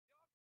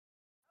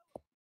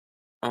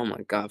Oh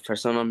my god,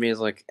 Persona me is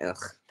like, ugh.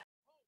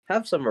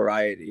 Have some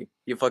variety,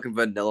 you fucking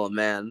vanilla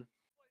man.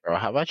 Bro,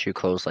 how about you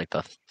close like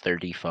the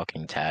 30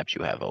 fucking tabs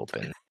you have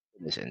open?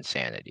 This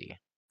insanity.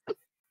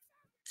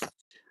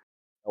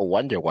 No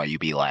wonder why you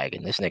be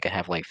lagging. This nigga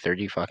have like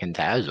 30 fucking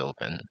tabs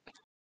open.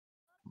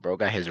 Bro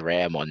got his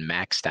RAM on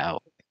maxed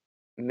out.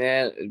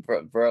 Man,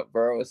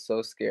 bro is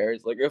so scared.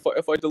 It's like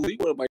if I delete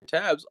one of my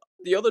tabs,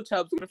 the other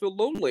tab's gonna feel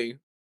lonely.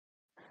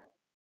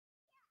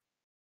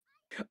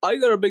 I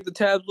gotta make the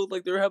tabs look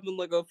like they're having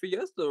like a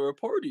fiesta or a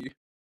party.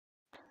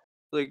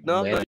 Like, no,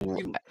 I'm Man, not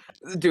even.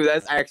 Dude, that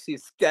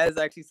is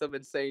actually some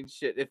insane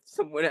shit. If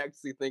someone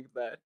actually thinks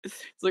that,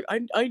 it's like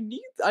I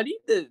need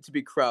it to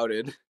be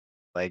crowded.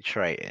 like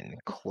Triton,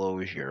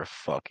 close your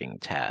fucking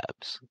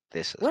tabs.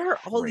 This is What are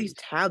all these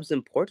crazy. tabs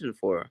important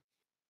for?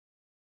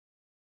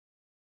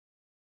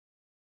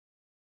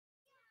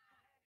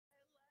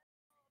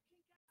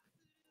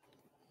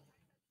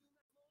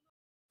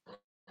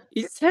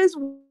 He says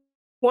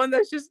one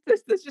that's just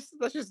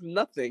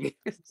nothing.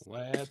 Let's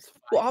Well, fight it.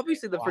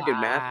 obviously the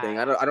freaking math thing.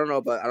 Why? I don't know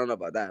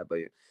about that, but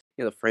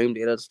the frame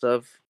data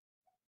stuff.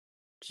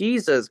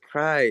 Jesus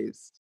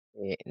Christ.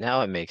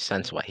 Now it makes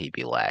sense why he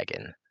be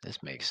lagging.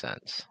 This makes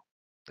sense.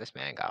 This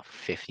man got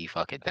 50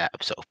 fucking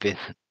tabs open.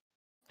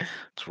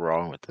 What's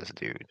wrong with this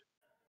dude?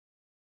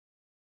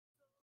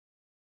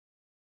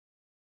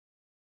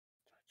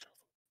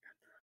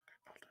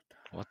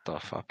 What the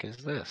fuck is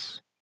this?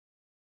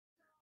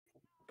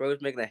 Bro's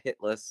making a hit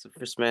list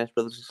for Smash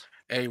Brothers.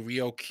 A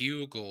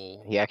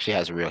roukuggle. He actually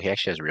has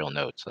real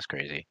notes. That's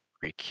crazy.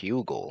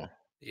 Roukuggle.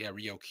 Yeah,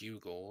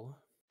 roukuggle.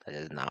 That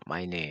is not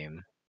my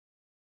name.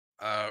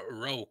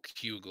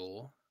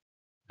 Roukuggle.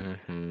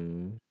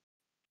 Mm-hmm.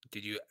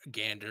 Did you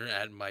gander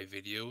at my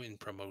video in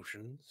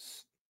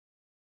promotions?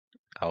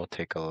 I'll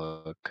take a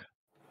look.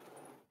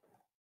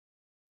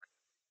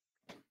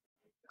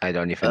 I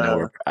don't even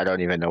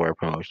know where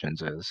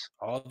promotions is.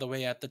 All the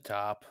way at the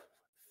top.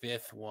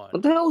 Fifth one.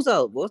 What the hell was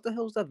that? What the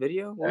hell was that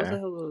video? What was There. the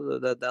hell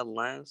was that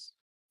last?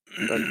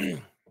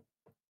 That,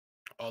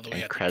 All the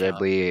way at the top.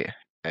 Incredibly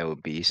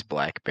obese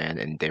black band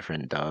in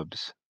different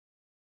dubs.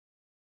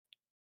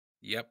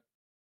 Yep.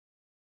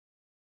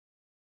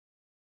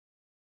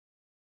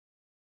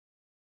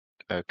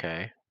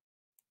 Okay.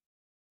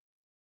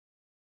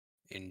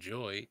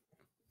 Enjoy.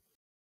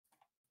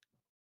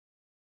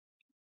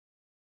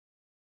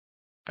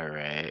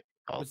 Alright.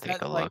 I'll take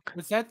that a look.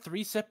 was that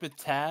 3 separate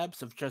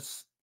tabs of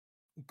just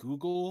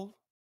Google?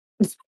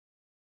 and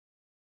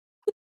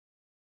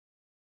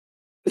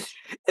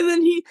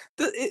then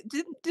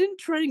didn't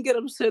try and get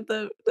upset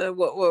that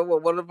what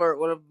one of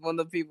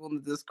the people in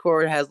the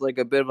Discord has like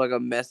a bit of like a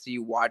messy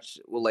watch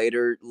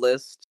later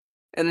list,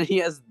 and then he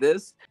has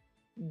this.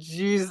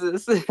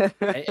 Jesus.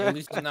 At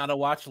least it's not a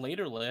watch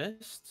later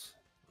list.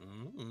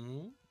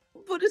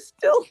 But it's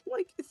still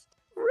like it's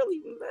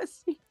really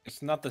messy.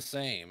 It's not the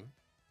same.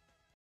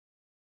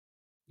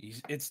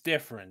 It's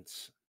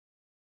different.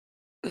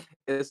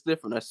 It's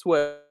different, I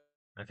swear.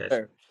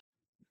 Okay.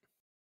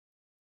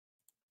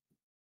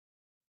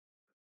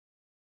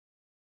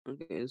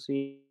 Okay,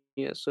 see,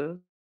 yes, sir.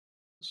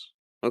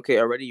 Okay,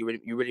 already you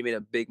already made a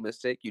big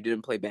mistake. You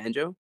didn't play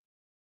banjo.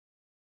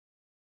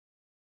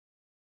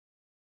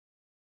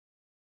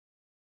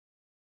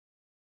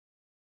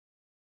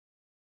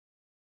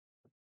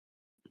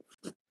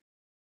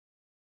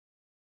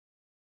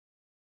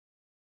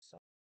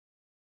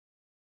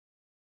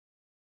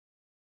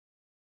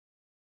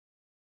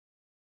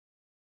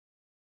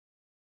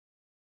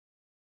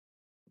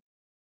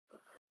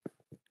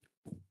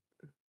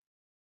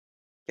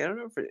 I don't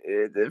know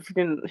if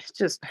freaking it's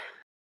just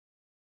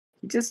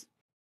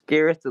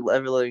scares the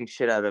ever living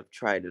shit out of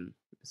Trident.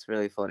 It's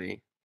really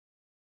funny.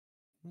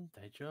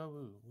 Deja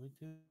vu, we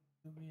do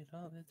it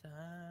all the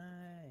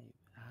time.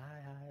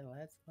 Hi,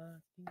 let's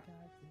fucking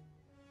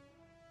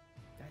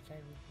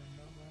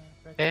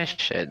This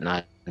shit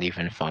not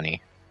even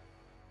funny.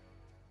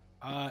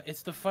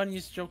 It's the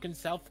funniest joke in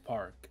South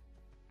Park.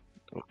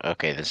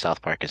 Okay, the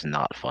South Park is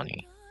not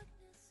funny.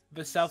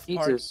 The South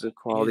Park. Jesus, the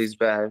quality's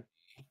bad.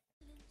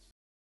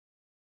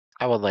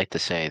 I would like to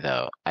say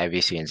though, I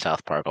be seeing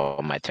South Park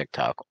on my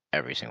TikTok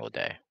every single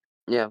day.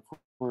 Yeah, of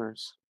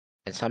course.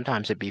 And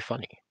sometimes it'd be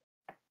funny.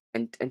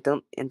 And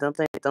don't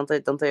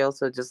they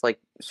also just like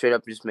straight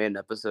up just made an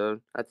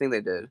episode? I think they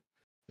did.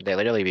 They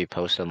literally be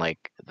posting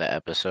like the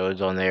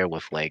episodes on there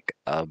with like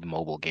a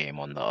mobile game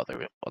on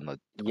the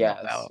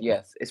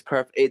Yes, it's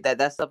perfect.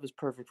 That stuff is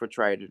perfect for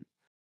Trident.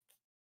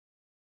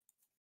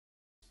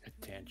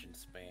 Attention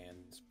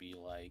spans be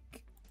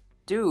like,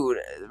 dude.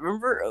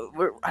 Remember,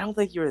 I don't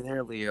think you were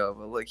there, Leo,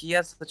 but like he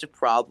has such a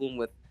problem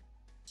with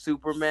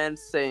Superman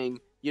saying,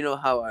 "You know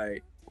how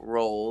I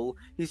roll."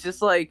 He's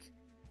just like,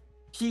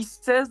 he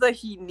says that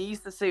he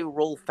needs to say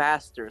 "roll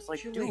faster." It's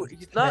like, dude,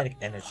 he's not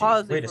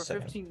pausing for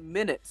 15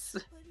 minutes.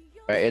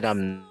 Right,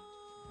 I'm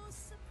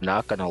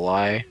not gonna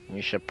lie,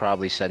 you should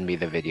probably send me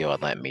the video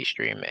and let me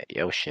stream it.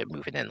 Yo, shit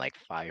moving in like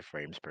 5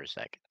 frames per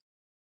second.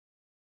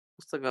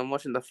 Looks like I'm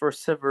watching the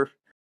first ever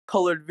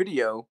colored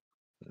video.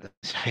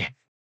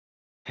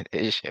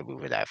 This shit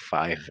moving at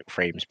 5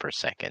 frames per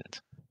second.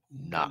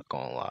 Not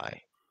gonna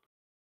lie.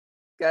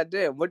 God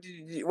damn, what did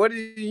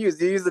you use?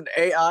 You use an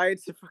AI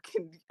to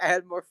fucking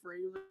add more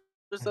frames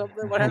or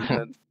something? What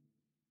happened?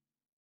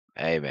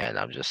 Hey man,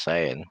 I'm just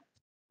saying.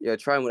 Yeah,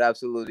 Trine would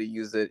absolutely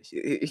use it.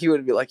 He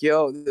would be like,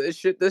 "Yo, this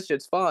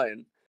shit's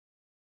fine."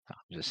 I'm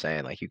just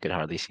saying, like you can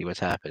hardly see what's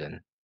happening.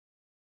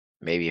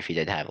 Maybe if he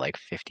did have like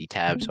 50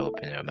 tabs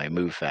open, it might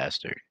move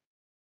faster.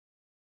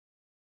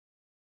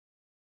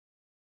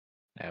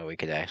 Now we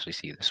could actually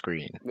see the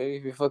screen. Maybe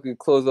if you fucking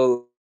close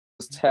all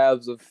those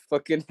tabs of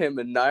fucking him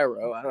and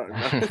Nairo, I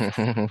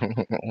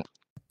don't know.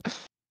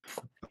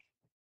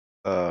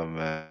 Oh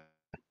man.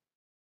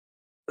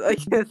 I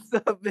can't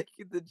stop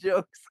making the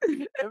jokes.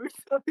 Every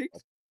time it makes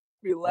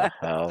me The laugh.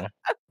 hell?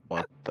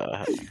 What the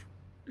hell?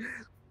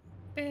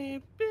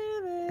 Every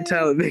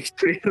time it makes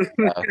me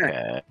laugh.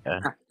 Okay.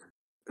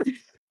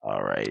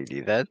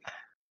 Alrighty then.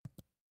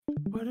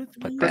 What did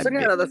Put we For a that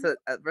second, bit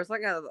for a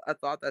second, I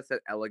thought that said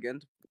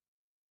elegant.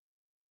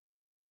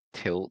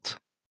 tilt.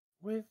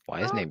 with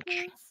Why is name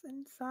darkness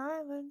and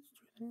silence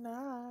through the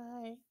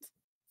night?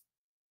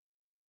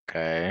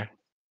 Okay.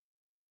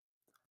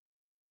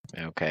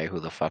 Okay, who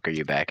the fuck are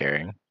you back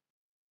airing?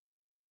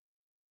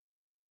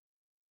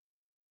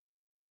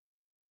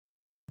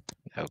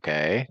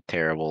 Okay,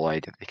 terrible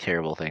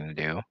thing to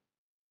do,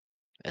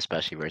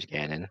 especially versus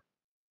Ganon.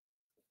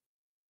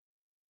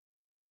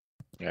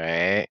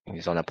 Alright,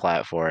 he's on a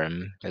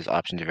platform. His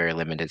options are very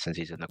limited since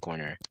he's in the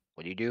corner.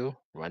 What do?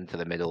 Run to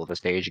the middle of the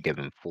stage, give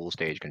him full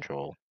stage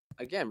control.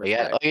 Again, Oh,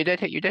 yeah, respect. you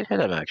did hit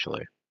him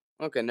actually.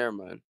 Okay, never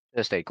mind.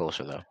 Just stay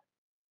closer though.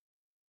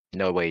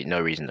 No way, no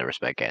reason to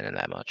respect Ganon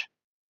that much.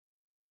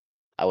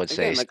 I would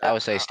say, Again, like I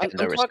would say I'm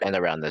talking. stand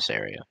around this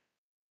area.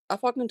 I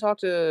fucking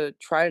talked to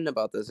Trident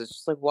about this. It's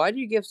just like, why do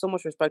you give so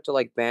much respect to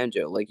like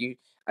Banjo? Like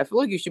I feel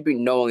like you should be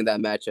knowing that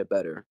matchup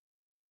better.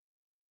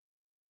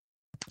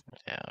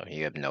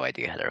 You have no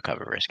idea how to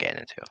recover versus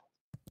Ganon too.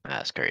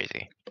 That's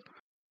crazy.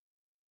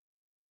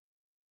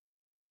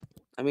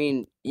 I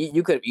mean,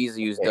 you could have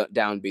easily used Okay,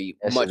 down B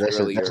This is much this is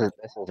this earlier. is this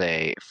is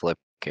a flip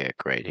kick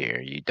right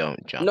here. You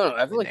don't jump No,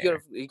 I feel in like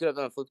there. you could have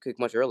done a flip kick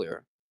much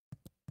earlier.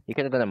 You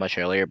could have done it much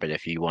earlier, but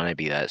if you want to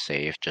be that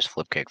safe, just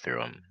flip kick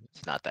through him.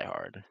 It's not that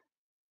hard.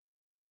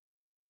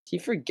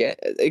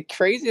 It's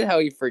crazy how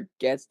he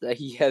forgets that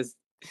he has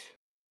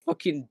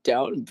fucking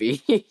down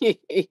B.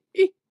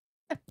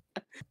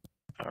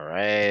 All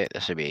right,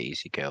 this should be an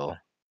easy kill.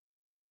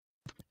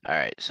 All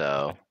right,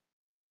 so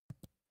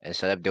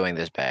instead of doing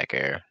this back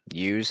air,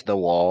 use the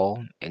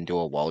wall and do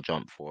a wall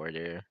jump forward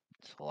there.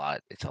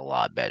 It's a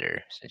lot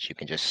better since you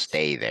can just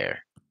stay there.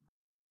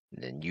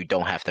 And then you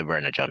don't have to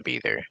burn a jump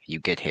either. You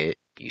get hit,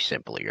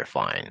 you're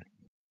fine.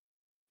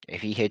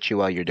 If he hits you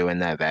while you're doing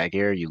that back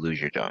air, you lose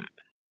your jump.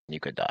 You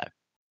could die.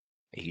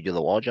 If you do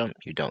the wall jump,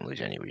 you don't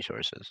lose any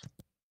resources.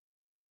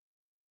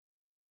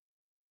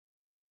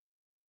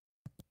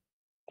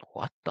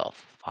 What the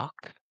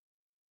fuck?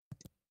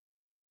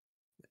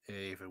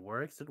 Hey, if it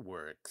works, it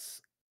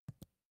works.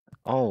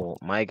 Oh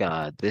my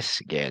god,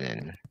 this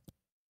Ganon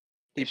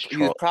he, is he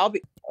was troll.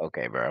 probably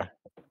Okay, bro.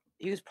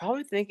 he was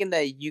probably thinking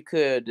that you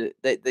could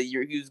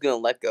he was gonna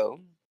let go.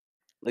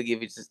 Like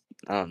if it's just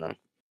I don't know.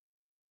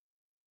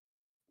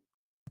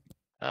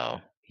 Oh,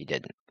 he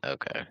didn't.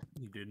 Okay.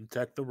 You didn't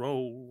tech the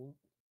roll.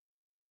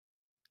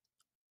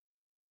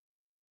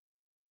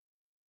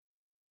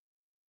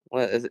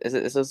 What is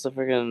this a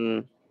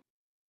freaking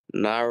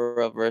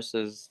Nara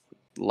versus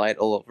Light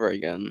all over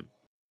again?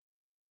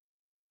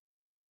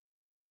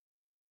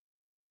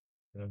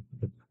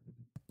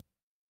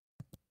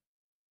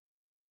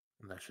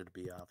 That should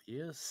be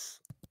obvious.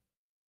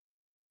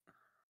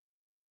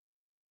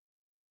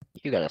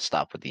 You gotta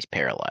stop with these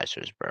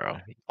paralyzers, bro.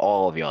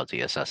 All of y'all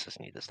DSSs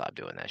need to stop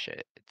doing that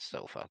shit. It's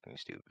so fucking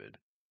stupid.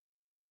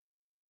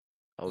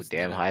 Oh This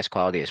damn, nigga, highest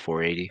quality is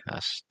 480.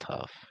 That's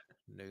tough.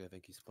 nigga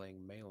think he's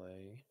playing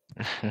melee.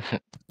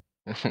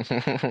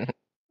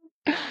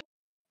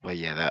 But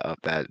yeah,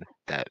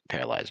 that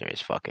paralyzer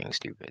is fucking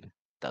stupid.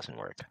 Doesn't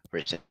work for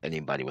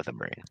anybody with a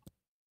brain.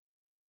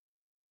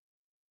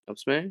 Up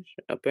smash,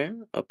 up air,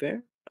 up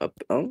air, up.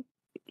 Oh,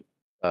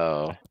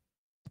 Oh,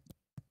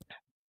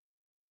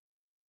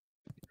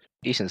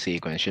 decent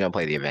sequence. You don't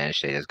play the advantage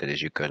state as good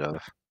as you could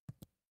have.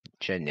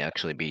 Shouldn't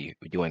actually be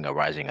doing a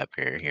rising up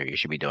air here. You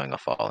should be doing a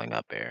falling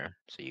up air,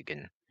 so you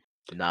can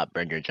not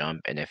burn your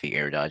jump. And if he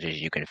air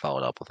dodges, you can follow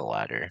it up with a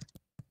ladder.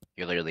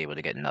 You're literally able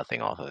to get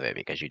nothing off of it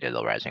because you did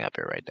the rising up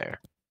air right there.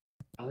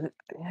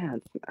 yeah.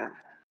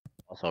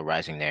 Also,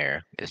 rising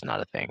there is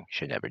not a thing.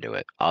 Should never do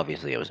it.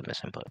 Obviously, it was a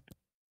misinput.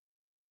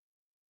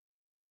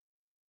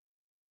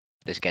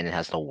 This Ganon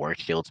has the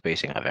worst shield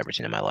spacing I've ever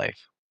seen in my life.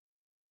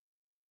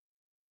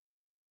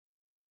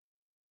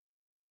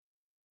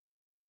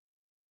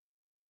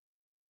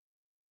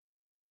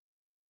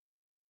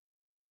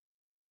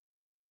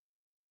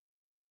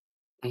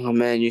 Oh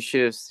man, you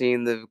should have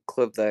seen the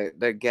clip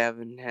that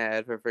Gavin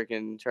had for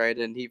freaking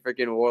Trident. He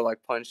freaking Warlock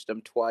punched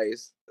him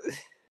twice.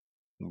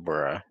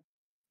 Bruh.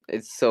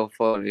 It's so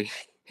funny.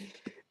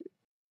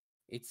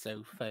 It's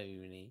so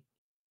phony.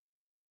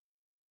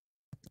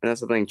 And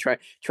that's the thing. Try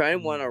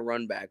and want Mm, a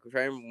run back.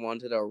 Try and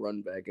wanted a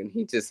run back, and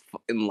he just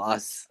fucking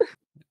lost.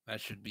 that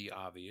should be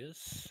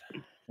obvious.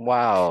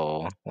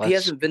 Wow. He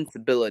has Let's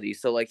invincibility,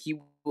 so like he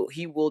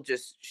will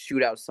just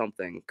shoot out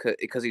something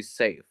because he's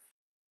safe.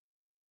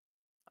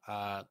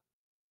 Uh,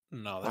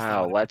 no, that's not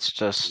wow. what it Let's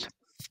just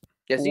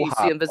Yeah, full see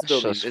hop.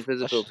 invisibility,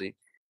 invisibility.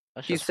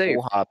 Let's He's just safe.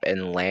 full hop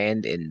and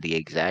land in the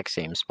exact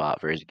same spot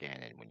for his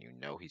Ganon when you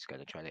know he's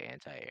gonna try to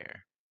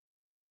anti-air.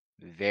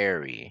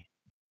 Very,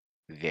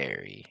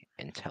 very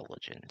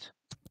intelligent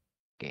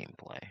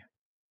gameplay.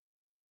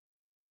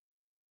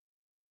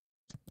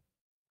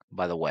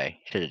 By the way,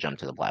 should have jumped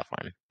to the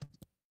platform.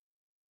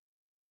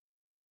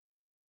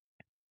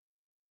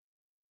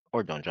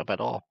 Or don't jump at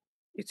all.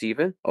 It's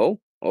even. Oh,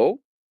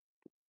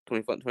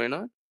 25,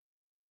 29,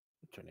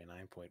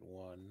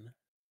 29.1.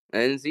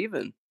 and it's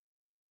even.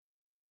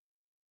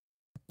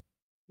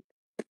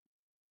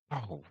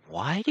 Bro,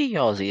 why do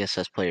y'all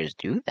ZSS players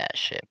do that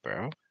shit,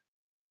 bro?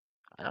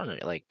 I don't know,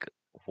 like,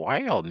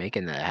 why are y'all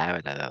making a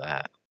habit out of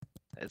that?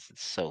 It's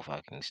so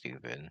fucking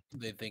stupid.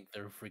 They think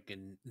they're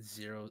freaking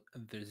zero.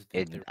 They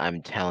think they're.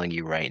 I'm telling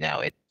you right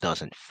now, it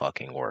doesn't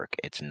fucking work.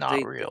 It's not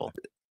They real.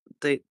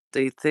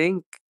 they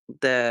think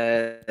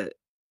that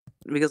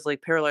because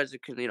like paralyzer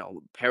can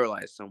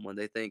paralyze someone.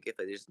 They think if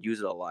they just use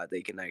it a lot,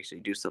 they can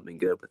actually do something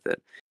good with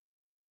it.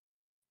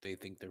 They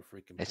think they're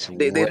freaking It's playing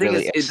They think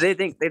literally, Fortnite. it's they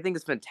think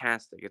it's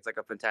fantastic. It's like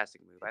a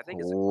fantastic move. I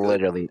think it's a good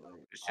literally move.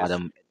 It's just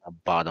bottom a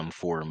bottom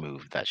four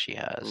move that she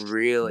has.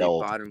 really No,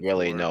 bottom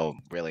really four. no,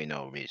 really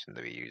no reason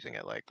to be using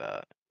it like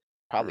that.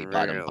 Probably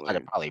Really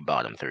probably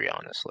bottom three,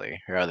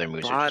 honestly. Her other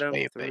moves are just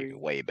bottom three.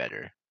 way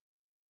better.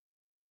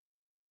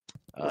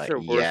 What's her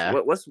worst? Yeah,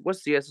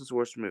 What's CS's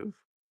worst move?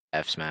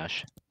 F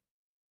smash,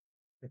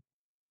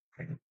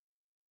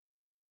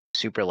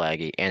 super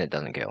laggy, and it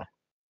doesn't kill,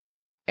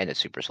 and it's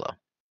super slow.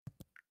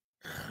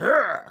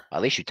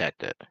 At least you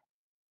teched it.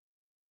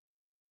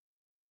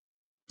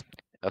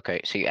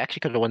 Okay, so you actually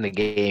could have won the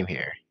game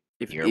here.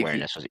 If you Your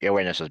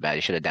awareness was bad.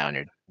 You should have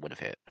downed, would have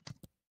hit,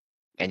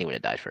 and you would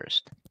have died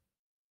first.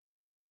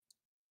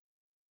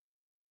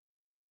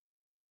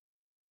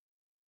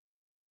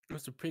 It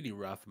was a pretty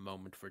rough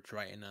moment for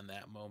Triton on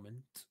that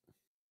moment.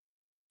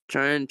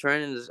 trying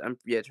is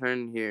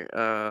trying here.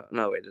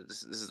 No wait,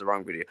 this is the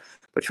wrong video.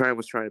 But Trying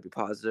was trying to be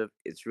positive.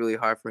 It's really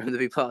hard for him to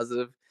be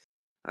positive.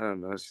 I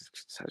don't know.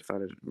 I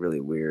found it really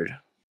weird.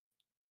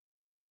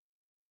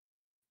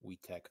 We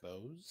tech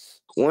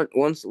those.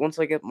 Once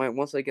I get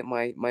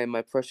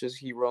my precious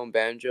hero and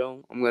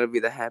banjo, I'm gonna be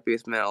the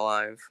happiest man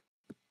alive.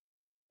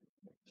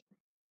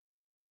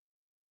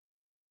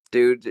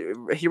 Dude,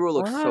 hero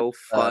looks What so the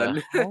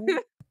fun. hell?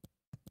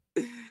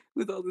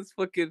 With all this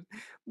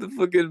the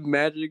fucking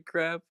magic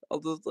crap. I'll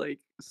just like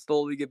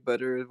slowly get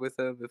better with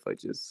him if I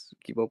just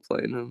keep on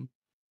playing him.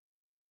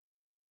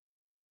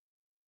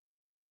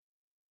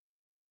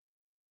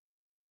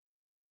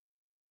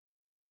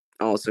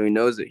 Oh, so he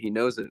knows it. He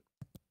knows it.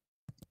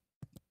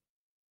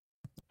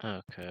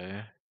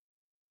 Okay.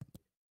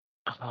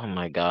 Oh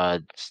my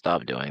god,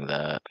 stop doing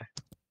that.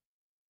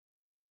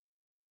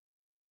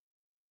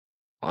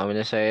 All I'm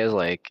gonna say is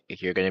like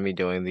if you're gonna be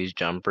doing these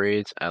jump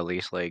reads, at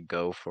least like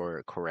go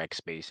for correct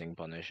spacing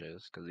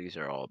punishes, because these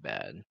are all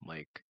bad.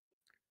 Like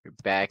you're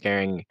back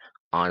airing,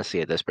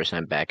 honestly at this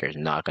percent back air is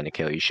not gonna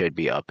kill. You should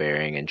be up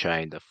airing and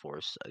trying to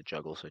force a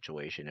juggle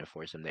situation and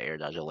force him to air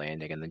dodge a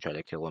landing and then try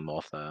to kill him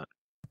off that.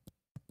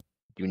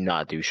 Do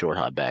not do short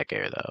hop back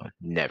air though.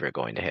 Never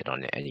going to hit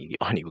on any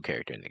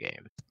character in the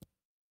game.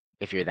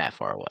 If you're that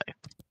far away.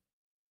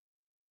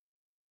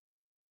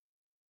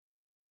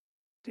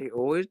 They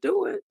always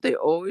do it. They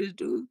always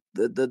do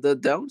the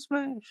down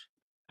smash.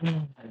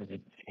 And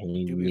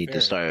you To be need to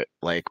fair, start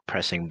like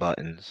pressing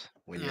buttons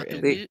when you're to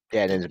in They be to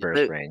Ganon's be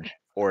burst they range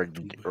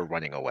to, or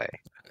running away.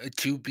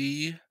 to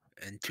be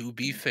and to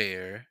be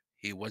fair,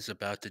 he was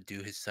about to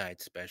do his side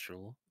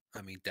special.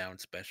 I mean down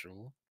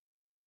special.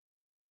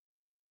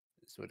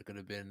 So it could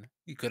have been.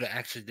 He could have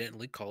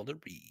accidentally called a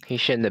read. He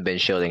shouldn't have been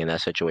shielding in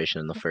that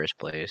situation in the first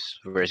place.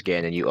 Versus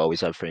Ganon, you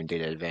always have frame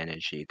data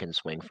advantage, so you can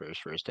swing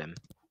first him.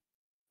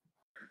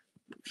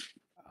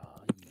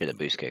 Get a Yeah.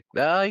 boost kick.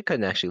 No, you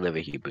couldn't actually live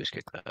a heat boost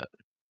kick that.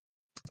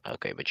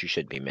 Okay, but you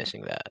should be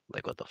missing that.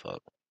 Like what the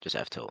fuck? Just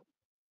F tilt.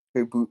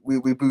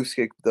 we boost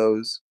kick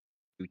those.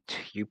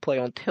 You play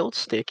on tilt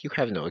stick, you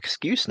have no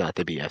excuse not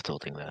to be F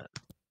tilting that.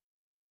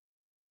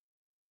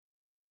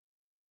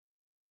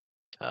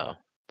 Oh,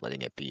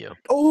 letting it be you.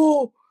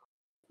 Oh,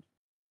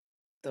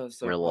 that was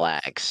so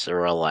close.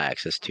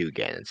 Relax. It's 2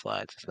 Ganon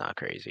slides. It's not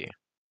crazy.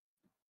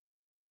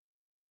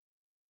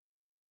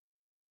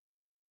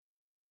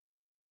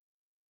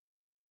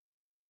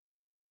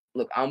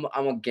 Look, I'm a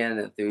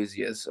Ganon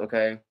enthusiast.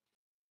 Okay.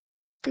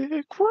 Big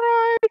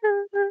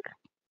Rider.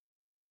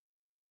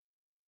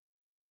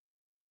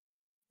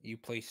 You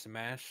play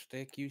Smash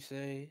Stick, you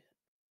say?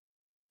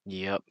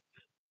 Yep.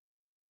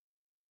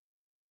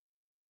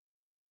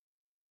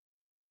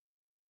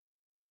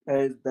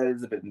 That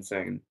is a bit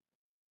insane.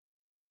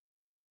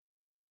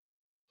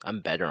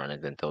 I'm better on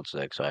it than tilt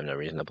stick, so I have no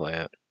reason to play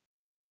it.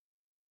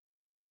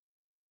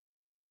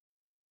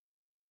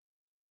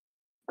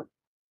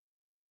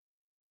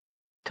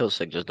 kill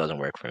stick just doesn't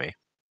work for me.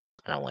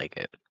 I don't like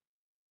it.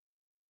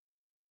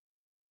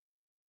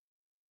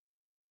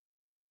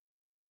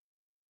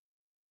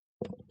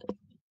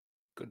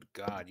 Good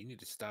God, you need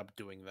to stop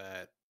doing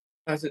that.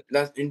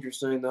 That's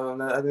interesting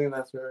though. I think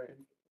that's right.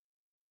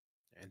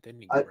 And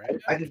then you I, grab.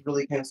 I just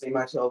really can't see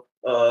myself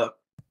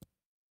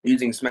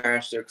using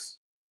smash sticks.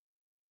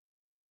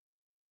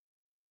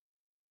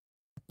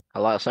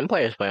 Some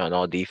players play on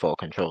all default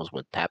controls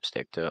with tap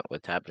stick too,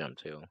 with tap jump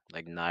too,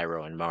 like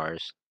Nairo and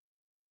Mars.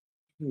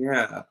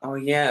 Yeah. Oh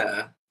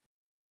yeah.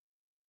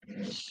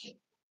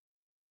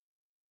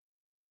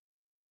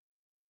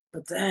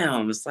 But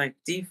damn, it's like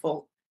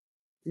default.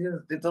 Yeah,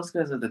 those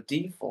guys are the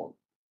default.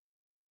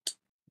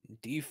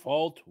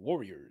 Default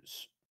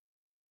warriors.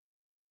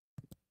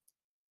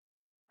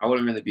 I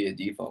wouldn't really be a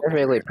default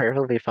Perfectly, warrior.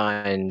 perfectly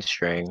fine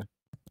string.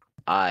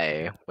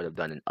 I would have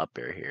done an up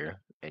air here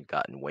and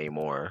gotten way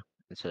more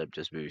instead of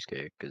just boost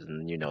kick, because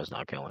you know it's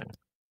not killing.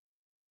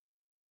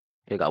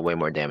 He got way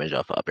more damage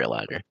off of up air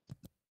ladder.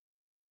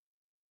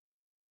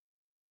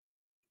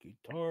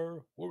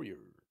 Guitar warrior.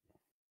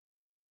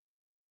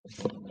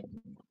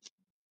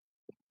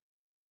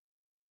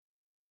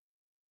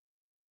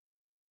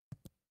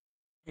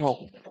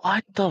 Oh,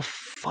 what the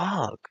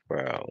fuck,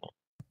 bro?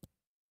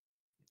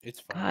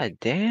 It's fine. God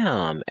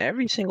damn,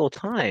 every single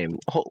time.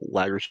 Oh,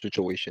 ladder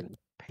situation.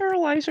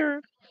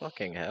 Paralyzer?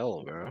 Fucking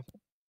hell, bro.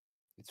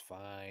 It's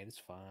fine. It's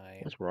fine.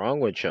 What's wrong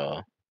with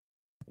y'all?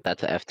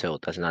 That's a F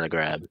tilt, that's not a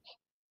grab.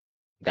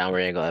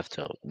 Downward angle F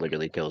tilt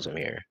literally kills him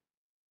here.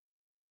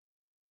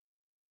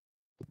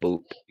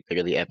 Boop.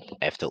 Literally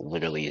F tilt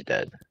literally is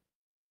dead.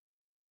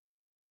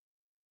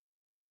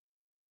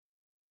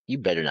 You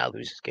better not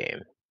lose this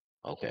game.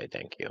 Okay,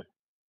 thank you.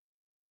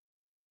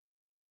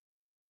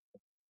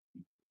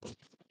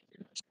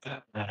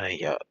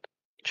 Yeah.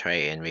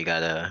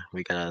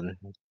 Triton,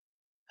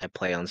 I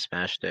play on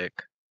Smash Stick.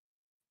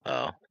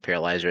 Oh,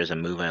 Paralyzer is a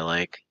move I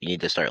like. You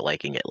need to start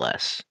liking it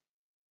less.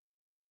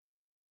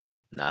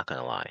 Not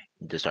gonna lie.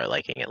 You need to start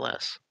liking it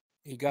less.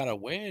 You gotta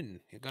win.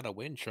 You gotta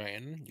win,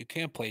 Triton. You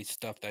can't play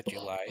stuff that you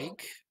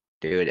like.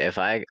 Dude, if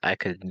I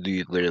could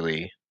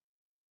literally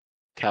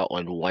count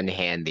on one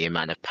hand the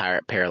amount of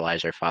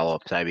Paralyzer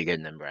follow-ups I'd be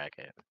getting in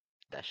bracket.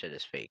 That shit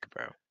is fake,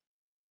 bro.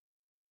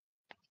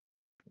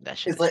 That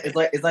shit is fake.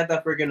 It's like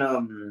that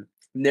freaking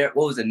Nair,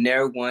 what was it,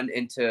 Nair one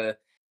into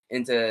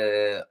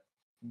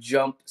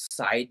jump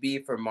side B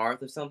for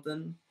Marth or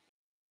something.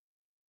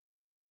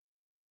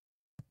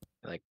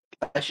 Like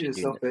That shit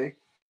is so fake.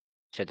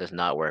 shit does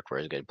not work for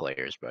as good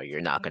players, bro. You're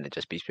not gonna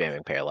just be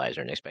spamming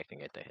Paralyzer and expecting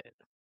it to hit.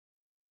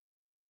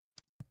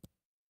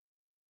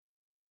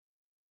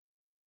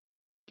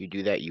 You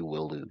do that, you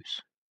will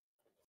lose.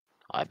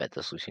 I bet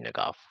this Lucina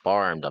got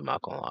farmed, I'm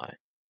not gonna lie.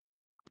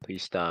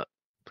 Please stop.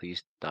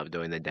 Please stop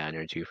doing the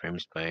downer 2-frame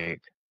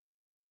spike.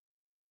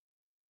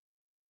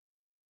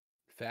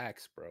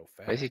 Facts, bro.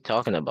 Facts. What is he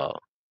talking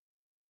about?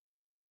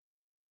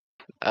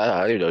 I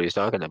don't even know what he's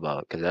talking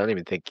about, because I don't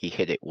even think he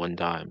hit it one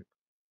time.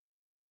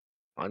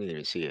 I don't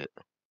even see it.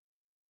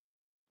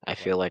 I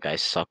feel like I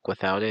suck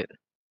without it.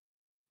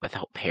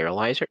 Without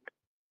Paralyzer?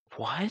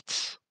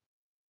 What?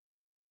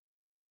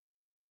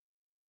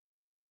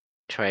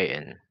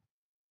 Triton.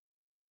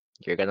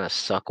 You're gonna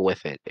suck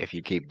with it if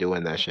you keep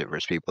doing that shit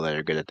versus people that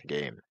are good at the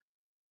game.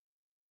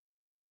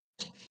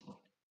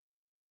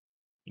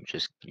 You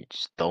just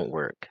don't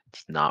work.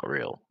 It's not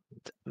real.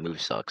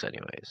 Move sucks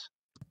anyways.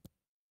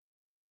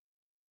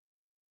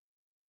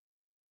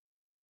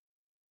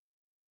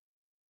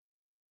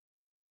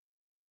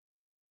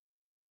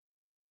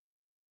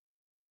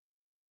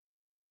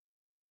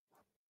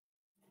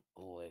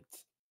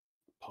 Let's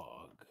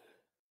pog.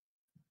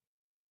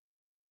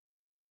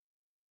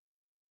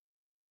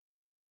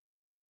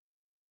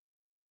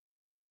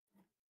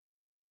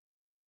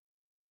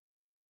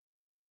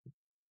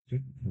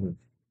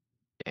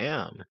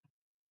 Damn.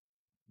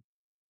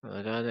 What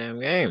a goddamn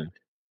game.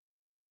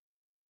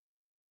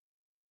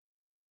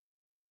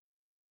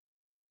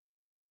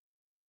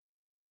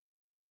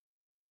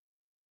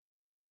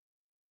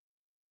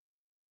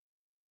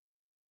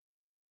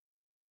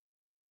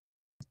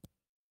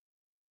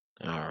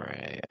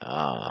 Alright,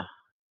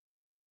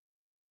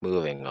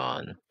 moving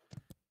on.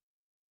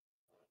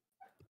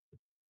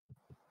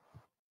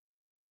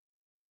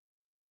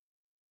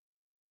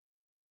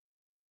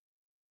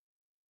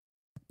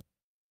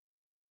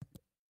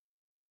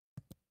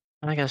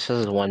 I guess this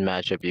is one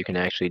matchup you can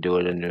actually do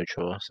it in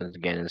neutral, since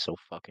again it's so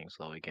fucking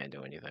slow we can't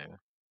do anything.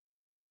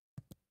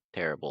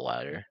 Terrible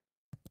ladder.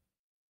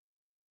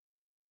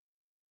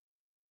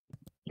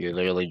 You're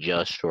literally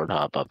just short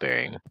hop up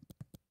airing.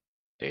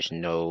 There's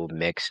no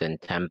mix in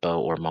tempo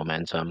or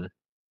momentum.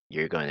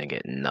 You're going to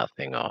get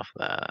nothing off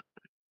that.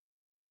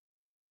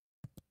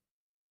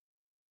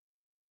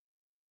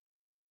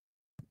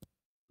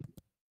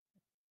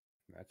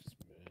 That's just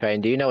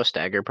Ryan, do you know what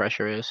stagger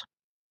pressure is?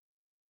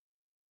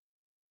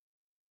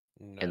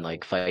 no. In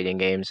like fighting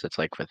games, it's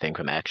like a thing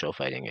from actual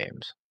fighting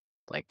games,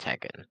 like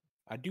Tekken.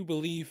 I do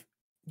believe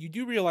you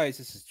do realize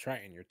this is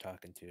Triton you're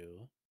talking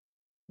to.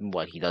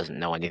 What, he doesn't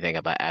know anything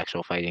about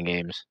actual fighting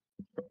games?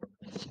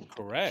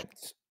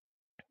 Correct.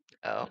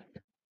 Oh.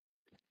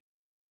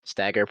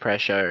 Stagger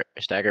pressure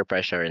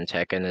in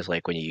Tekken is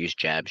like when you use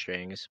jab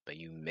strings, but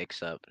you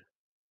mix up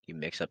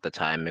the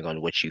timing on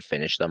which you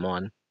finish them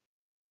on.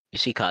 You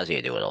see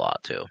Kazuya do it a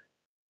lot too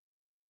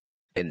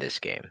in this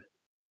game.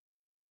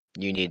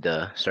 You need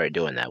to start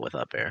doing that with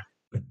up air.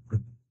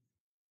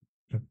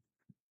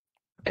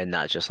 And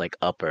not just like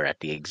upper at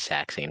the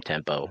exact same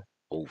tempo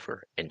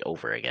over and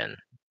over again,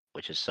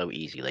 which is so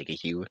easy. Like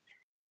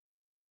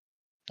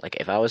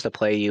if I was to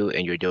play you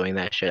and you're doing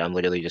that shit, I'm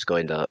literally just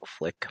going to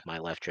flick my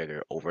left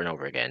trigger over and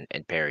over again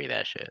and parry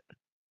that shit.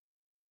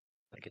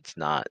 Like it's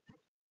not,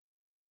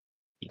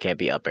 you can't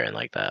be up airing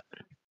like that.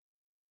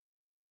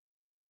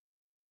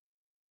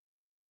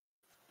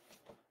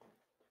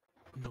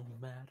 No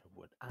matter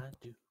what I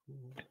do.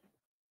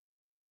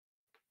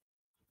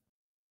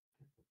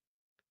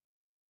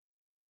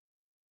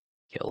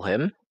 Kill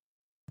him?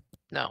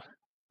 No,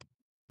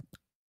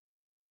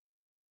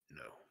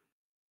 No.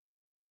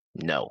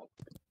 no.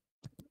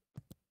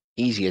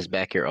 Easiest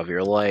back air of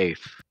your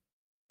life.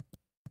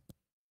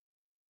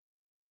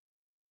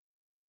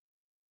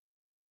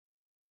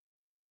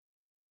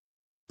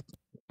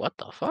 What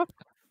the fuck?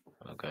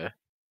 Okay.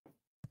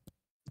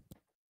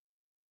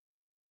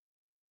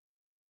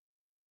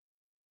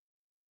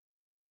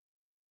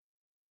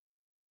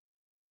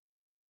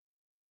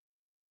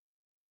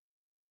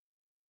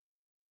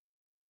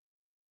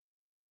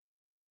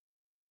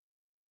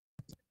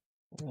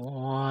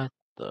 What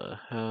the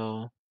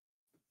hell?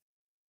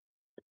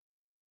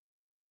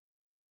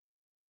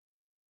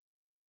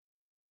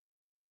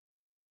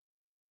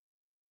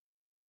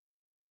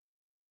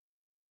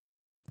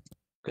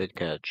 Good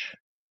catch.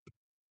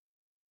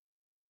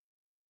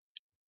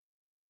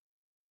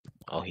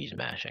 Oh, he's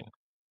mashing.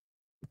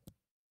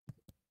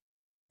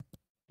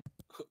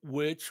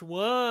 Which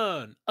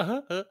one?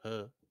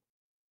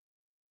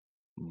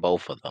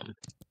 Both of them.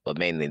 But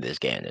mainly this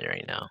Ganon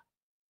right now.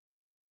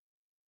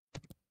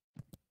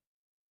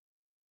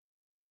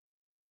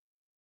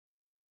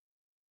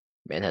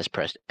 Man has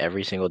pressed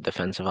every single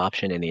defensive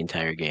option in the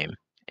entire game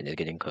and is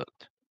getting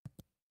cooked.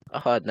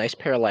 Nice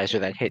paralyzer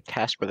that hit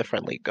Casper the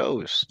Friendly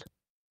Ghost.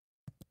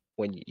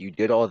 When you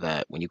did all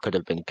that, when you could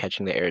have been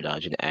catching the air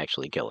dodge and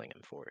actually killing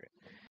him for it.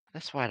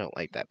 That's why I don't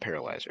like that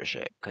paralyzer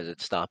shit, because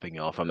it's stopping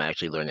y'all from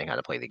actually learning how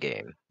to play the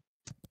game.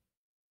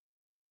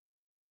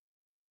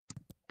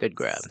 Good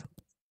grab.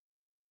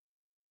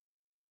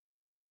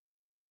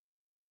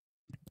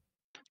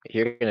 If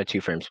you're gonna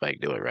 2-frame spike,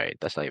 do it right.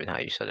 That's not even how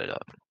you set it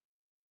up.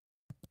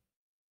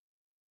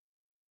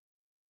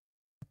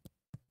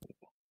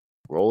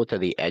 Roll to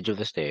the edge of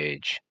the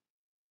stage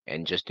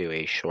and just do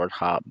a short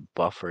hop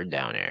buffer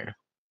down air.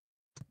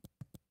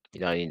 You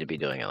don't need to be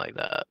doing it like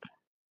that.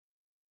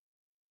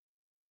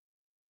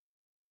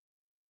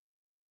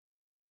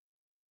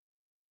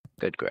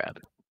 Good grab.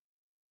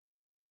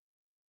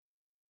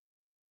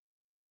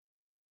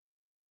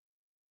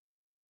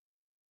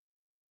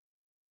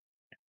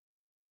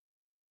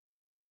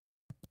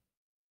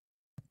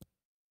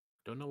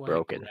 Don't know why he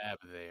Broken.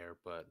 grabbed there,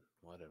 but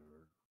whatever.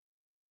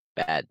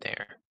 Bad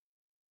there.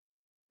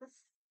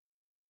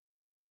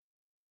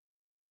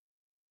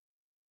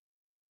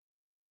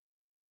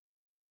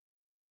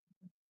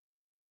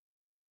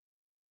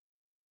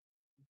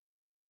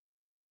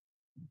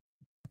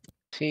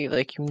 See,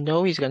 like, you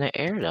know he's gonna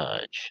air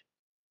dodge.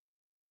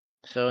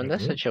 So in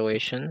this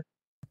situation,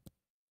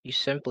 you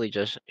simply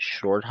just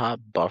short hop,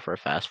 buffer,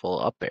 fast full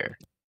up air.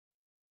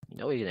 You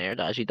know he's gonna air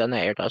dodge. He's done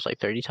that air dodge like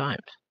 30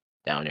 times.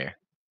 Down air.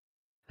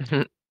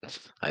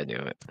 I knew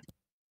it.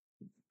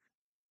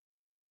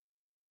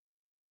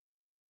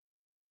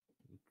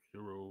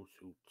 Zero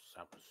suit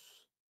Samus.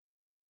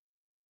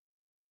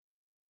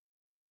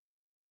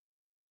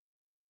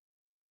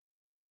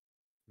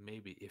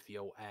 Maybe if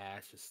your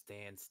ass just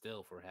stand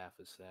still for half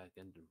a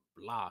second and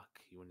block,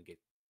 you wouldn't get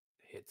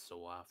hit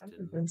so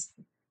often.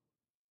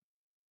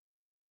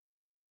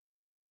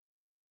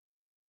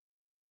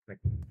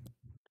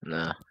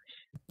 Nah,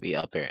 be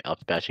up air. Up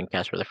bashing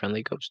Casper the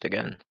Friendly Ghost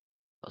again.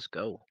 Let's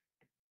go.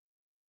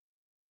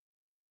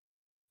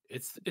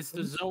 It's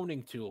the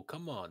zoning tool.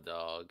 Come on,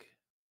 dog.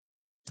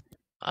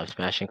 I'm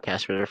smashing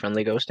Casper the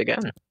Friendly Ghost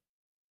again.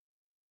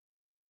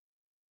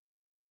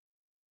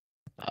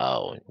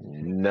 Oh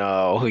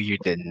no, you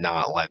did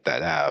not let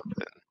that happen.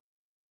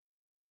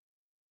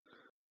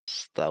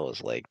 That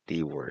was like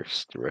the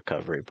worst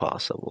recovery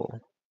possible.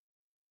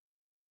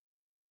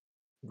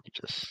 You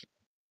just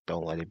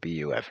don't let it be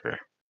you ever.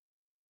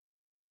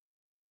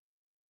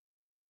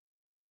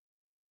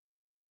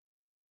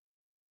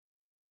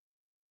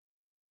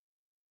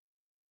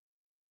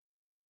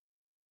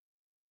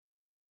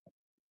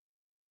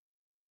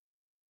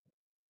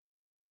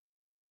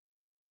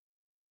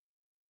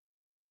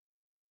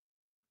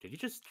 Did you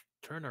just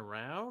turn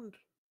around?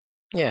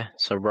 Yeah,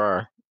 so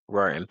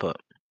raw input.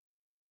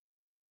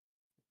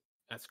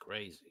 That's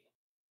crazy.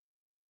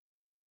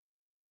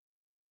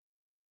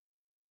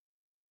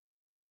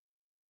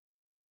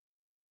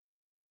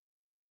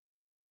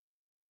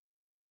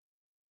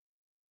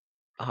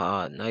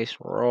 Nice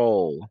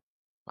roll.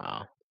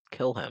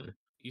 Kill him.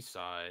 You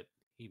saw it.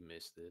 He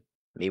missed it.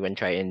 Me when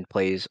Triton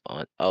plays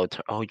on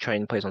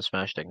Triton plays on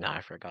Smash Stick. Nah,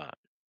 I forgot.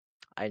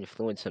 I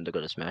influenced him to go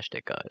to Smash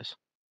Stick, guys.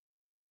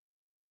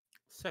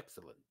 It's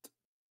excellent.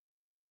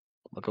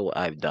 Look at what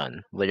I've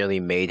done. Literally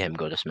made him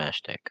go to Smash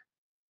Stick.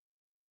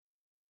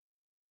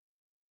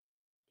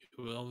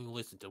 You will only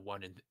listen to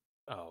one in.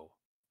 Oh,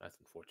 that's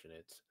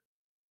unfortunate.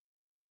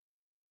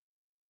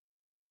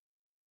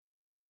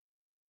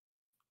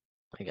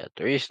 I got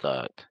 3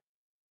 stocked.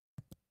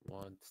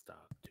 1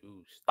 stock,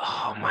 2 stock.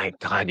 Oh my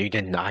god, you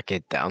did not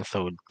get down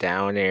so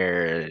down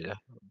air.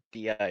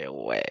 DI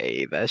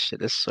away. That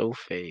shit is so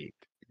fake.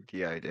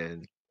 DI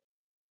did.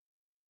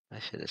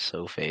 That shit is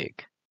so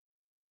fake.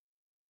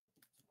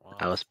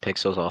 I 1 was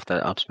pixels off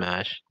that up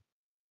smash.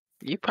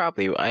 You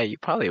probably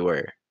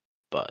were,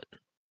 but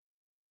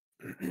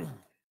stock.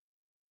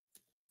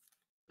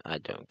 I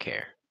don't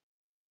care.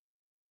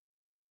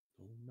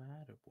 No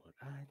matter what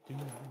I do.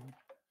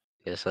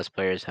 Yes, us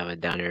players have a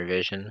down air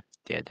vision.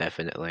 Yeah,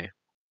 definitely.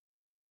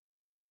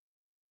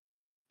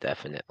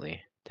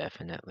 Definitely.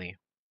 Definitely.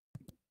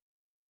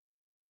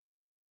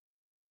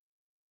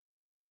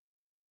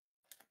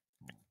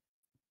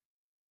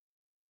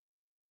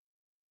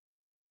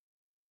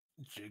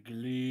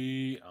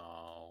 Jiggly.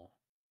 Oh.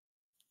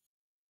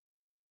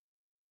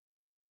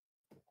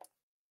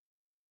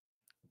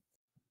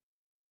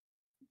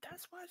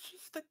 That's why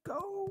she's the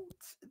goat.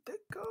 The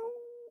goat.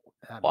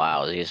 I mean,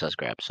 Wow, ZSS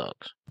grab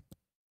sucks.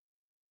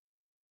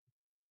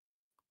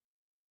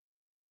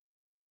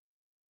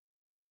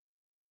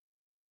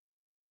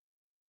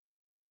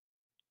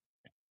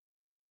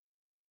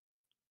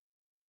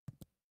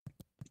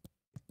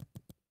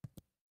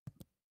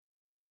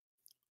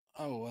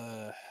 oh,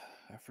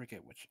 I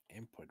forget which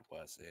input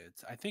was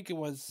it. I think it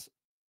was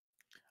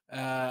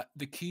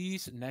the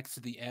keys next to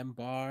the M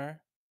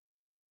bar.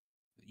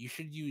 You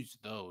should use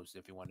those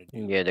if you want to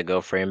do. Yeah, to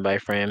go frame by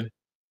frame.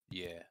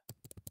 Yeah.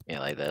 Yeah,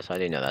 like this. I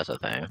didn't know that's a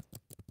thing.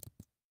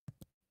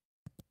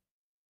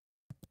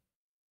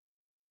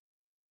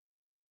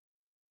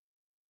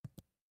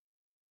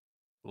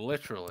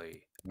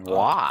 Literally. Up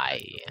Why?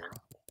 special.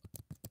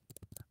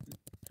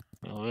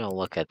 Well, we'll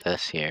look at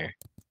this here.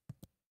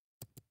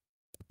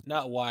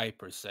 Not why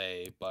per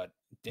se, but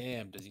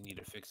damn, does he need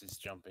to fix his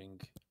jumping?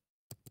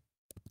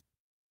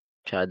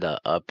 Tried the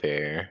up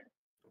air.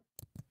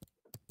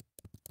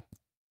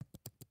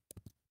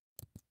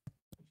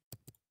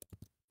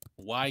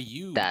 Why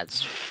you?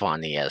 That's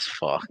funny as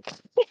fuck.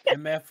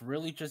 MF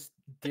really just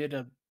did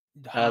a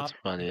That's hop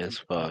funny into as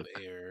up fuck.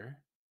 air.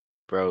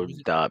 Bro, What was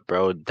it?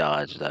 bro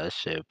dodged that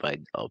shit by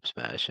up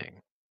smashing.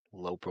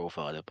 Low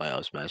profile it by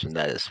up smashing.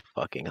 That is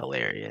fucking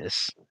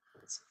hilarious.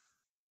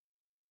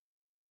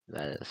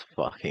 That is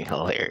fucking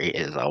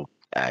hilarious. I'm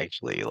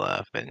actually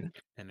laughing.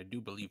 And I do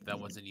believe that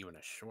wasn't even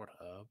a short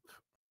hop.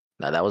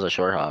 Now that was a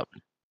short hop.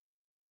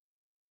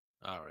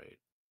 All right.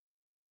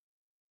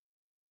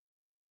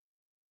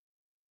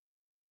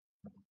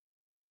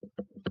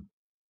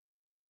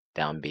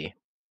 Down B.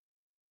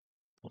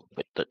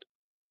 But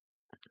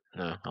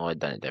no, I would have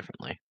done it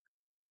differently.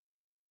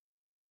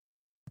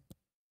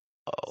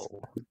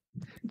 Oh.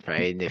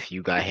 Right, if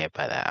you got hit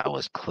by that, I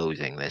was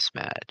closing this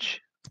match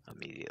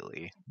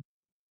immediately.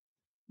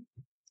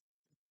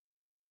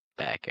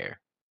 Back air.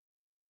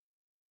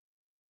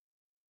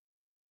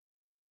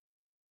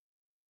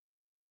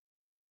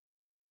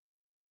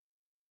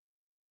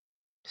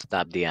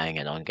 Stop DIing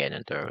it on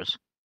getting throws.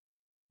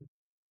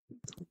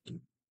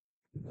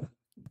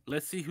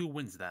 Let's see who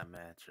wins that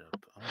matchup.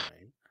 All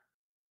right.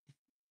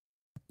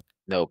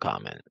 No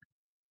comment.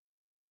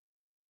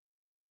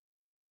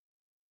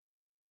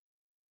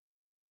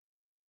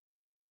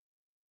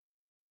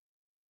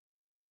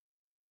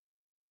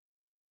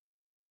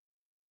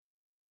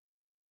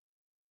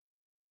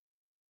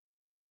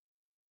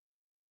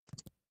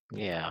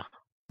 Yeah.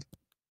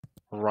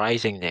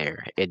 Rising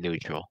there in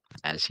neutral,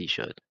 as he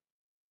should.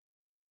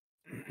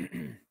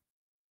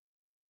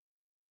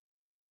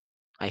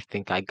 I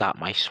think I got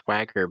my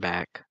swagger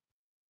back.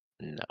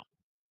 No.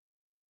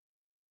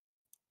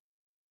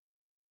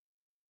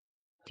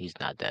 He's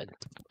not dead.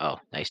 Oh,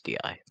 nice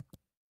DI.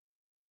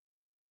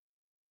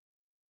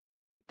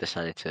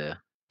 Decided to...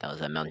 That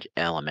was an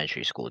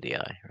elementary school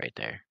DI right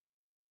there.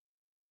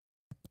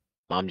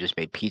 Mom just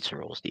made pizza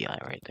rolls DI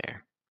right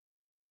there.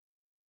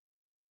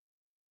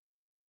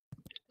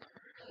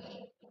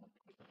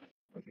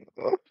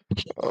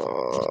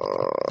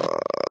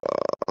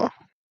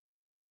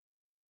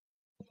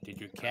 Did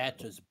your cat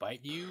just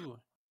bite you?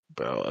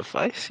 Bro, if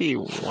I see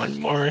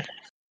one...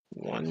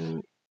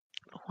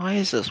 Why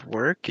is this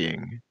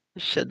working?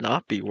 This should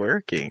not be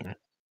working.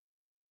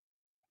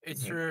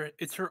 It's her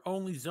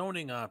only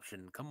zoning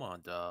option. Come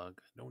on, dog.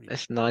 Don't even.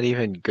 It's not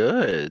even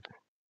good.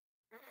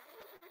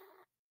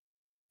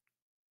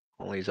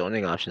 Only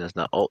zoning option is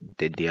not... Oh,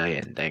 did DI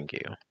in, thank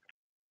you.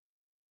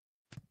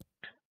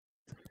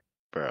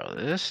 Bro,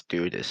 this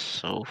dude is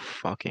so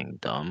fucking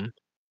dumb.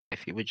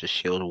 If he would just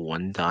shield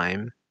one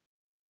time,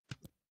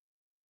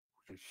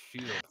 Just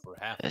shield for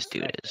half a this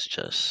dude second. is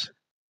just...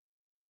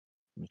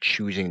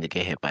 choosing to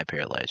get hit by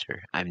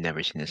paralyzer. I've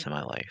never seen this in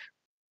my life.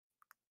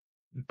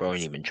 Bro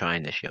ain't even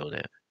trying to shield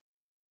it.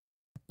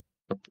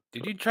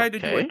 Did you try to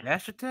do a Okay.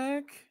 dash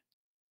attack?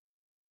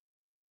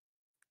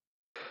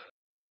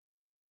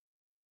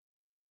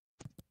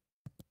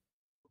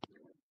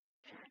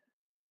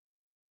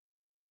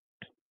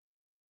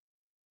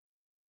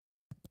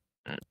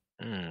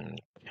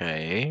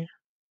 Okay.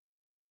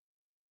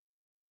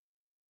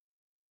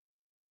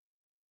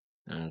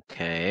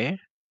 Okay.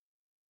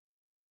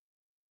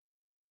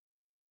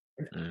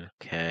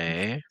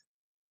 Okay.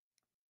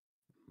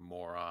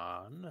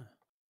 Moron.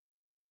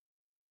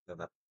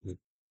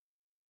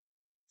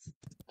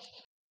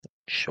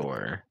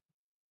 Sure.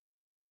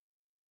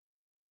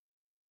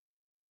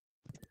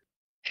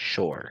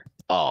 Sure.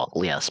 Oh,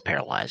 yes,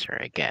 paralyzer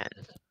again.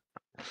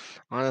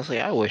 Honestly,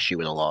 I wish you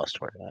would have lost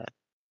for that.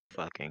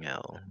 Fucking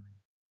hell.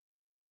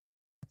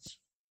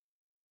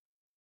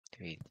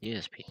 Dude, you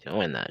just be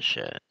doing that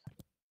shit.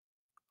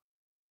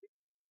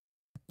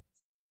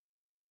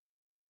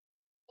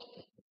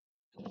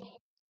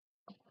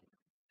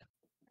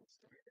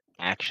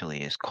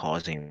 Actually is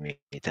causing me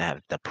to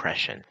have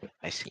depression.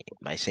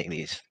 By seeing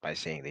these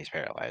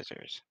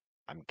paralyzers.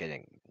 I'm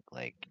getting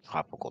like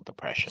tropical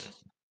depression.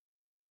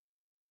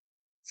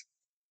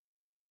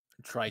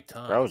 Bro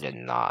Triton. did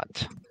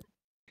not.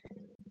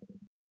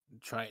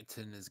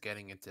 Triton is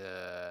getting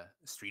into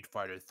Street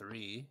Fighter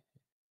 3.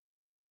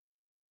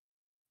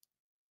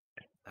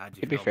 How'd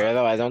you To be feel fair about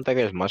though, I that? don't think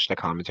there's much to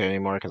commentate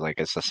anymore because like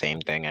it's the same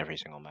thing every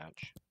single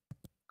match.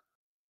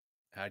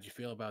 How'd you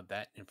feel about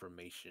that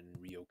information,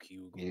 He's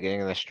roukuggle?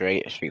 getting the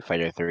straight Street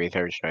Fighter 3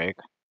 third strike.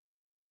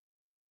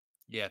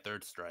 Yeah,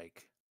 third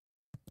strike.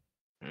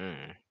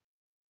 Hmm.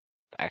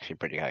 Actually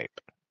pretty hype.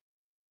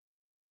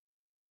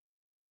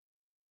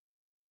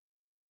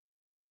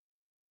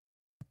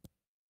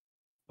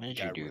 What did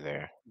you Got do read,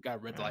 there?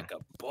 got read like a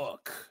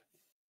book.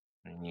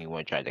 You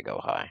would try to go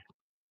high.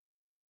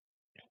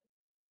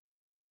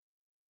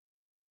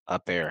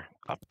 Up there.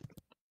 Up.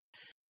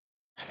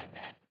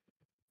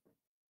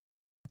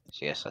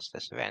 CSS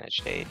disadvantage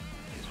state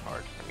is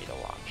hard for me to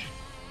watch.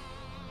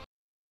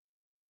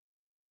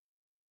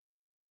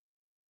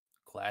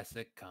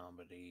 Classic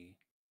comedy.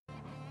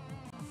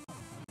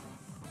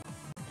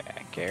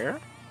 Back air?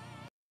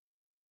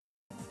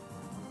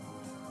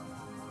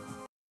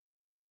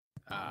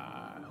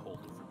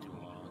 Holding for too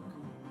long.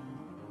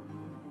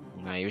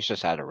 No, he was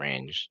just out of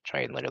range.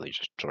 Triton literally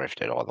just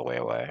drifted all the way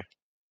away.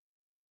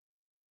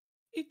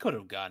 He could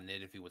have gotten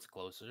it if he was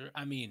closer.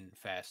 I mean,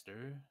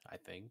 faster, I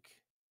think.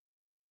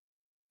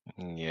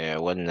 Yeah,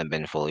 it wouldn't have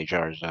been fully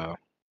charged though.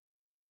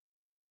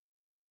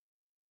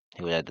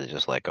 He would have to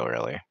just let go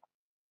early.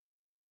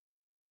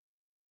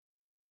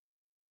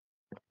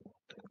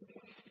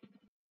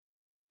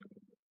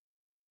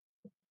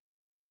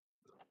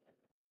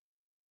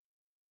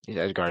 These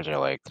edge guards are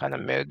like kind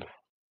of mid.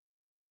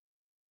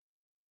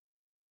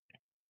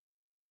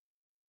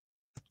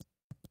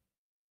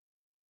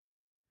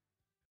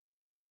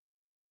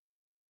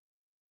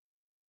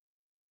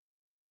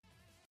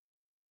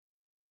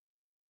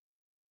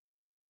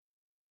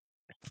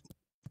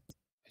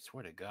 I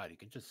swear to God, you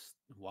can just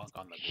walk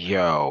on the ground.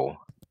 Yo,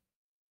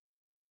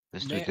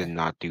 this dude Man, did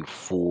not do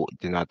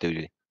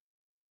the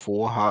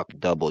full hop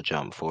double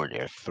jump forward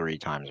there 3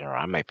 times in a row.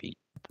 I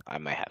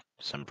might have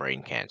some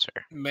brain cancer.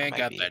 I man might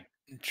got be. that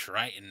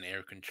Triton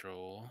air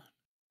control.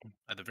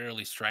 At the very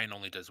least, Triton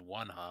only does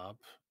one hop.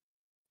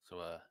 So,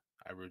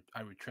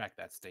 I retract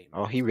that Oh,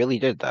 statement. he really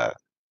did that.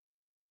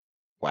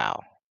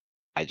 Wow,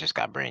 I just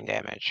got brain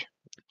damage.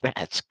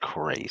 That's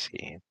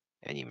crazy.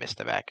 And you missed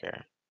the back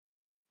air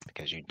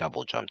because you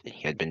double jumped.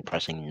 He had been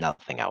pressing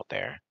nothing out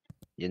there.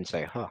 You didn't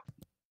say, huh,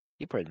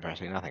 you been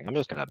pressing nothing. I'm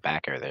just gonna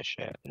back air this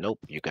shit. Nope,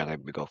 you gotta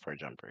go for a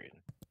jump read.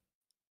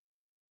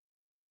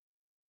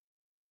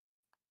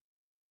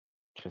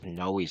 Just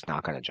know he's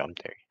not gonna jump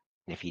there.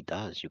 And if he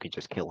does, you could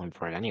just kill him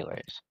for it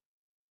anyways.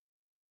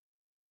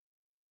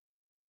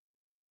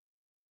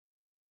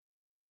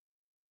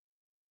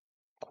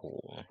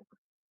 Cool.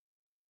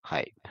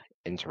 Hype.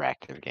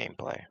 Interactive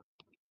gameplay.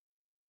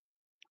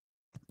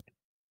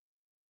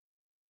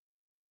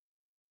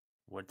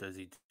 What does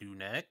he do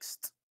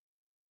next?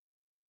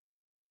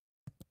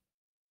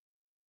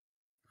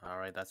 All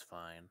right, that's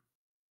fine.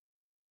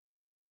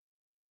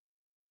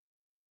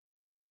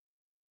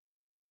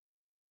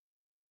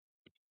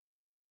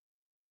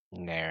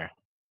 There.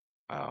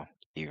 Oh,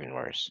 even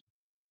worse.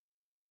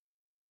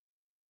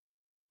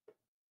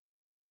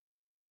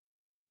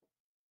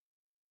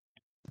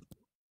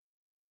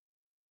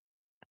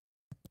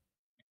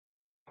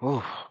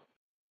 Whew.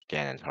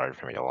 Ganon's hard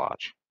for me to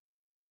watch.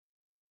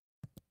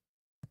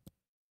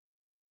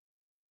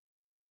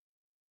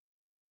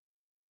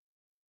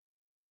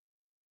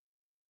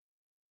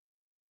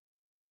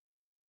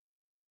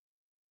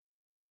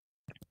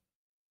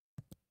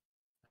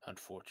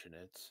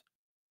 Unfortunate.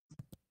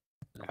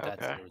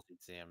 That's Okay. Zero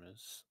Suit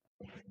Samus.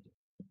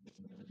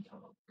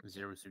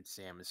 Zero Suit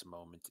Samus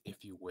moment,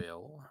 if you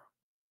will.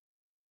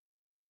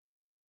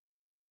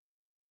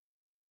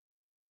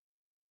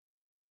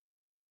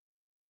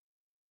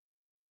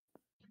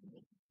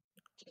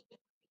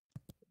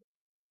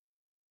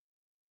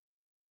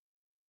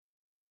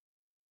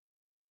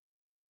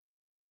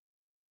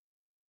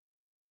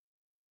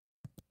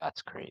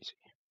 That's crazy.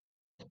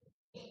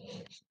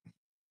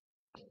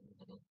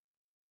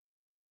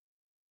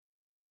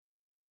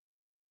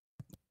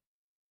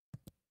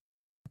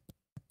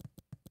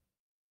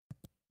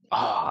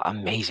 Oh,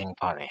 amazing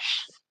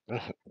punish.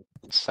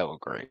 So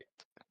great.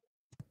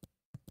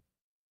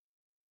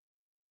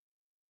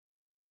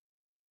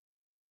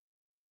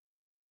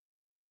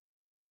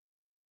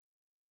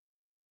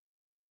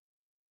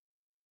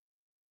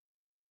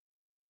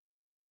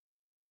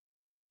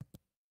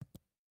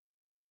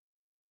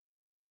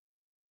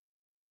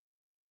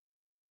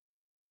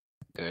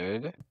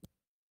 Good.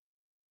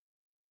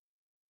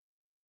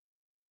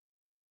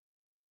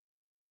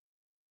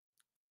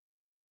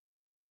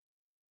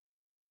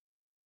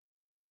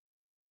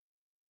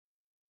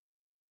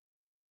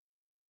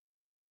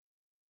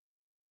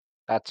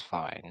 That's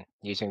fine.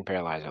 Using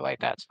paralyzer like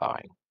that's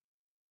fine.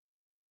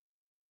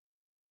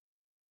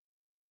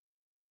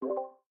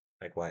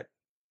 Like what?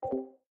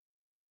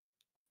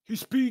 He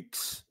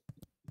speaks.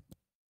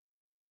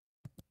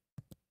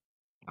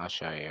 I'll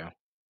show you.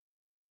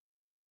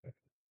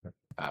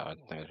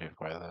 Things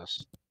before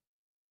this.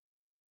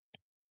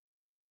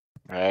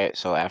 Alright,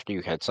 so after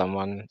you hit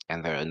someone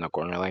and they're in the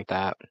corner like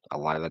that, a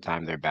lot of the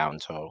time they're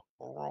bound to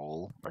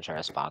roll or try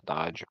to spot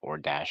dodge or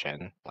dash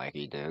in like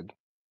he did.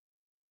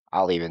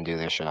 I'll even do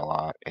this shit a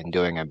lot. And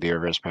doing a beer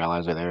reverse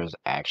paralyzer there is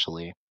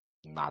actually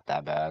not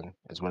that bad.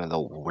 It's one of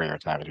the rare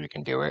times we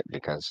can do it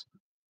because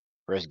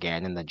whereas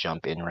Ganon, the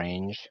jump in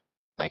range,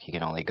 like he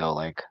can only go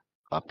like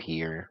up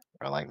here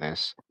or like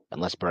this.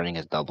 Unless burning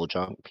his double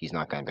jump, he's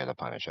not gonna be able to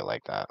punish it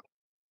like that.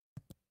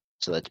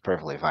 So it's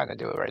perfectly fine to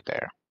do it right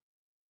there.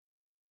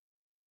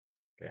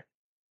 Okay.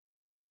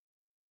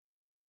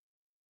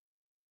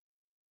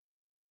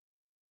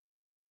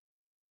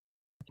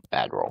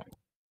 Bad roll.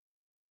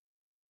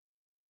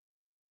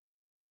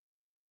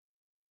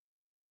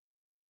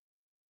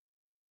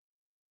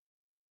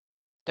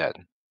 Dead.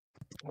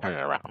 Turn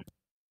it around.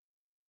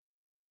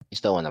 You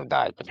still wouldn't have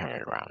died, but turn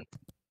it around.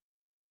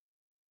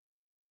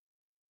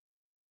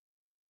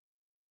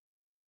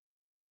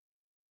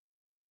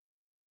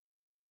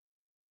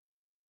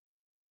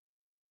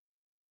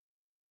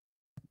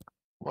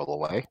 Roll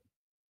away.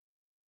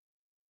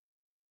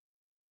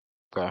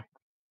 Okay.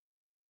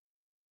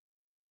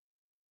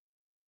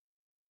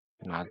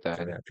 Not So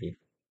dead. that P.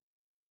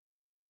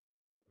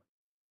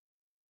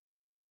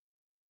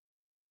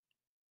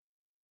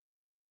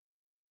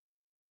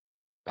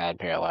 Bad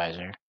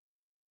paralyzer.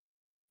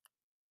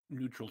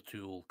 Neutral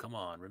tool. Come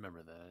on,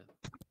 remember that.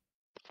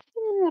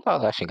 That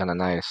was actually kind of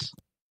nice.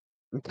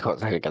 That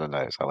was actually kind of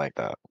nice. I like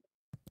that.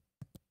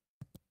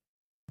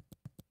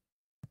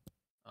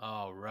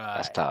 All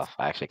That's right. tough.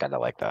 I actually kind of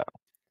like that.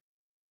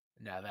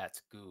 Now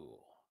that's cool.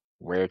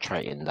 Rare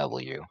Triton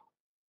W.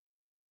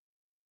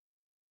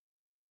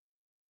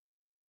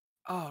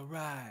 All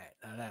right.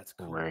 Now that's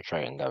cool. Rare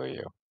Triton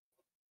W.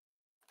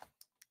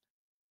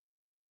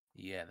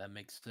 Yeah, that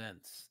makes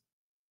sense.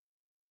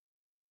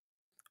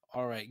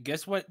 All right.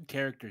 Guess what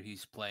character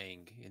he's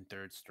playing in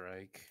Third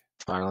Strike?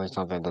 Finally,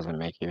 something doesn't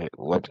make you.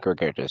 What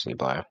character does he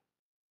play?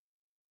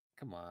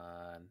 Come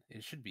on.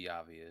 It should be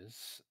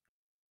obvious.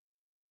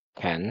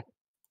 Ken?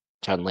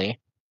 Chun-Li?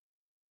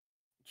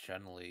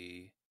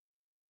 Chun-Li.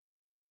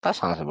 That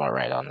sounds about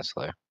right,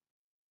 honestly.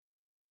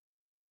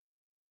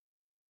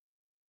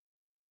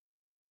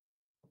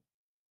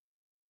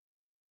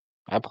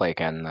 I play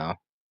Ken, though.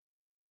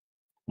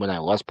 When I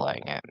was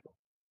playing it.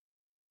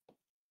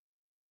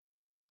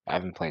 I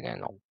haven't played it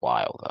in a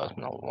while, though. It's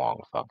been a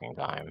long fucking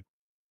time.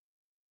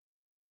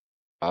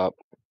 Up.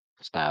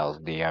 Styles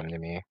DM'd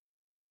me.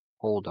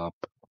 Hold up.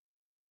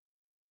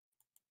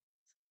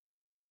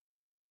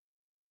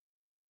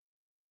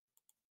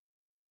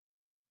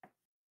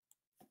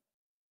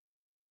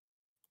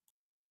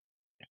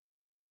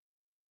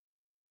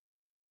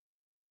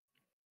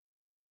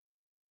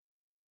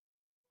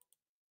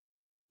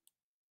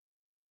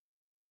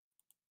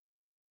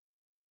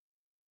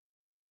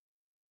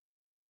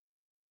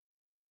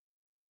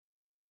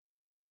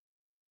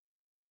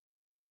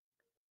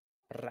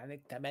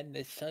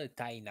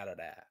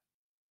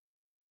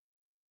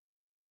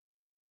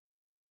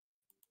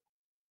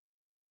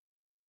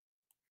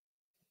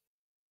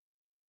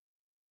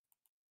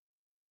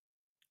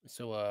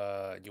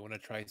 So, you want to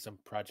try some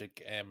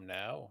Project M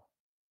now?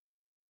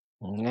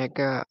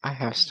 Nigga, I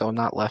have still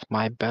not left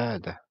my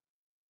bed.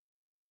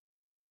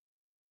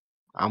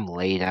 I'm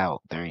laid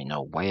out. There ain't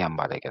no way I'm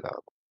about to get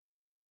up.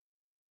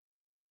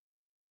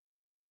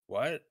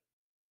 What?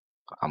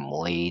 I'm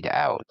laid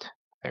out.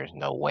 There's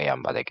no way I'm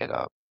about to get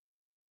up.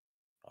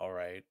 All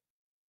right.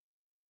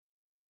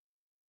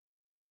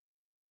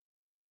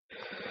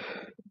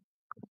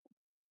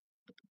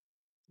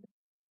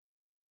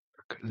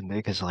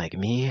 Niggas like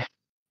me,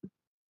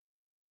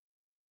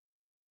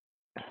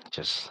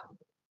 just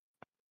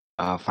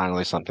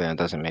finally something that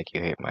doesn't make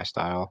you hate my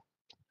style.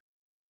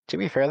 To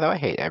be fair though, I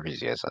hate every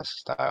ZSS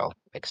style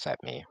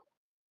except me.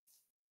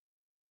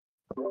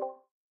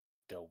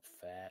 Dope,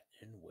 fat,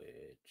 and wedge.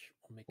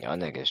 We'll make Y'all it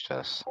niggas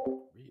just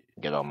rich.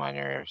 get on my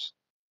nerves.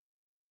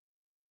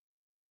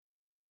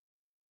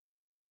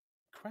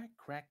 Crack,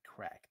 crack,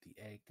 crack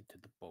the egg into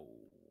the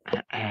bowl.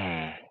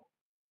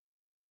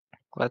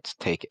 Let's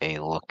take a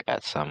look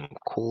at some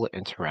cool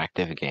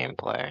interactive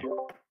gameplay.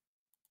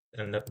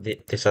 And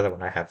this other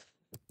one I have.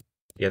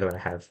 The other one I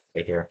have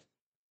right here.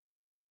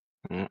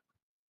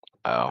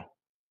 Oh,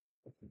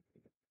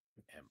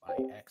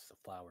 MIX the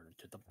flour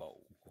into the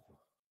bowl.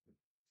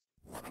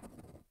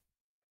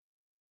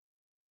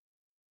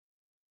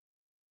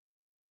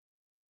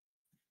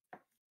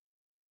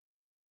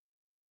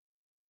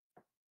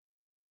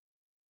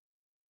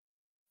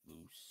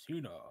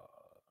 Lucina.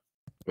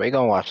 we're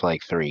gonna watch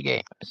like 3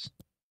 games.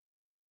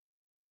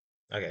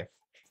 Okay.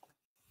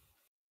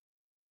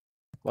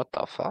 What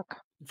the fuck?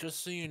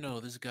 Just so you know,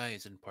 this guy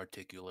isn't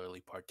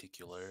particularly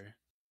particular.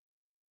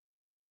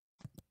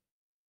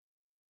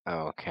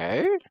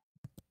 Okay.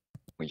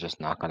 We're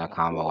just not gonna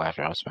combo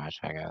after our smash,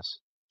 I guess.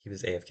 He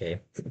was AFK.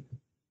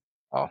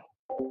 Oh.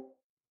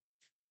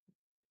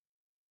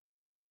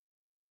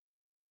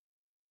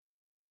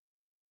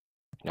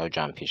 No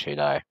jump, he should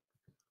die.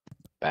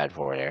 Bad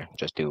for there.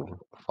 Just do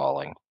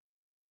falling.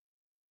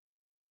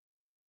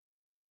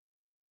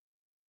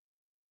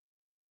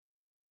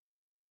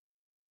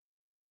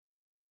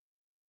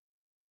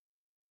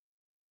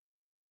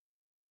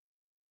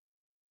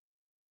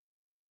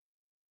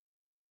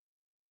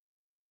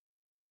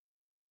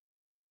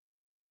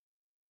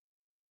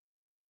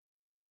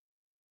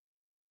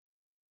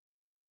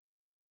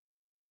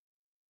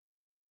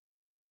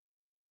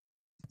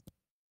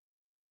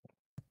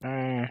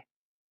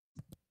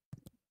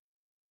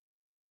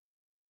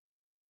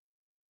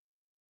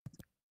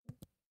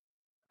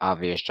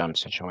 Obvious jump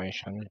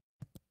situation.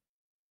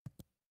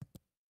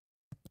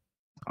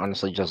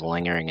 Honestly, just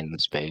lingering in the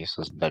space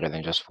is better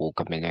than just full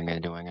committing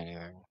and doing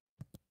anything.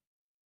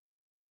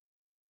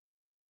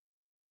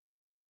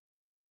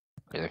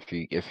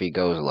 If he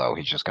goes low,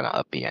 he's just gonna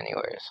up B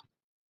anyways.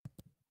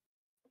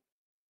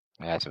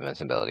 It has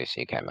invincibility,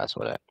 so you can't mess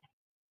with it.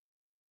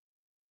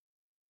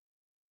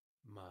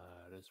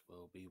 Might as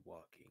well be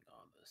walking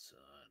on the sun.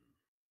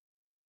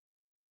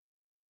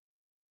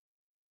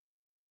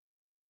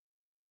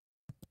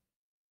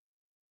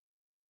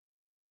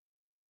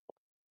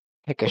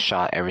 Take a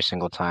shot every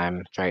single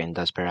time Triton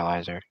does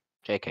Paralyzer.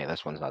 JK,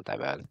 this one's not that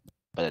bad.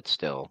 But it's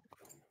still...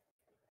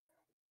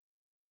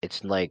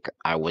 It's like,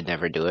 I would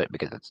never do it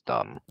because it's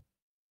dumb.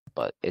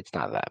 But it's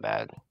not that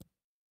bad.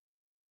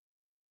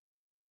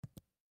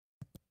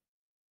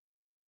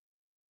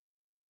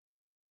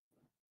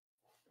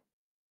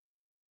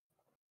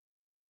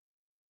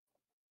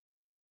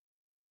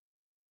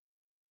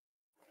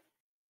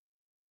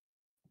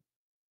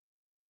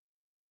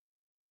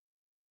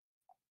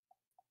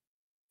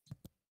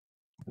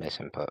 Miss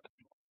input.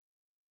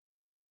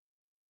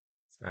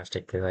 Smash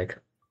take play like.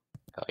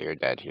 Oh, you're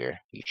dead here.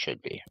 You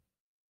should be.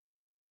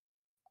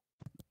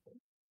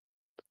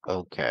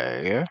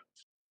 Okay.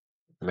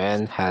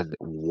 Man had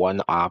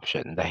one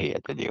option that he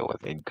had to deal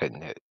with and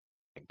couldn't hit.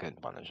 And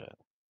couldn't punish it.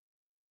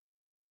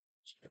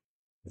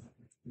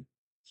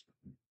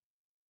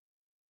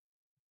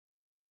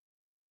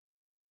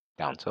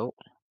 Down tilt?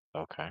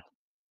 Okay.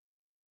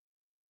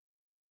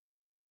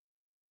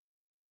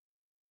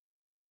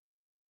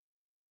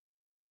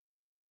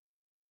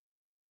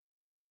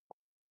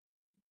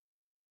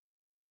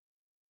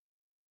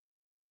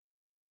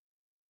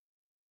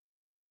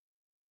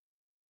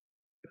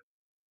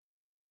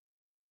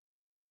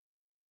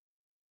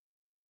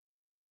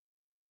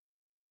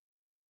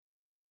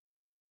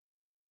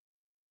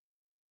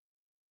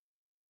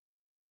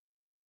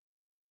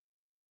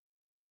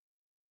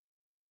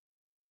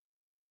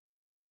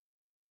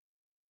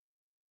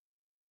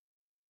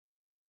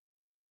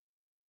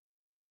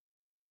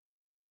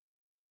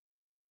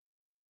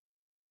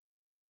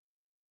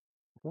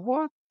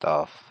 What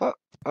the fuck?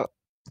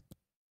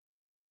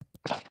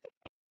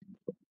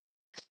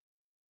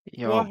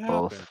 Y'all What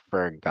both happened?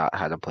 forgot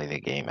how to play the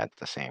game at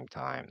the same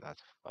time.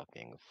 That's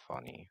fucking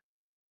funny.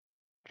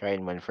 Try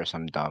and win for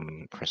some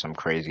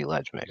crazy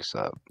ledge mix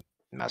up.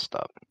 Messed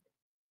up.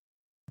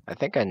 I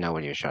think I know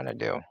what you're trying to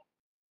do.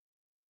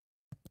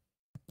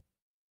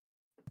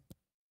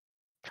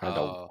 Trying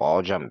to Oh.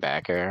 wall jump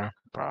back air,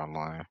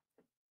 probably.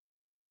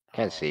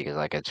 Can't see Oh. because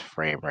like its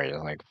frame rate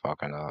is like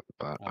fucking up,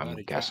 but I I'm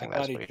thought guessing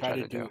that's what he tried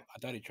to do. I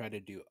thought he tried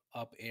to do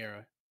up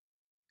air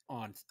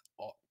on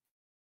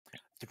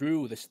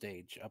through the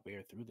stage, up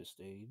air through the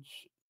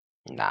stage.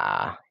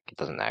 Nah, it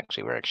doesn't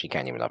actually work. She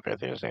can't even up air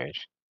through the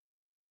stage.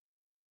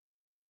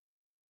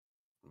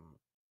 Mm,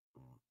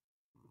 mm,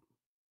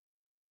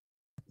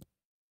 mm.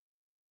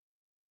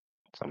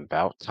 It's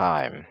about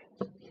time.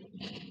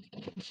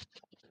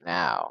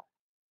 Now,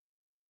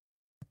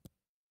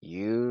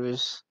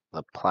 use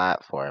the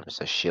platforms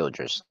to shield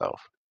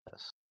yourself.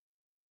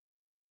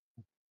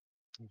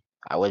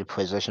 I would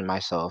position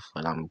myself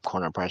when I'm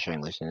corner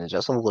pressuring Lucian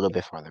just a little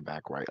bit farther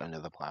back, right under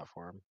the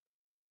platform.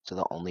 So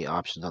the only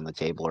options on the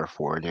table are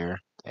forward air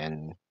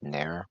and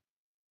nair,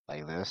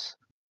 like this.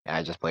 And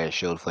I just play a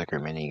shield flicker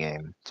mini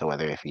game. So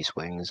whether if he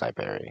swings, I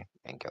parry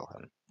and kill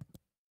him.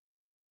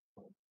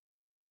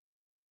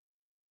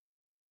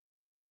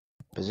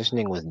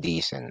 Positioning was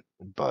decent,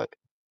 but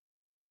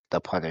the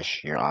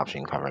punish your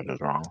option coverage was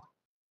wrong.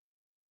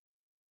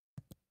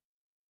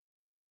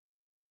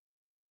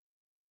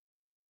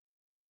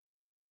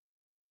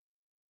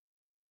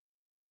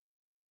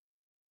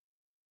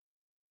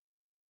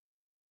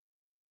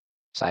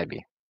 Side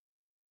B.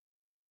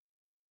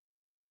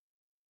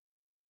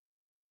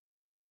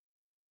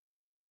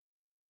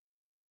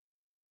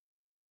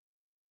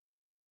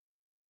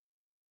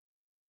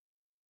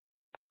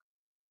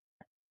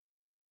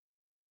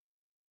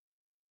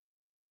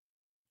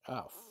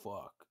 Oh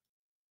fuck.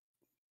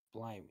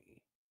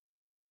 Blimey.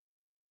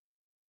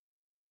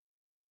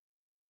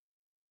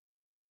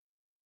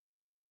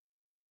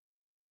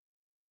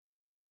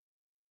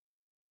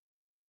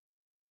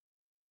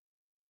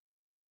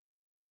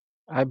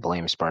 I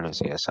blame Sparta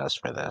ZSS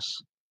for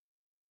this.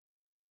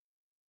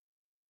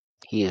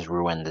 He has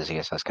ruined the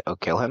ZSS. Oh,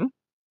 kill him?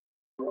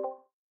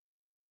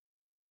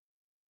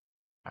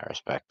 I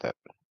respect it.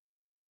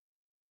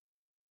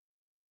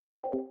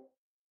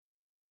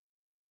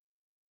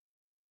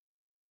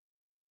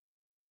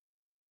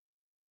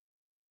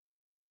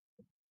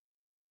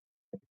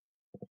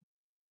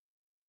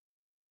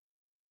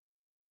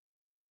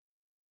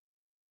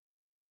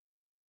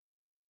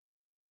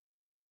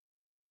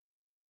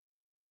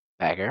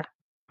 Dagger?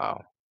 Oh.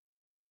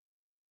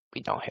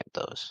 We don't hit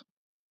those.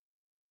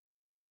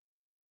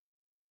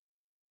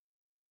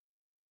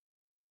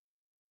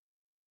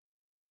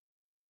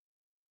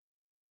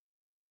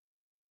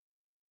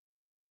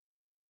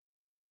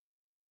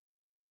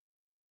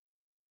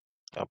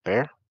 Up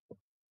there?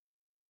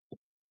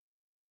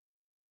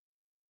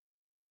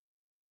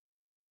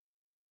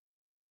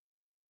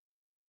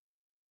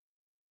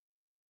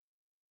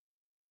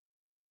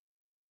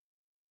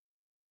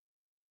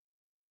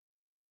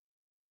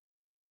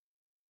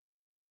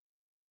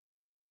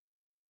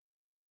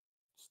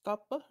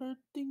 Stop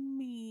hurting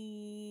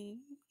me.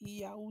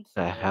 Yowza.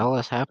 The hell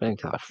is happening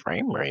to the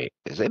frame rate?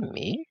 Is it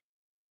me?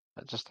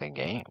 That's just a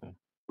game.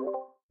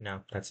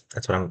 No, that's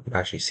what I'm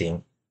actually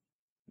seeing.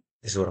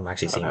 This is what I'm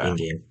actually seeing Okay. in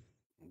game.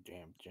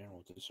 Damn,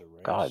 general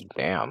disarray. God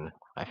damn.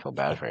 I feel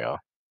bad for y'all.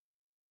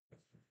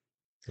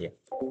 Yeah.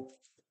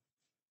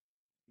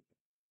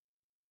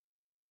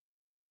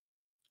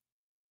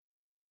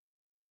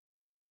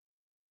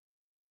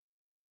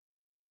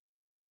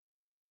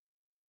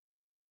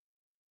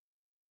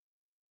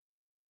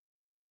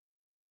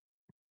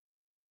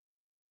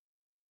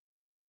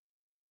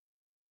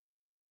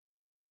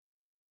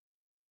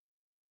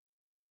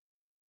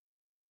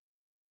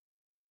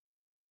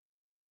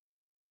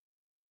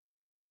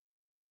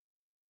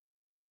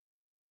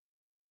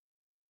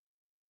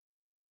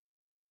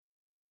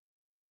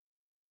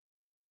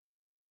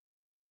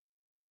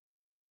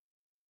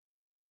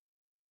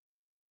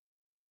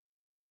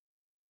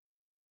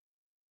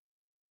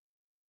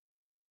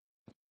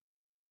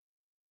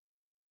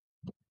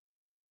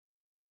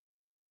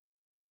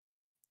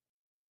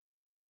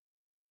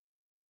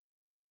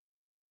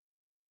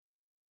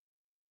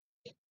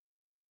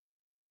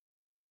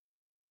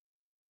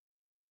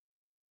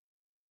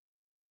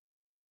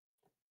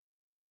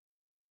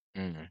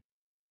 Mm.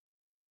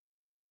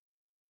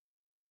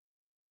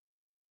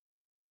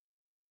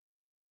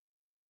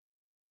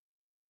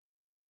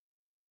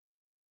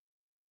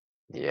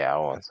 Yeah, I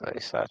won't say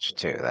such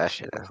too. That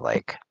shit is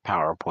like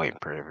PowerPoint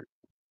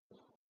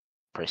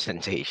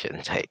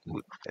presentation type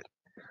movement.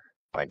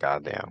 Like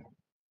goddamn.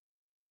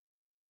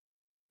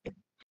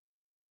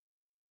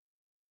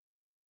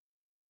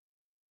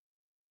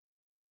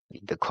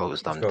 Need to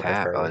close Let's them go a bit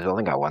tab. Oh, further. it's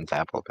only got one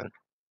tab open.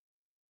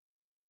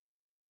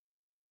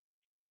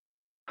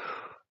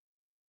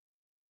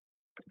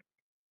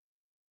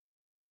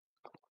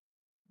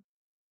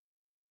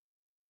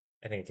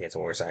 I think it gets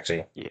worse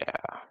actually. Yeah,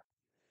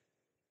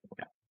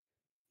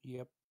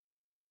 Yep.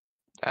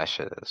 that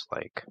shit is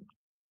like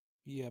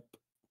Yep.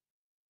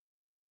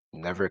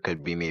 never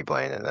could be me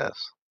playing in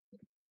this.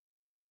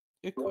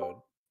 It could.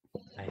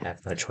 I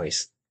have no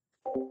choice.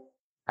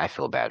 I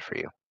feel bad for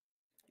you.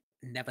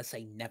 Never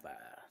say never.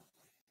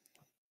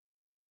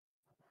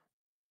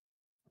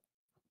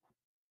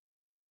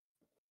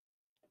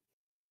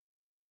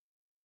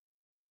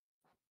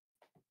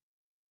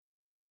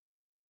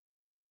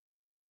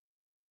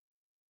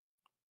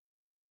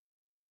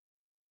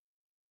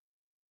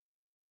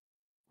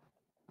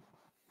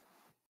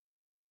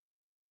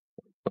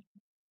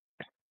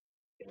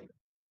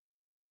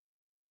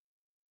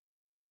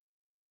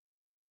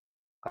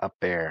 Up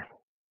there.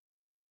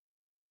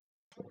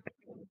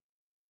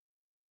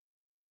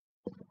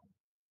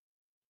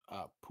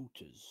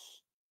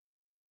 Pootas.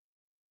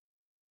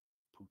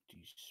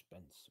 Pooty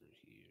Spencer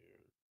here.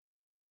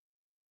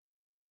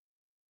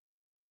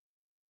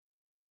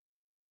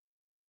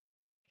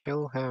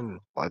 Kill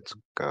him. Let's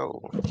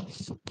go.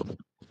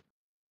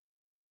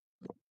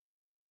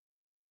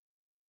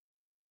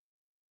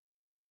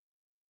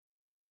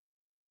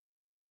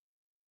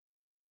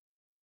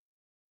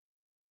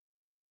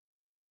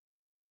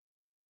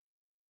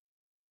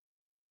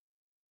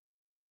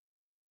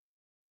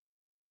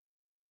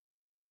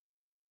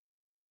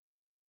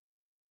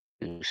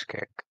 boost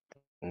kick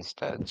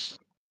instead.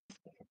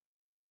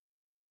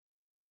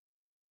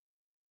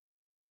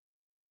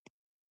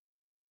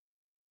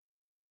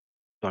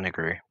 Don't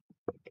agree.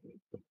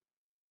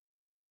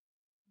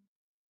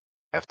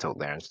 F tilt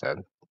there instead.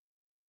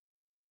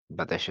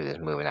 But this shit is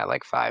moving at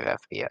like 5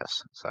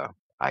 FPS, so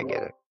I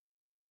get it.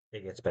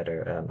 It gets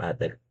better at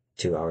like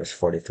 2 hours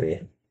 43.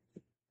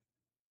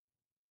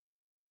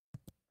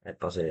 I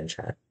posted it in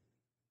chat.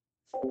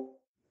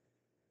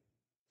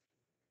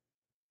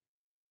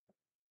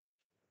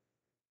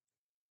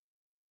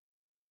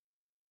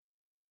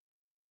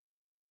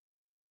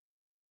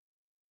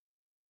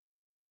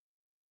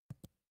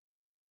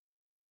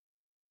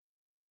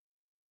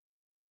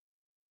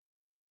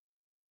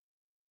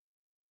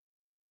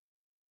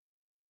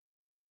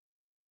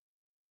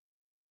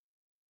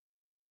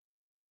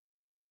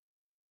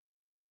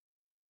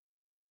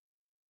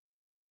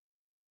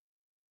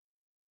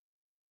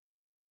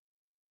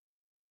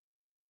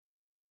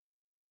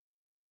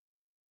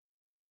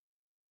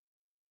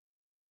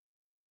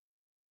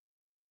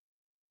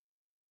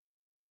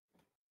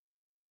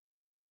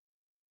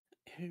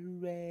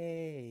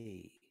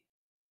 Hooray!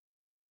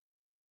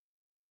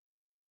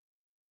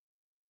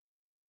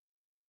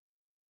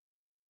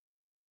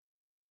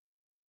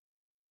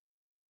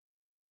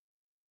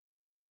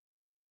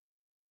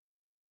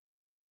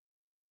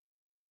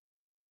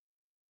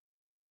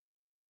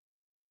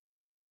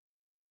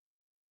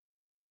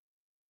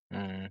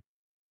 Mm.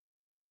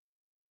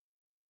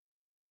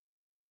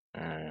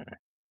 Mm.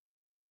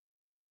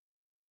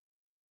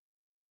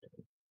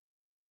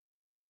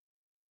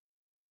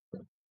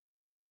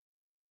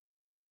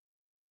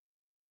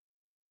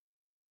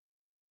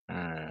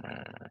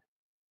 Mm.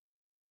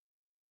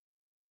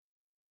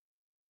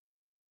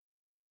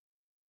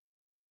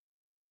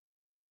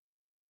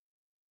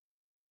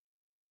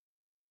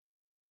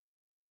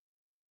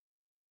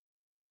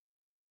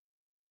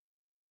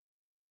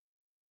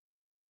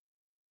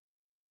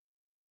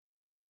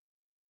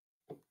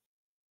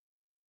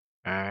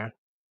 Mm.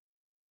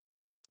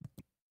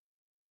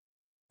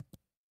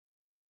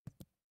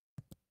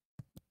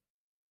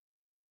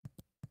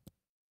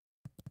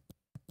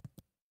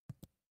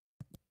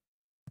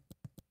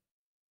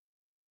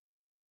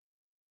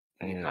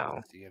 You hate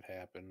No. to see it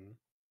happen.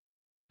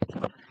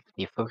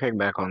 You flick kick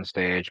back on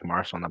stage,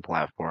 Mars on the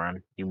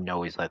platform. You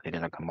know he's likely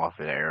gonna come off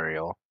of the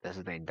aerial. This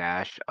is a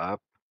dash up,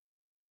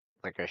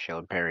 like a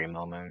shield parry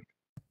moment.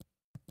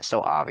 It's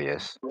so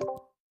obvious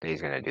that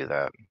he's gonna do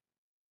that.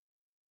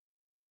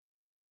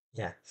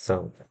 Yeah,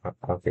 so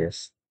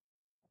obvious.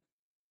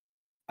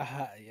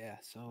 Yeah,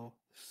 so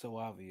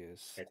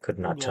obvious. I could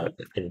not tell. Gulp.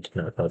 I did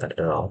not know that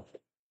at all.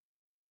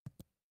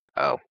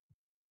 Oh,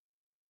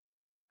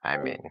 I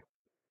mean,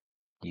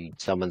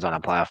 someone's on a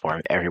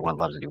platform. Everyone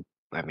loves to do.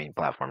 I mean,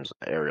 platforms,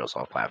 aerials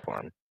off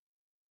platform.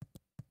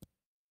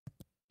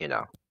 You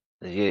know,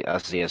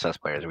 us CSS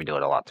players, we do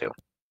it a lot too.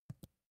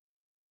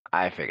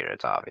 I figured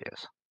it's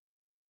obvious.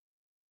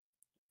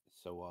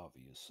 So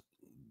obvious.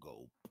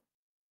 Gulp.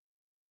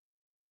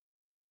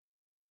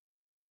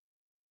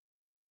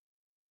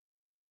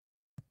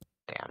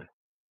 Damn,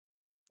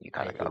 you I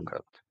kind of got hate.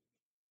 cooked.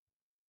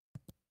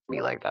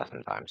 Be like that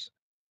sometimes.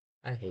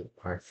 I hate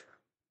Marth.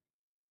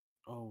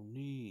 Oh,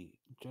 nee.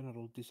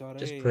 Genital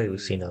Just play disarray.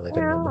 Lucina like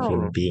a normal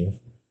human being.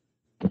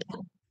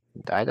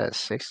 Died at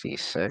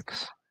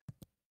 66.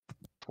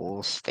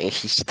 Full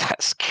stage.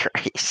 That's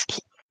crazy.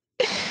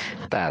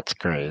 That's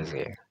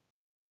crazy.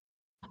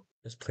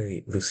 Just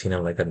play Lucina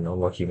like a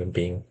normal human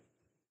being.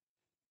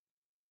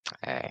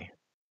 Hey,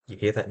 You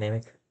hear that,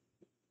 Namek?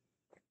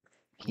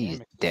 he's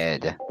Namek's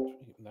dead.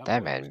 asleep. That That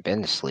boy man was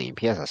been asleep.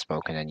 He hasn't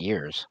spoken in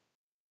years.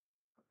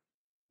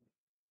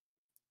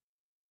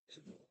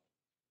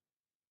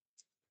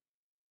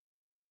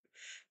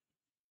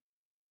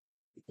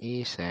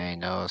 He say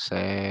no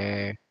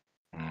say.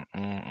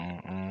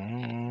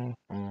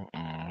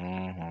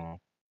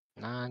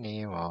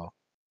 Nani wo.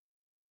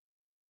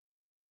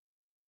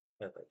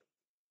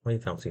 Why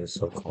Fantasy is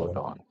so Hold cool.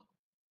 on.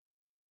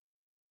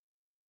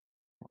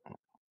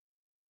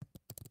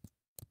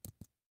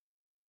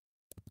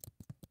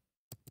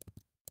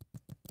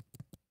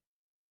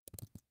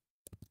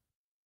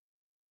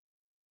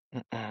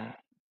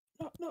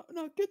 There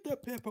No, get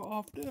that pepper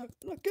off there.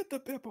 No, get the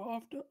pepper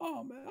off there.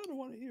 Oh, man, I don't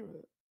want to hear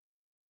it.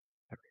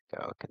 we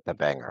go. Get the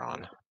banger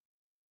on.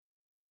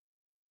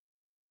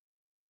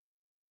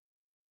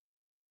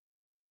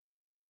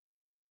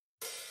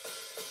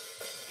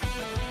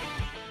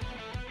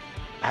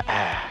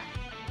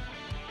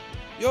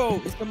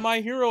 Yo, it's the My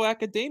Hero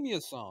Academia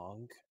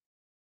song.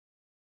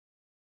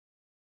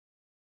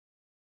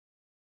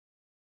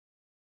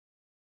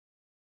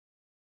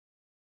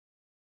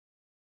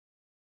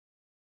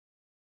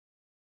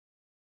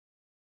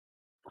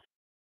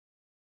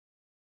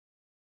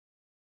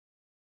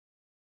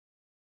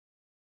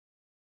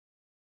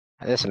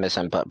 This is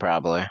misinput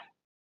probably.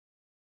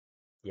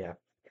 Yeah.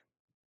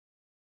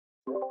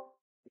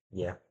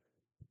 Yeah.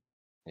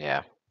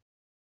 Yeah.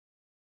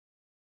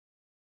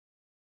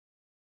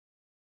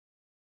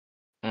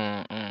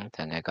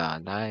 Teneka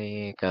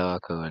nai go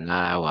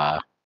kunawa.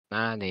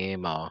 Not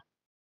anymore.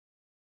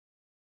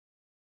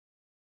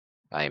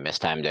 I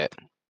mistimed it.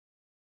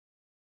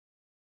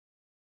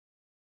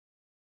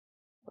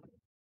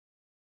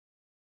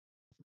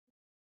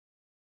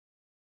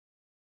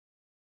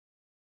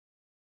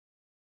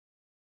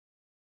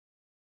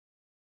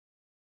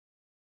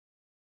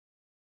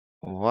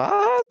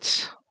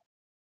 What?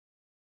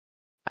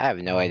 I have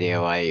no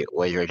idea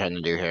what you're trying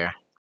to do here.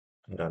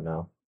 I don't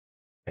know.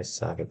 I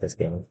suck at this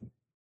game.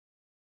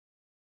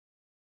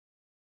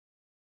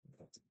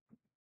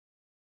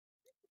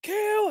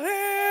 Kill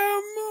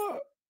him!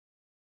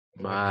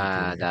 Why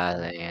are you doing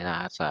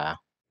that? That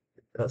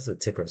That was the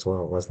tipper as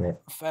well, wasn't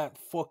it? Fat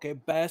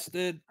fucking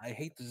bastard. I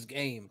hate this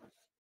game.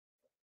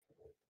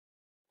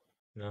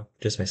 No,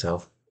 just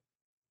myself.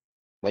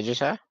 What'd you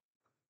say?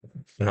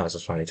 No, it's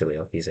just funny to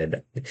Leo. He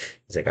said,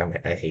 "He's like,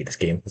 I hate this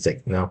game." It's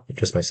like, no,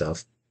 just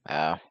myself.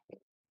 Oh.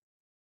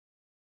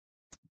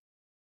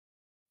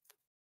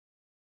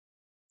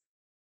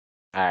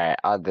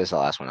 Alright, this is the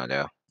last one I'll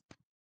do.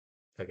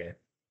 Okay,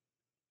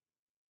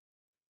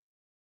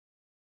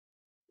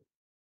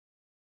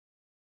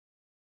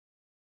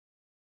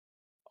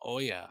 Oh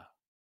yeah.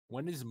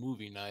 When is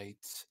movie night?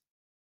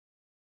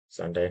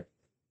 Sunday.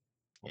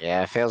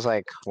 Yeah, it feels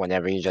like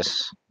whenever you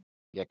just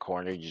get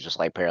cornered, you just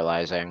like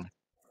paralyzing.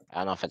 I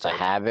don't know if it's a Right.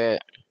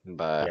 habit,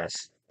 but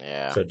Yes.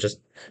 yeah. So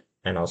just,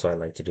 and also I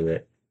like to do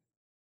it.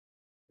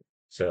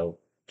 So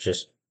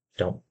just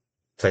don't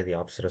play the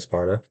opposite of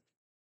Sparta.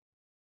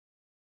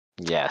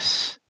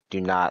 Yes. Do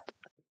not.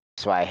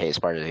 That's why I hate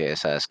Sparta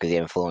TSS, because the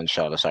influence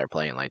Shaw to start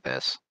playing like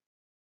this.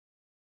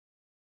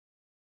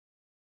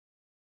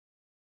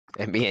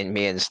 And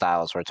me and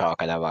Styles were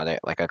talking about it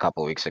like a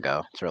couple weeks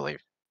ago.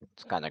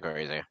 It's kind of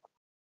crazy.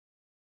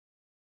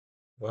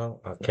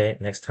 Well, okay,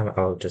 next time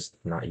I'll just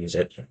not use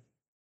it.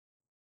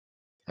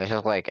 It's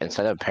just like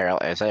instead of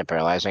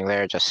paralyzing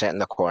there, just sit in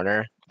the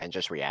corner and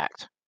just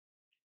react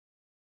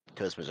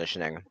to his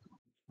positioning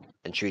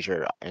and choose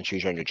your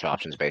neutral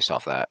options based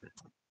off that.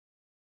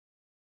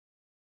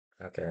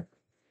 Okay.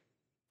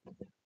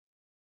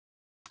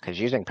 Because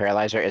using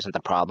paralyzer isn't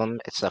the problem;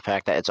 it's the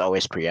fact that it's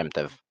always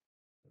preemptive.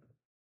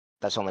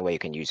 That's the only way you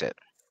can use it.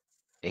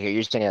 If you're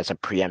using it as a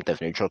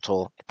preemptive neutral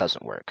tool, it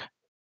doesn't work.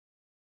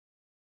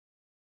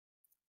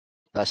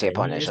 Unless the Can you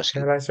opponent is use just.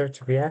 Paralyzer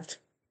to react?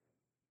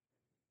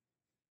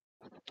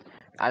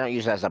 I don't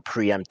use it as a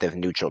preemptive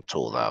neutral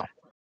tool though.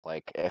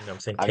 Like if No, I'm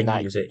saying, I'm can you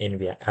not use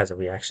it as a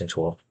reaction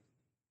tool?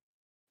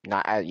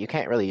 you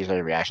can't really use it as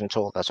a reaction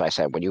tool. That's why I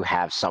said when you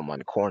have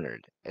someone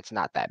cornered, it's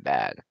not that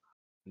bad.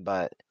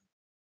 But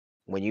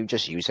when you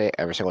just use it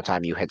every single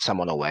time you hit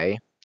someone away,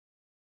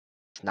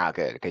 it's not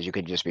good because you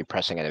could just be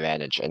pressing an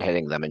advantage and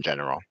hitting them in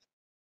general.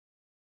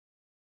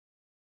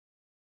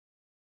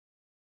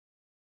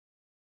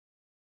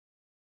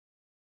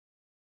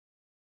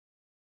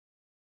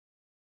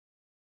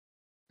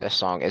 This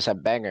song is a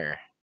banger.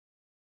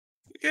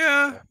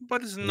 Yeah,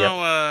 but it's Yep.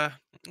 no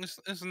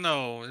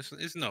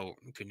it's no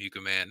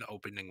Kanuka Man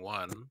opening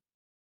one.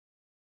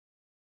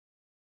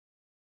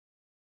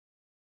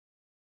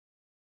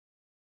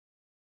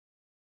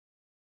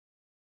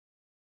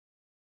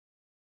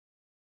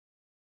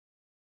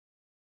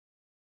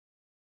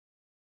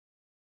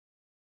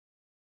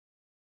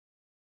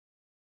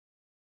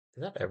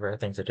 Is that ever a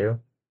thing to do?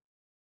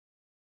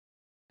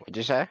 What'd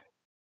you say?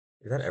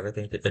 Is that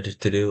everything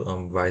to do?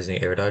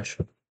 Rising air dodge.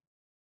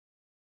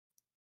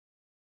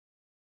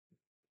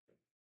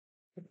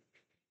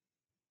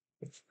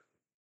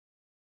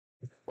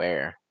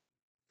 Where?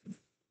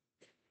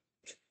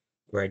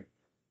 Right.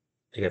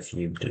 Like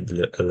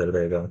a little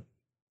bit ago.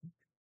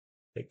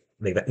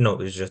 Like that. No, it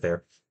was just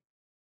there.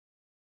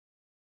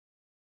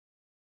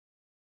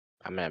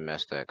 I may have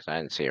missed it because I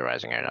didn't see a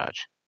rising air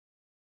dodge.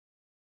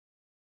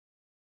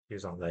 He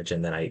was on ledge,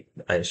 and then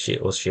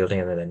was shielding,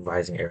 and then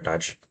rising air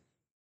dodge.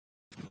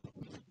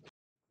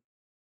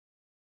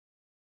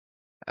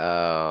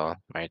 Oh,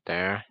 right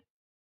there.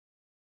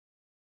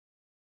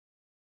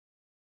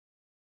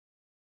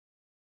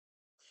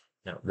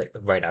 No, like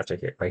right after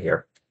here, right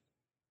here.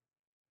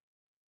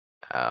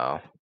 Oh.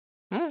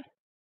 Hmm.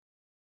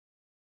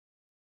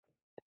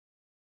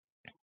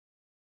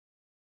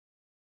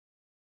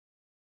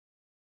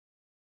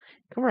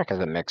 Can work as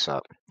a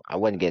mix-up. I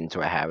wouldn't get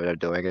into a habit of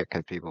doing it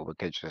because people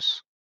could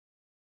just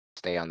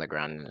stay on the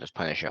ground and just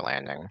punish your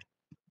landing.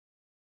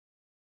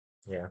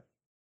 Yeah.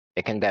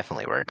 It can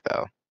definitely work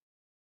though.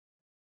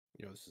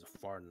 You know, this is a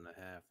fart and a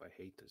half. I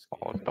hate this game.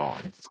 Hold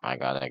on. I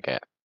gotta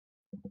get.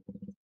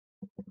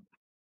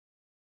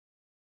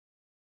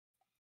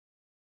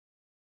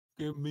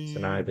 Give So me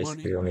now I the money.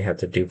 basically only have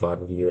to do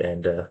VOD review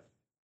and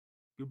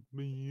Give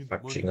me the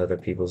money. watching other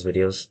people's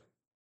videos.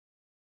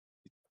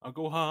 I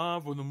go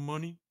hard for the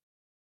money.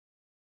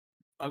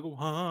 I go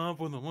hard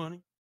for the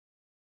money.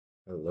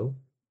 Hello.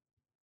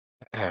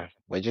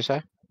 What'd you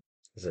say?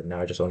 So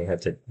now I just only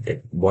have to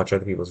watch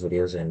other people's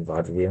videos and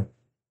VOD review.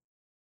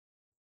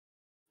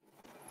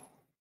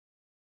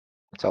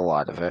 It's a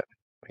lot of it.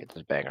 Get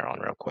this banger on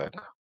real quick.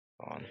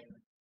 Hold on.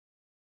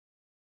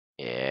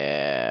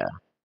 Yeah.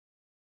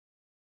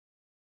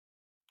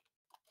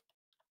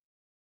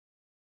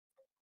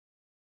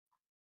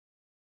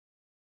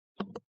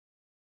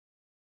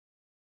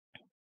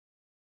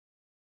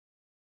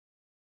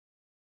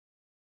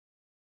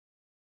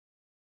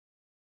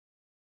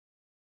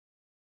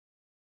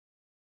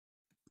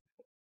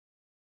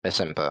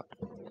 Misinput.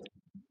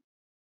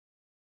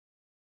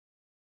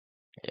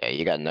 Yeah,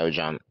 you got no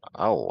jump.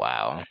 Oh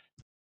wow.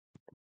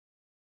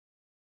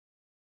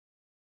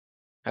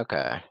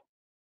 Okay.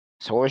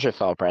 So what was your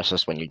thought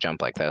process when you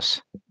jump like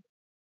this?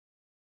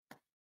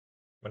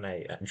 When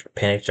I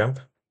panic jump,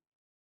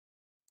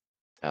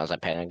 That was a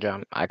panic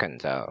jump? I couldn't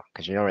tell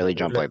because you don't really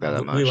jump like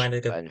that much. rewind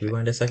it. So I didn't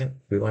Rewind a second.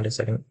 Rewind a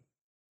second.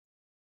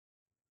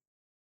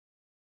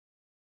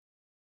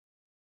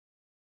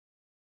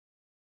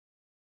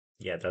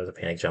 Yeah, that was a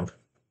panic jump.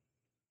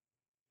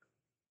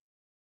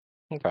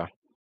 Okay.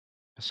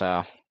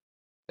 So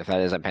if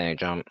that is a panic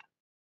jump,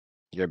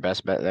 your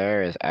best bet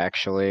there is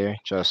actually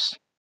just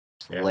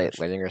Air dodge.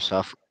 letting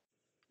yourself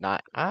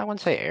not. I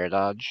wouldn't say air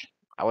dodge.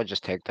 I would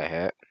just take the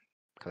hit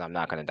because I'm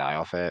not gonna die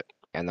off it.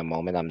 And the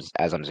moment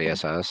as I'm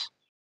ZSS,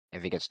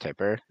 if he gets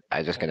tipper,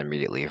 I just gonna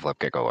immediately flip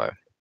kick away.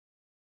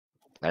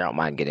 I don't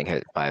mind getting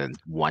hit by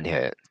one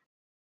hit.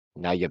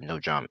 Now you have no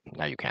jump.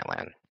 Now you can't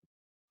land.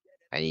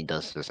 And he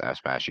does this F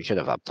smash. You should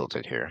have up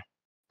tilted here,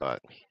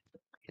 but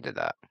he did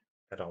that.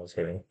 That almost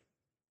hit me.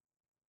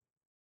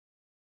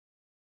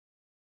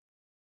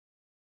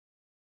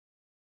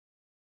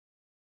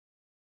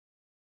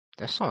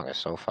 This song is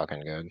so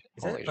fucking good.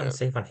 Is Holy that shit.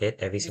 unsafe on hit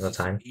every This single is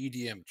time?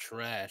 EDM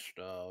trash,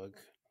 dog.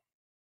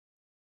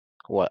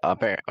 What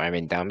up air? I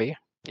mean down B?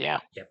 Yeah.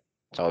 Yep.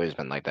 It's always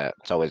been like that.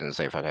 It's always been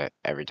safe on hit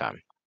every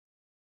time.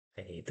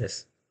 I hate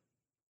this.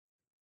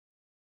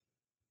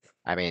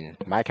 I mean,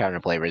 my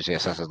counterplay with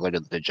ZSS is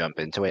literally to jump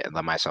into it and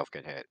let myself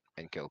get hit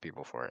and kill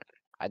people for it.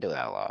 I do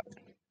that a lot.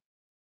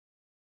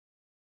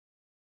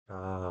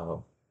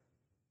 Oh.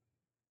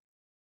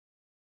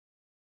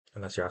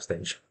 Unless you're off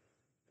stage.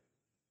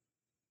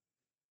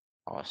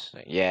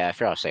 Honestly. Yeah, if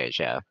you're off stage,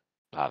 yeah.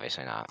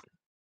 Obviously not.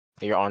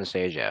 If you're on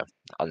stage, yeah.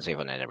 Unsafe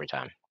on it every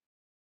time.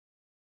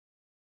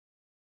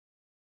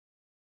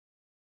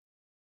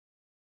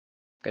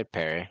 Good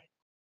parry.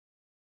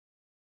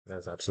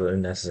 That's absolutely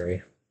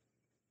necessary.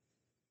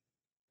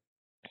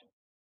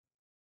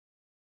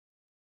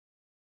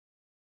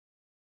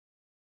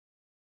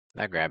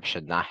 That grab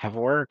should not have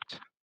worked.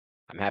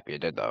 I'm happy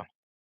it did though.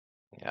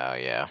 Oh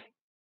yeah.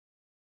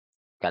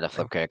 Gotta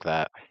flip kick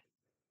that.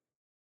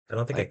 I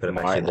don't think I Like could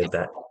have Mar actually lived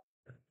that.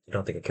 I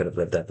don't think I could have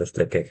lived that with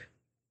flip kick.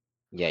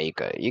 yeah, you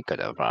could. You could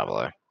have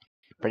probably.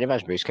 Pretty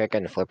much boost kick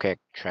and flip kick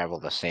travel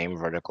the same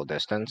vertical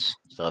distance.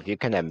 So if you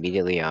can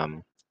immediately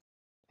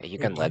if you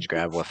can ledge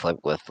grab with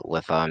with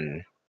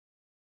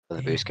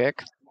boost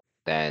kick,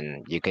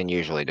 then you can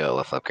usually do it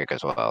with flip kick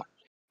as well.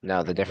 No,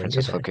 I the never difference knew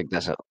is that.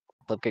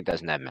 flip kick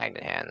doesn't have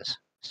magnet hands.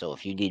 So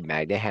if you need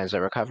magnet hands to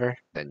recover,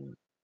 then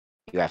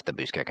you have to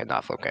boost kick and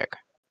not flip kick.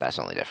 That's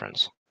the only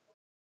difference.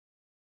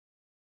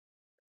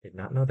 Did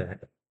not know that.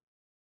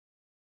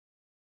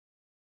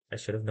 I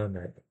should have known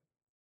that.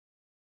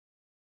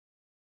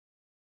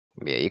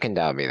 Yeah, you can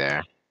down me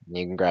there.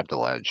 You can grab the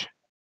ledge.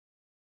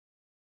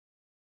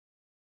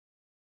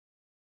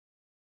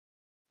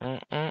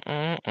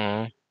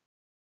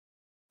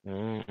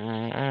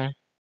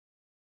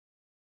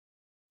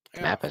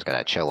 Yeah, Map has got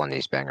to chill on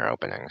these banger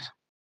openings.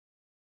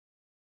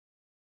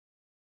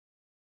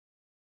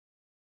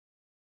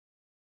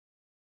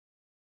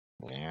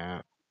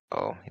 Yeah.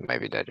 Oh, he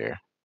might be dead here.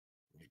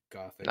 you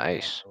gothic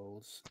Nice.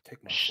 assholes.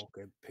 Take my Sh-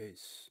 fucking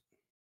piss.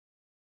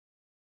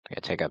 Yeah,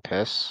 take a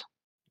piss.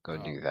 Go Oh,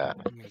 do that.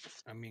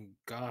 I mean,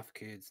 goth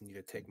kids need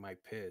to take my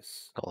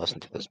piss. Go listen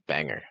to this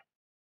banger.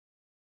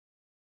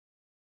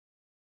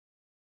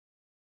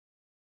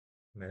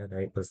 Meta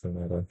Knight was the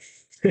meta.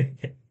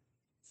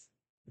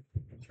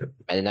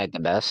 Midnight the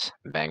best?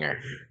 Banger.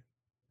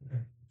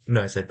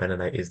 No, I said Meta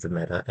Knight is the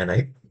meta, and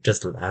I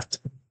just laughed.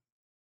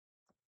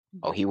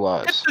 Oh, he Get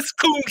was. this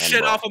coon And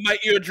shit will. off of my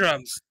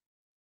eardrums.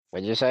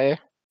 What'd you say?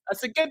 I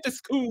said, get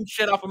this coon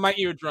shit off of my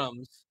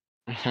eardrums.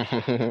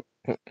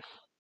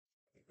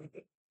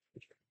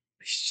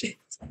 Shit.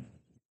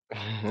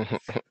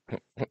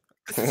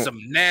 This is some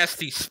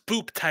nasty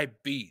spook type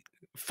beat.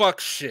 Fuck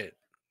shit.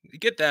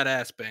 Get that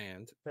ass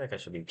banned. I feel like I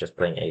should be just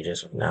playing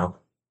Aegis from now.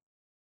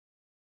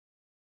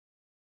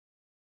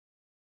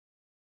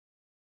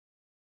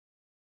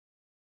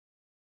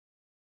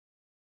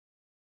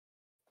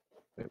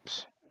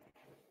 Oops.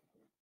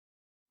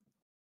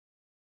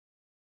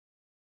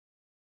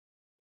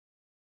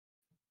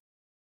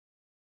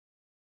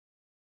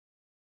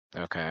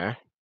 Okay.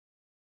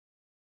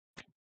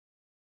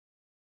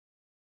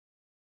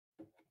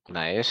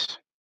 Nice.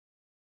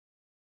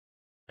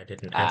 I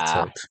didn't F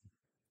Ah,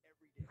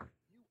 tilt.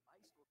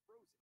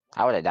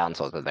 I would have down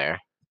tilted there.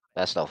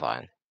 That's still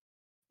fine.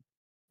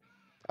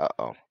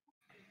 Uh-oh.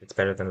 It's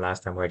better than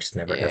last time where I just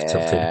never F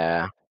tilted.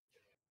 Yeah.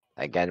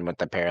 Again with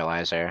the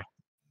paralyzer.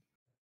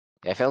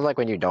 It feels like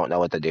when you don't know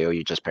what to do,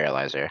 you just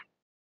paralyze her.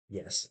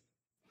 Yes.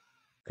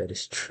 That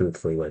is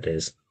truthfully what it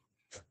is.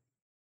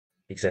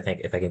 Because I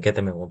think if I can get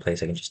them in one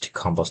place, I can just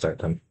combo start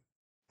them.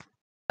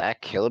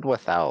 That killed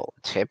without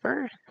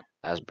tipper?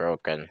 That's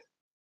broken.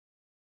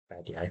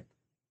 Bad guy.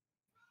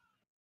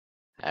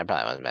 That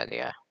probably wasn't bad,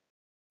 yeah.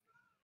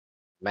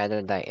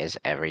 Meta Knight is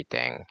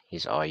everything.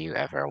 He's all you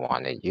ever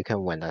wanted. You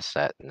can win a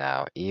set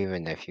now,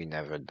 even if you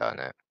never done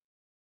it.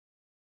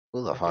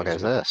 Who the That fuck dude's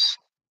is this?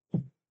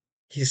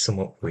 he's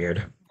somewhat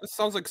weird. It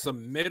sounds like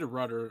some mid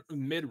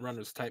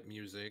runners type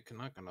music.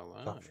 Not gonna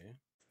lie.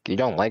 You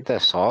don't like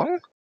this song?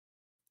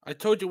 I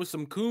told you it was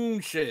some coon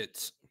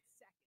shit.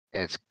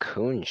 It's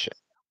coon shit.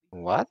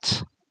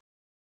 What?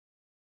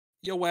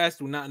 Yo ass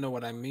do not know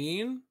what I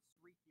mean.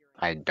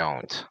 I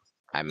don't.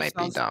 I This might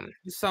be sounds dumb.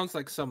 this sounds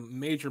like some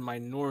major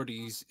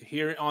minorities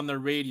hear it on the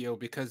radio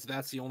because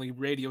that's the only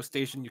radio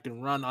station you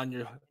can run on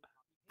your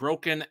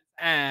broken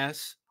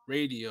ass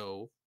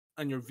radio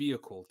on your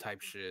vehicle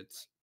type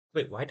shits.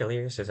 Wait, why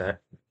Delirious is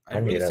that? I I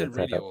need really to said look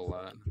that radio up. a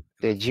lot.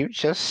 Did you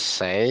just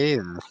say?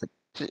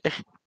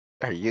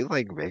 Are you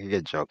like making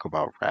a joke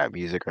about rap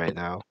music right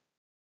now?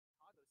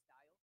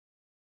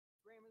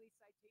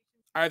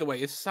 Either way,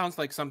 it sounds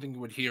like something you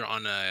would hear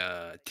on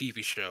a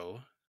TV show,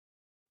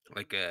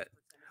 like a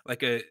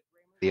like a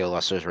The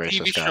illustrious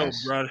TV racist show,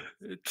 guys. bro.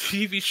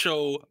 TV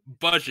show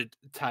budget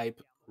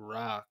type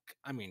rock.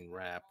 I mean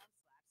rap.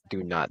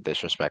 Do not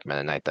disrespect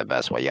Meta Knight the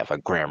best way. You have a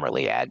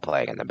Grammarly ad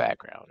playing in the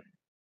background.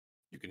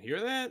 You can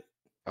hear that.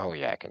 Oh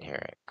yeah, I can hear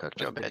it.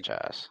 Cooked your That's pretty.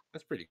 bitch ass.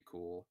 That's pretty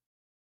cool.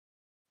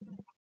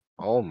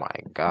 Oh my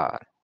god.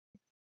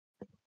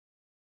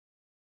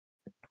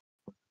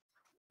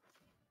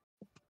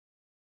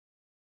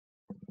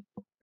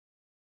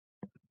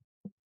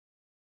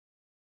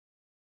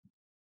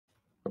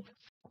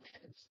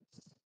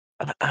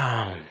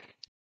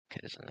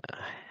 Okay,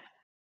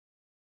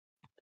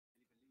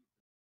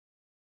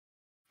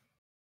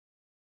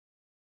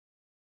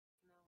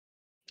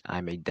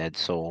 I'm a dead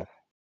soul,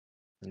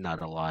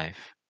 not alive.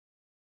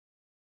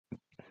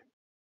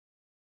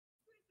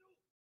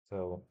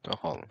 So Oh,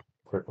 hold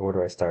on. where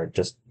do I start?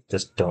 Just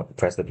don't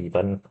press the B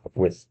button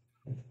with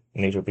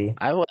neutral B.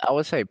 I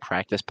would say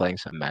practice playing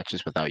some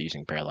matches without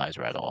using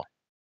Paralyzer at all.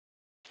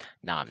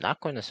 Now, I'm not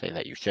going to say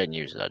that you shouldn't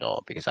use it at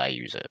all because I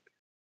use it,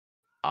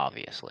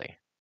 obviously.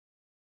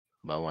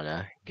 But I want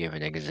to give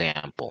an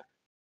example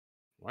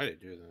Why did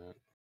they do that?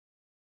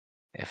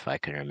 if I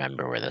can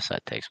remember where the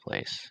set takes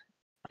place.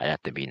 I'd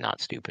have to be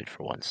not stupid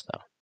for once,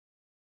 though.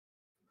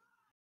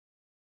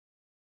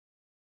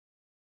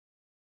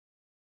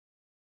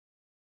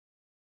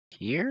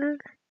 Here?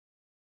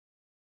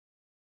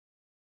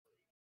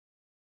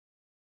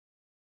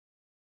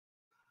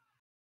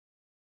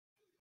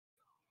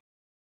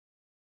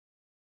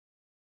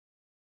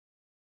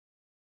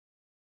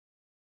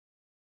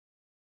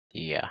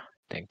 Yeah,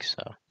 think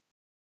so.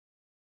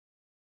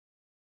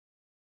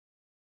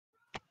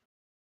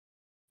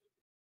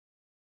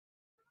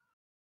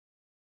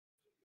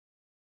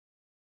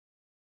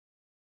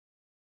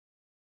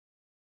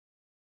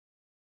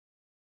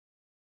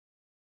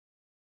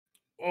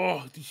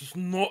 Oh, this is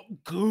not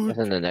It's good.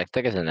 in the next. I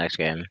think it's the next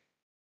game.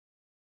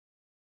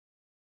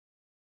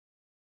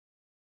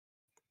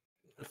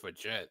 For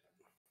Jet.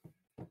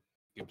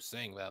 Keep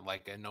saying that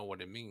like I know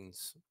what it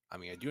means. I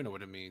mean, I do know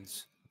what it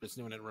means. But it's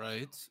doing it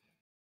right.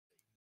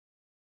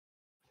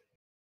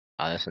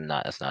 Oh, that's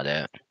not. That's not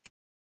it.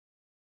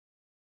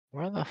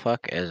 Where the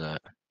fuck is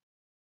it?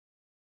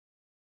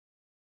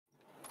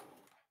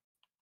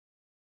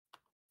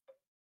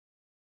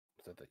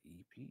 Is that the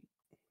EP?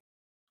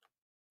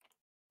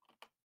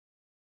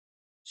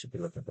 Should be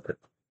looking for it.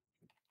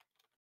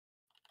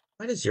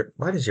 Why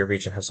does your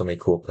region have so many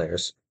cool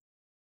players?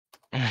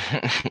 I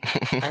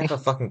have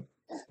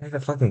a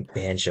fucking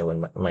banjo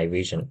in my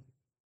region.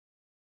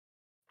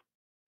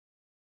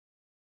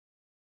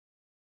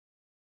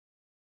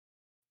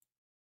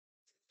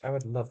 I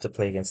would love to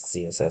play against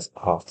CSS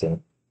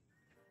often.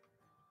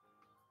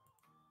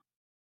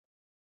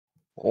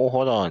 Oh,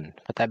 hold on.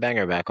 Put that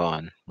banger back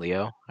on,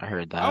 Leo. I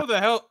heard How that. the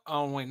hell?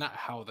 Oh wait, not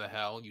how the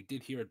hell. You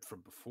did hear it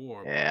from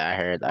before. But Yeah, I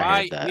heard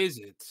why that. is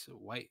it?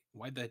 Why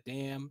the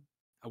damn?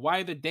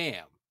 Why the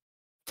damn?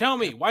 Tell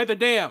me why the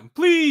damn,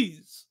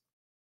 please.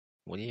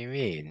 What do you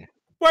mean?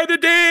 Why the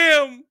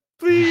damn,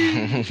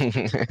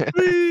 please,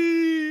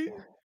 please.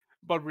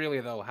 But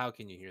really though, how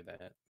can you hear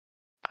that?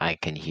 I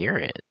can hear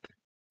it.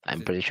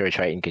 I'm it- pretty sure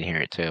Triton can hear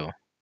it too.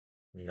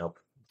 Nope.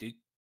 Did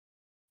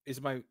is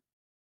my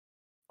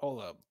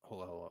hold up.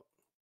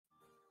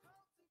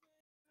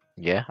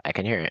 Yeah, I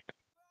can hear it.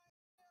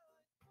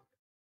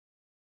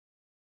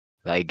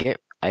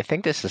 I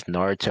think this is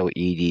Naruto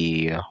You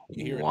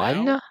hear it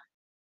now? ED1.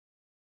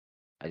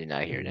 I do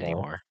not hear it No.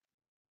 anymore.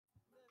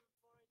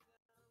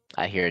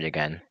 I hear it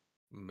again.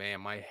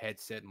 Man, my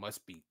headset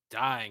must be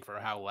dying for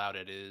how loud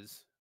it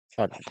is.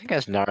 I think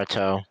it's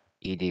Naruto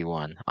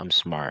ED1. I'm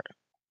smart.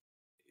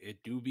 It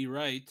do be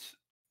right.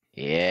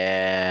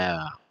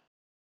 Yeah,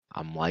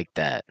 I'm like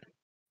that.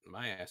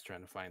 My ass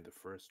trying to find the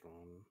first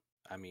one.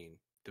 I mean,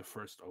 the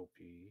first OP.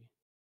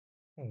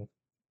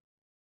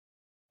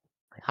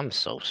 I'm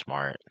so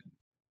smart.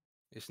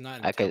 It's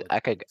not I could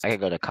intelligent.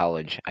 go to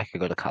college. I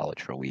could go to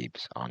college for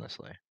weebs,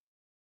 honestly.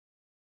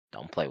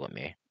 Don't play with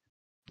me.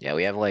 Yeah,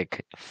 we have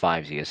like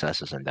 5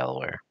 ZSSs in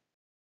Delaware.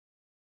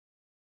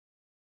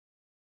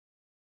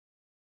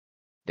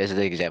 This is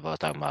the example I was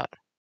talking about.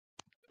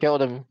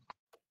 Killed him.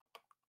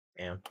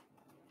 Yeah.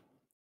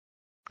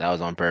 That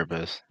was on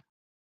purpose.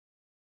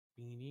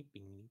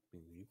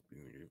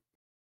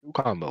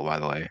 Combo, by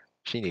the way.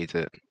 She needs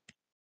it.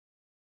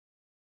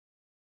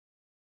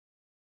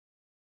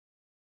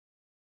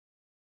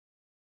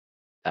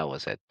 That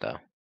was it, though.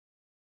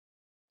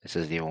 This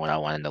isn't even what I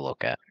wanted to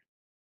look at.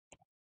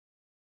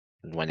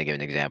 I wanted to give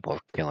an example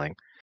of killing.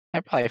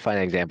 I'd probably find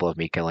an example of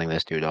me killing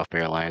this dude off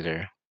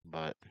Paralyzer,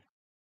 but...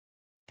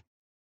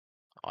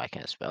 Oh, I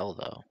can't spell,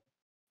 though.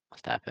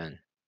 Let's tap in.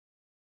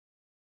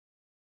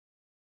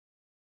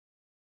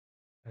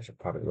 I should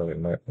probably look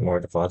at more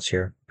of the VODs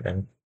here.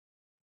 And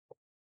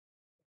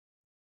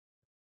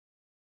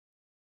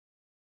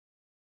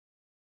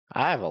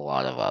I have a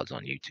lot of odds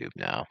on YouTube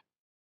now.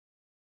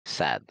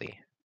 Sadly.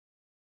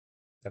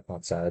 that's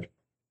not sad.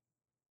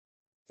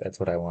 That's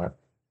what I want.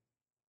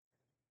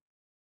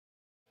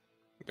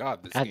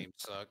 God, this I'd game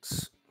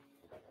sucks.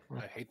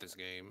 I hate this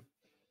game.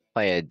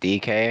 play a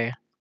DK.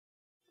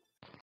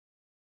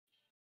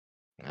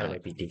 That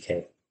might be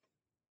DK.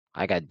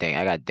 I got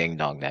ding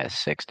dong at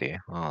 60.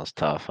 Oh, it's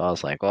tough. I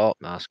was like, well,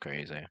 that's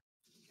crazy.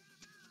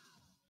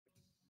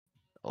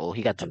 Oh,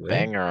 he got the Did you win?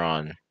 banger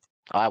on.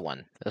 Oh, I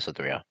won. That's a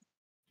 3-0.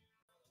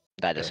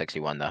 Died at Okay.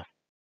 61 though.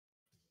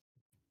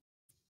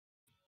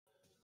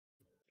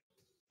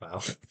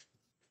 Wow.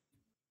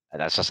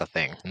 That's just a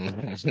thing.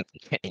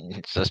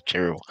 It's just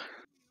true.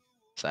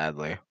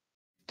 Sadly.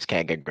 Just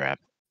can't get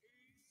grabbed.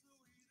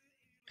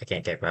 I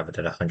can't get rabbit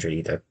at 100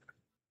 either.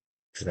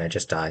 Because then I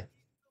just die.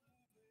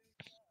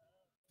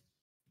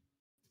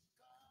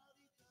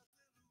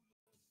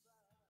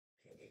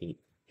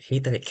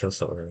 Hate that it kills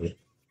so early.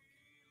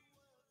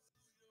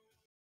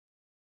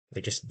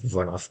 They just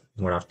run off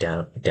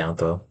down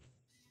throw.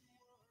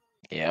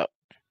 Yep.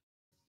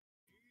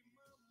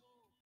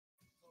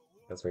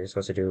 That's what you're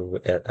supposed to do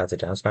as a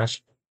down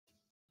smash?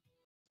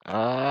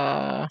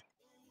 Uh,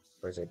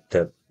 Or is it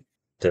the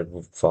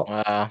fall?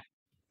 uh,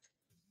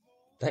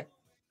 That,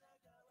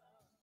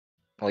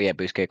 well, yeah,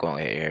 boost kick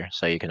won't hit here,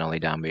 so you can only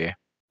down B.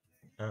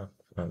 oh,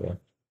 okay.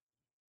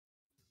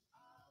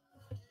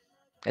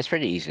 It's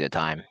pretty easy to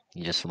time.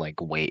 You just like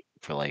wait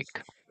for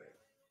like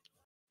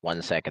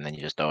 1 second, then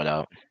you just throw it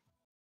out.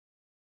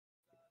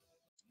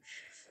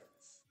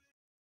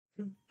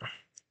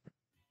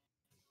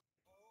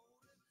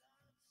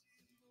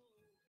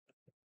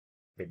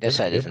 Wait, did This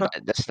the side video isn't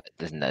pause? this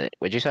isn't that it.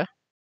 What'd you say?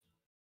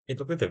 It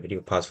looked like the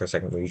video paused for a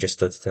second where you just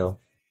stood still.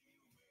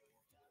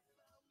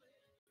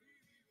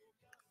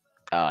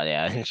 Oh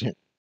yeah.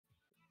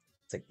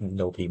 It's like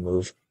nobody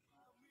moved.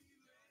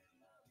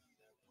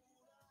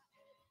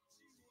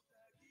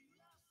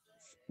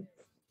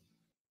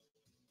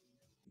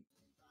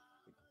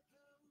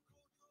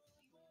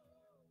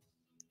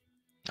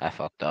 I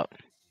fucked up.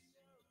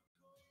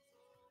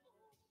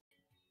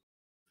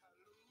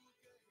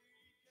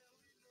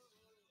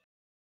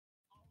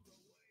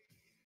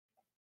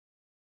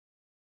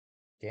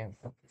 Damn.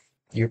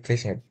 You were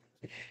facing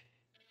a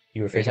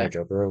you were What'd you facing a say?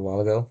 Joker a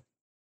while ago.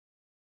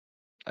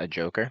 A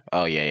Joker?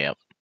 Oh yeah, yeah.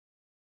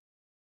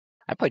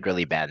 I played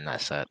really bad in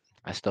that set.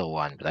 I still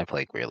won, but I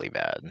played really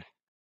bad.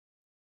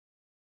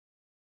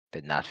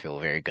 Did not feel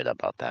very good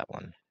about that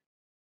one.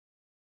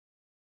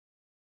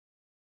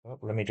 Well,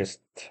 let me just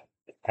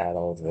add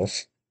all of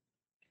this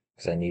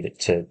because I need it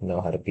to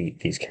know how to beat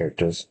these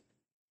characters.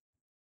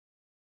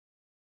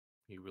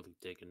 You really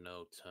taking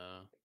notes,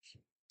 huh?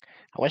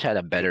 I wish I had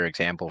a better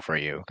example for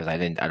you because I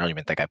don't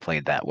even think I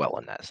played that well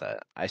in that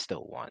set. I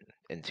still won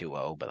in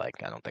 2-0, but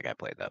like I don't think I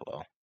played that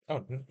well.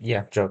 Oh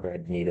yeah, Joker. I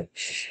need it.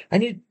 I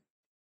need.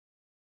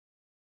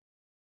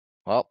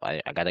 Well,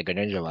 I got a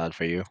Greninja lad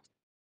for you.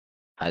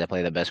 I had to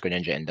play the best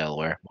Greninja in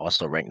Delaware.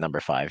 Also ranked number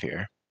 5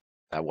 here.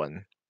 I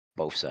won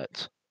both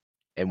sets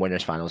in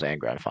winners finals and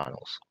grand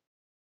finals.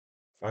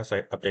 Once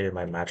I updated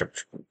my matchup,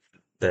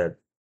 the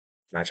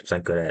matchups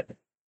I'm good at.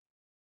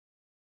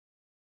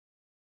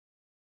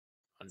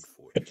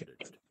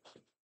 Unfortunate.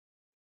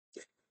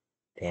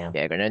 Damn.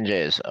 Yeah, Greninja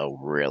is a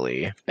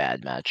really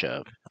bad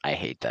matchup. I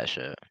hate that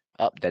shit.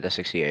 Up, dead to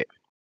 68.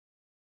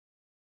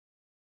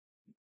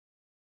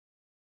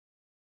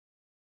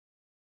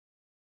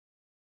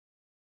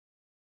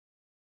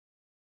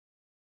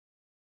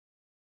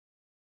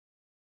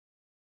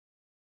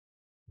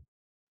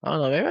 I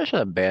don't know, maybe I should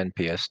have banned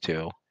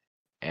PS2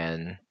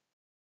 and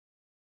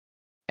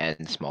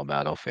small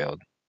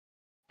battlefield.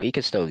 But he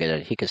could still get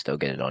it. He could still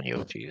get it on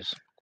Yoshi's.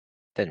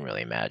 Didn't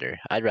really matter.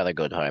 I'd rather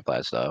go to high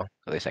blast though.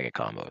 At least I get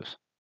combos.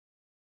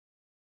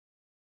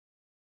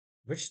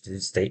 Which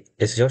state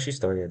is Yoshi's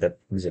story the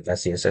is it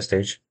best CSS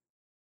stage?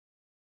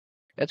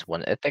 It's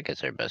one. I think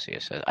it's their best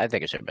CSS. I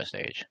think it's their best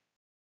stage.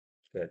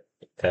 Good.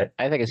 Okay.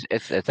 I think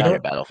it's You know either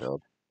what?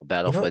 battlefield.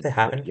 You know what Battlefield. that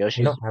happened? You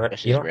Yoshi's know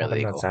what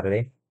rarely happened on equal.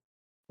 Saturday?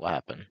 What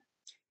happened?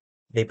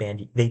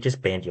 They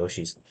just banned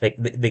Yoshi's. Like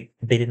they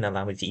didn't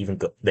allow me to even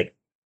go like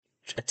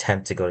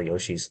attempt to go to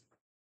Yoshi's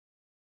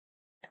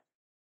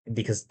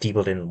because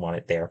people didn't want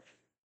it there.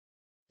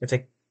 It's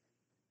like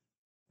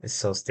it's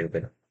so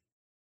stupid.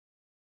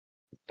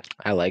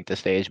 I like the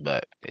stage,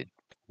 but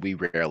we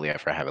rarely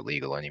ever have it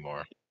legal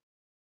anymore.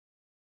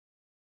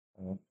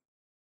 Mm.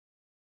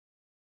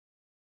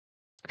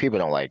 People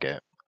don't like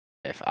it.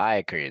 If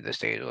I created the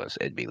stage list,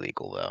 it'd be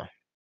legal though.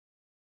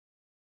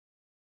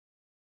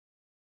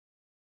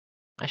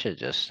 I should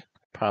just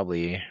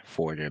probably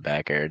forward it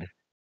backyard.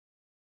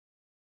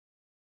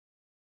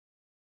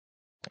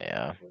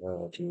 Yeah.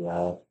 Oh, gee,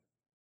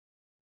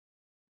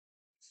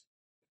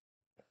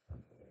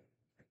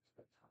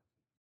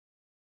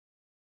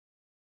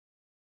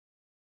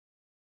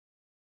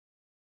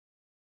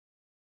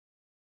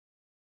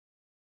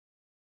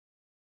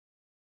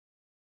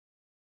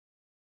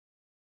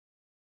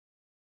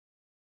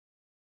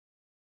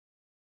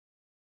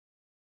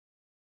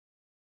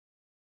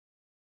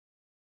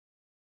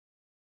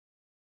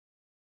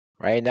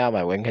 Right now,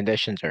 my win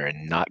conditions are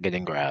not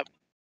getting grabbed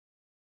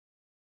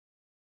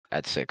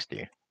at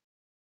 60.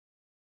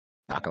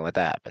 Not gonna let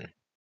that happen.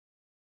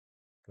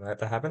 can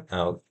that happen?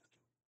 Oh,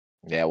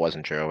 Yeah, it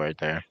wasn't true right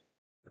there.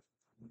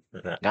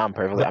 no. Now I'm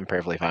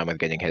perfectly fine with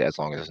getting hit as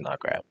long as it's not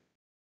grabbed.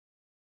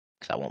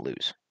 Because I won't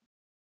lose.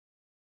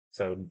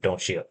 So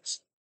don't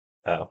shields.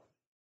 Oh,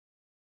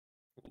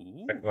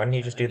 Ooh, why didn't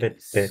you just do the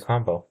nice.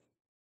 combo?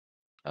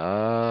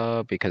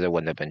 Because it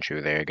wouldn't have been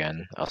true there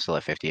again. I was still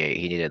at 58.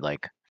 He needed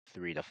like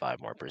 3 to 5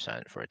 more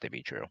percent for it to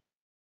be true.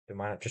 You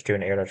might not just do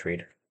an air dodge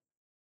read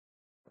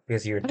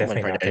because you're Could have went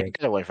definitely for not he getting.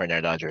 could have went for an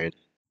air dodge raid.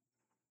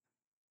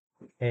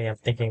 Hey, I'm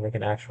thinking like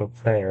an actual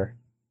player.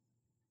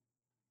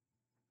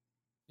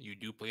 You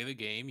do play the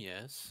game,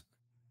 yes.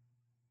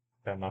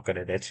 But I'm not good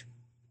at it.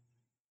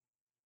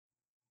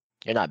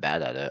 You're not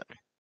bad at it.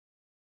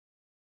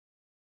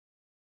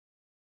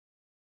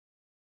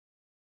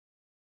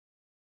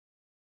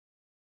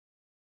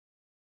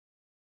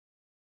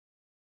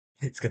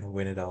 It's gonna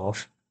win it all.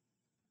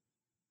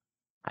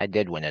 I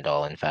did win it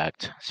all, in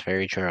fact. It's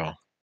very true.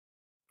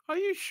 Are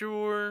you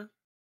sure?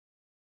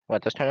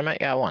 What, this tournament?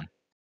 Yeah, I won.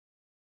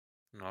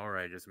 All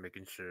right, just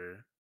making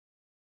sure.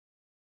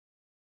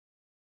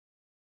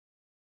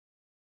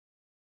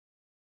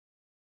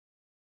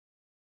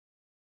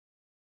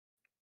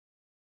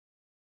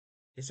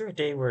 Is there a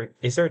day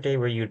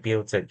where you'd be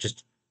able to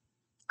just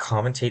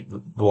commentate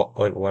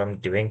what I'm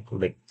doing,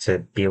 like to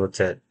be able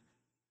to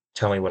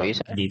tell me what What do I you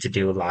say? need to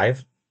do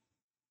live,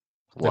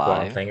 like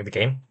while I'm Live? playing the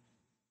game,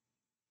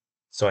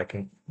 so I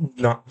can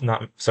not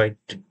so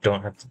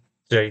don't have to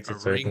A so I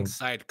can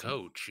ringside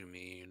coach, you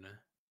mean?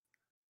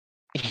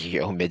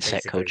 Yo,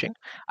 mid-set basically, coaching?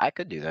 I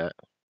could do that.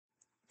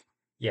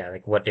 yeah,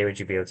 like what day would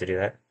you be able to do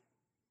that?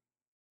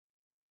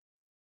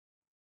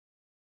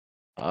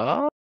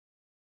 Uh,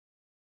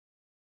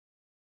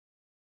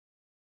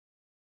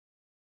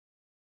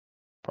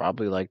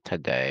 Probably like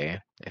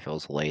today, if it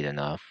was late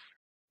enough.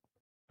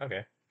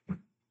 Okay,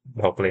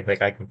 hopefully,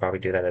 like I can probably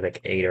do that at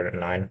like 8 or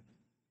 9.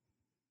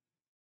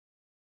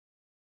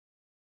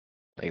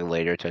 Like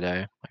later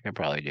today. I could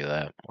probably do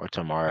that. Or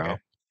tomorrow.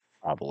 Okay,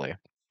 Probably.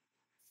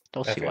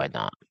 Don't see okay, why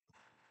not.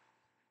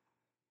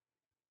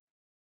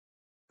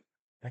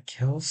 that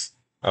kills.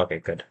 Okay,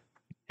 good.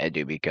 I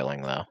do be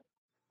killing though.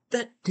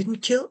 That didn't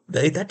kill.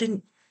 That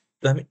didn't.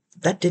 I mean,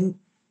 that didn't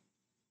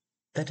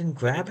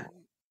grab.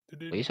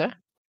 What you say?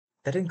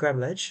 That didn't grab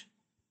ledge.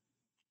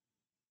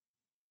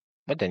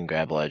 What didn't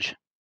grab ledge?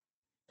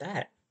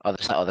 That.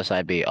 Other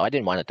side B. Oh, I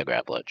didn't want it to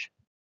grab ledge.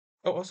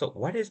 Oh, also,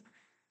 why did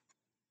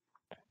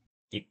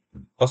you,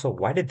 also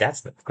why did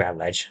that grab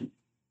ledge?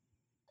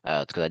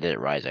 It's because I did it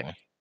rising.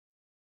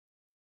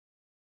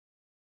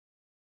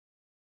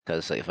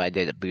 Because if I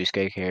did a boost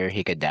kick here,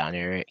 he could down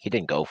air it. He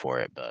didn't go for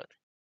it, but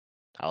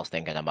I was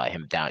thinking about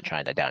him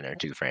trying to down air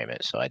two frame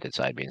it, so I did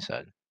side B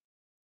instead.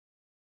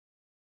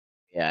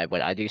 Yeah,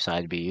 but I do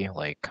side B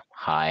like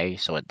high,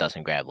 so it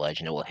doesn't grab ledge,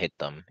 and it will hit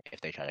them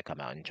if they try to come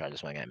out and try to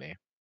swing at me.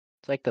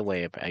 It's like the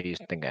way I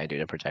used to think I do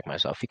to protect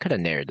myself. He could have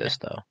nared Yeah, this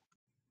though.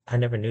 I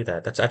never knew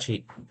that. That's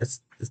actually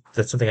that's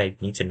something I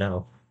need to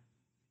know.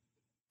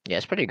 Yeah,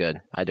 it's pretty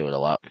good. I do it a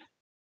lot.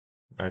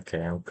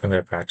 Okay, I'm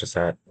gonna practice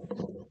that.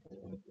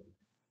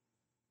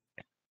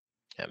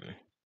 Um,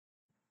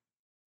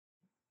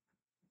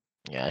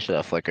 yeah, I should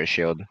have flicker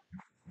shield.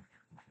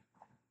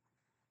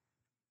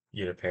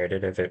 You'd have paired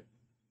it if it.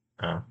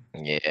 Oh,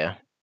 Yeah.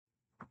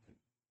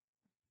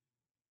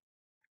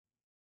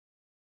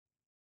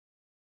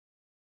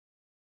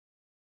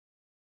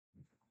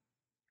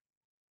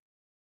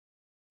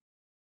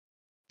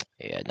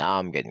 Yeah, now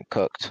I'm getting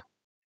cooked.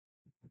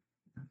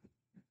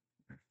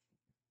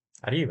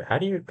 how do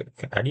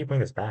you bring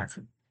this back?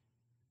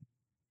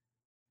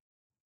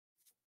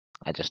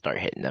 I just start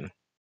hitting them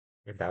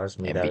If that was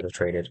me, and that be would have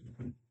traded,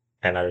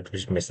 and I'd have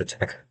just missed the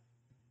tech.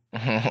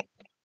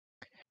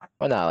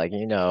 well not like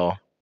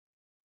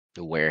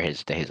where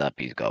his up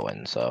he's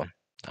going, so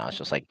I was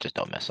just like just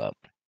don't mess up.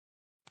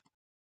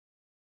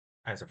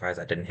 I'm surprised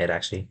that didn't hit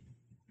actually.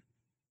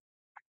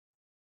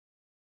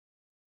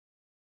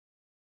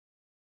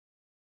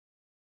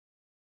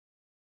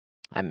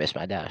 I missed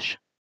my dash.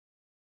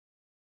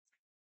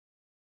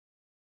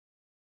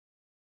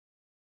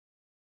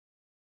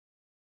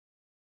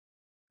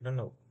 I don't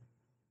know.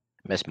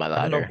 Missed my I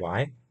don't know ladder.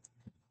 why.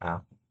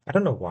 I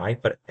don't know why,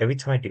 but every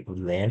time I do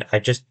land, I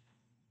just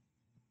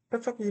What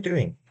the fuck are you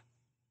doing?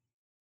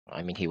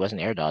 I mean, he was an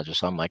air dodger,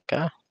 so I'm like,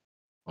 I'm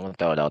gonna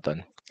throw it out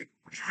then.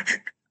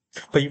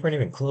 But you weren't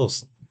even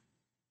close.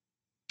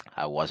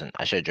 I wasn't.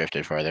 I should have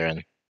drifted further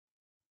in.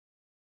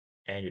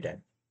 And you're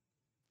dead.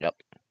 Yep.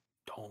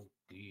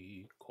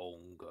 Donkey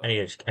Konga.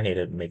 I need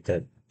to make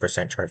the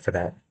percent chart for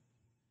that.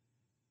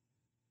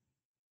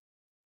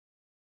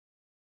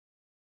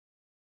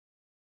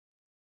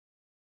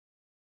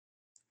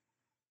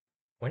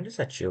 When does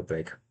that shield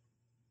break?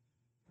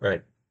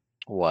 Right.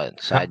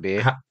 What side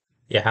B?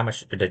 Yeah, how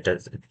much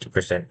does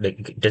percent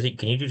like does it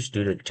can you just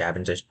do the jab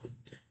and just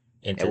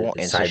It into won't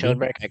the insta side shield B?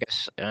 break, I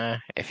guess.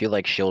 If you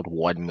like shield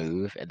one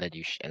move and then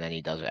and then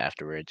he does it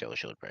afterwards, it'll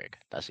shield break.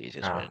 That's the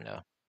easiest way Ah. to know.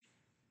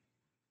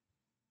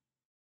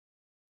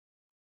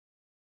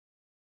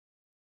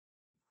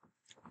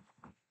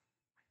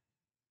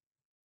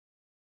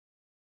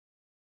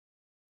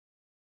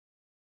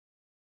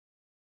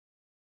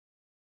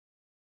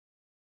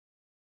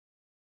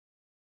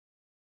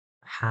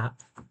 Ha.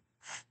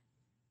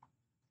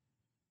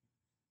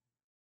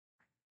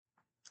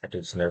 That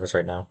dude's nervous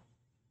right now.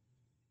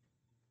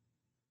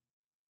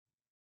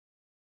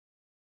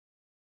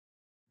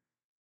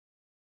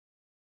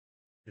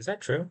 Is that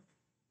true?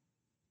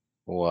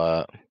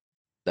 What?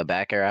 The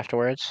back air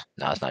afterwards?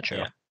 No, it's not true.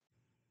 Yeah.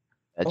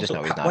 I just Also,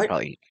 know he's not why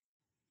probably.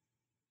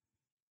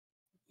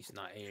 He's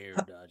not air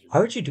how, dodging. why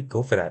would you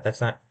go for that?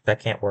 That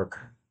can't work.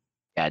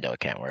 Yeah, I know it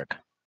can't work.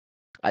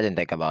 I didn't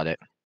think about it.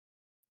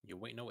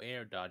 You ain't no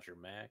air dodger,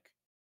 Mac.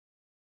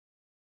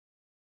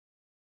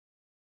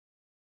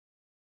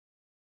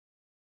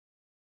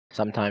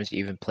 Sometimes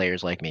even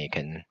players like me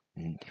can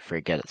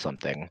forget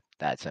something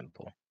that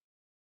simple.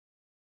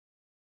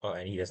 Oh,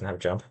 and he doesn't have a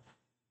jump.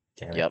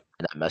 Damn it. Yep,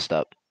 and I messed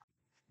up.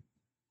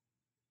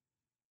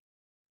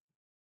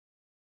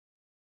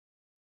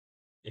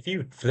 If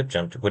you flip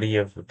jumped, would he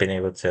have been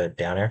able to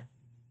down air?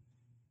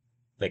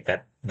 Like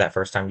that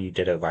first time you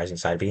did a rising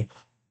side B?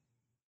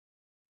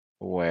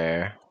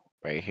 Where?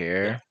 Right Like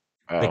here?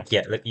 Oh,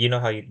 yeah, like you know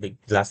how you like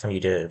last time you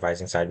did a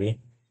rising side B?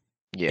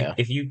 yeah.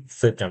 If you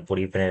flip jump, would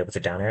you have been able to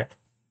down air it?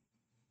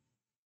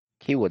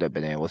 He would have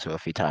been able to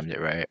if he timed it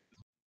right.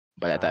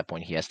 But at Ah, that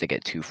point, he has to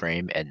get two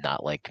frame and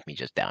not like me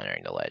just down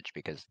airing the ledge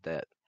because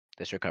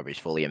this recovery is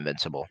fully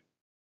invincible.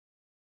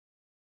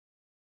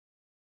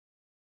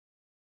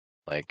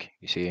 Like,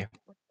 you see,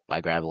 I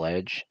grab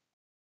ledge,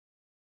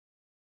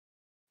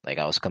 like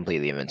I was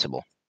completely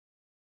invincible.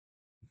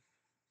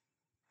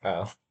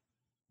 oh.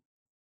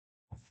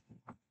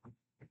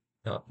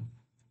 No,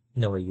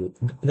 no way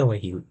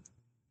you.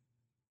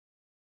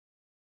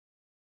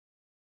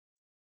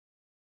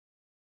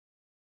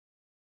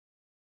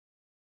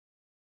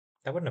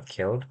 That wouldn't have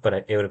killed, but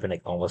it would have been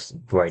like almost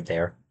right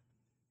there.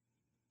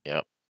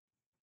 Yep.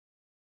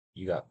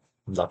 You got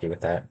lucky with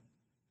that.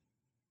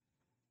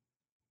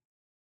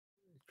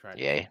 Try to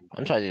Yay. figure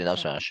I'm trying to do this enough out.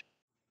 smash.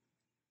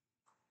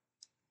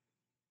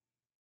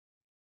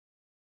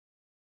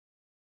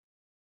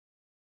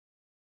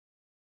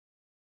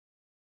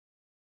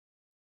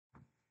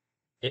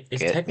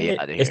 Get me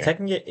out of Is here.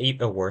 teching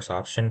it a worse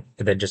option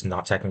than just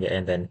not teching it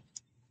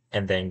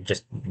and then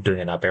just doing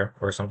an up air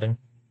or something?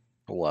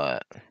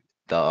 What?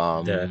 The The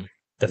um the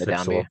the flip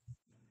down B? sword.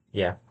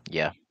 Yeah,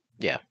 Yeah.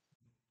 Yeah.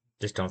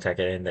 just don't tech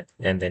it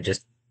and then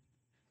just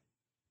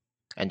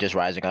And just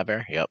rising up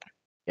air? Yep.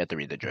 You have to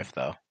read the drift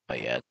though.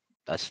 But yeah,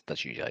 that's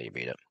usually how you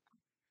beat it.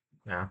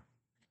 nah.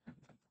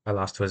 I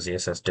lost to a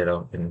ZSS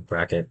Ditto in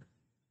bracket.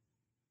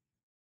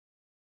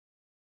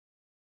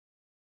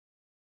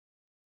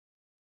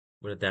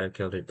 Would that have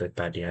killed it with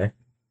bad DI?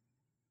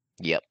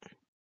 Yep.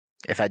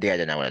 If I did,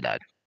 then I would have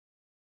died.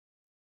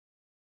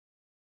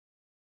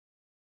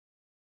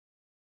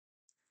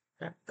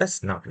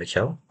 That's not gonna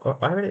kill.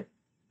 Why would it?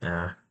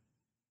 Nah.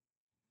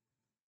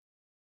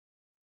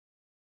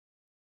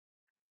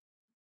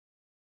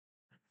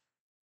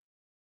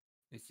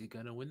 Is he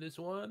gonna win this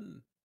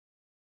one?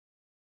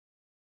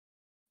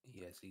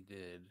 Yes, he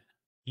did.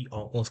 He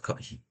almost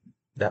got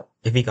that.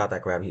 If he got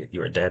that grab, you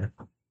were dead.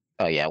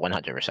 Oh yeah,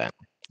 100%.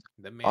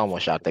 That man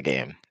Almost should shocked the have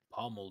game.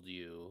 pummeled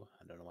you.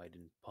 I don't know why he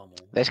didn't pummel.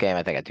 This game,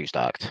 I think I two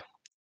stocked.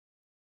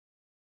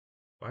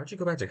 Why would you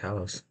go back to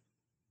Kalos?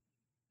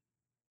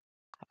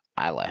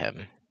 I let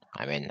him.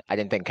 I mean, I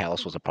didn't think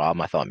Callus was a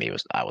problem.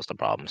 I was the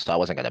problem, so I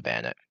wasn't gonna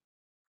ban it.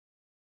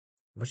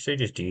 What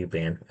stages do you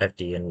ban?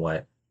 FD and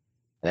what?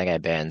 I think I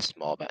banned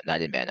small. No, I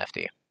didn't ban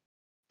FD.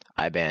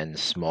 I banned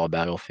small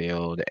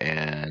battlefield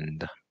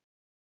and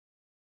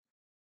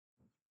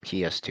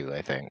PS2.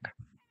 I think.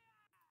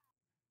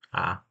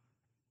 Ah,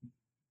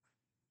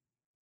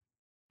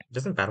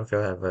 doesn't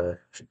Battlefield have a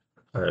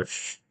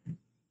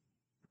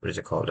what is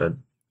it called? A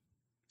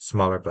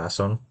smaller blast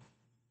zone?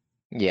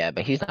 Yeah,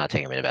 but he's not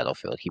taking me to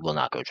battlefield. He will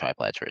not go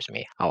triplets versus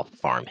me. I'll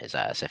farm his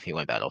ass if he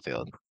went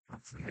battlefield.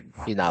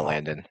 He's not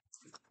landing.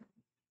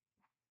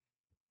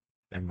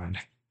 Never mind.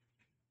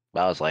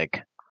 But I was like,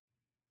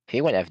 if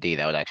he went FD,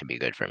 that would actually be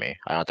good for me.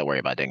 I don't have to worry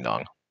about ding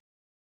dong.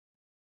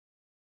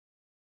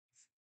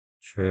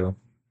 True.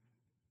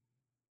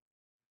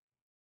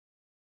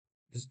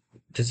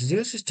 Does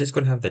Zeus's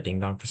Discord have the ding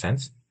dong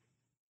percents?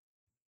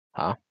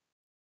 Huh?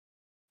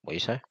 What do you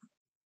say?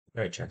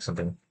 Let me check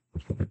something.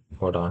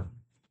 Hold on.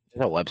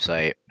 There's a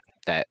website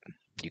that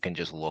you can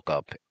just look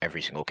up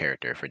every single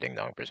character for ding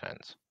dong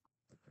percents.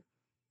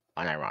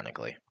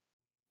 Unironically,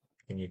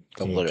 Can you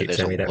there's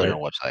send a me that right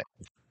literal website.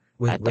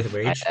 with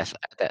rage?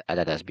 At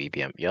that as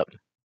BPM. Yep,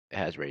 it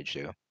has rage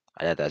too.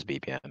 I had that as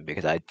BPM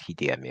because he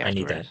DM'd me I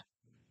need that. afterwards.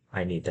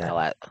 I need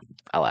that.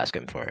 I'll ask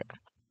him for it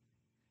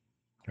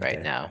right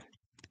Okay. now.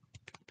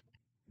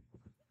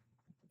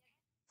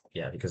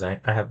 Yeah, because I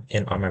have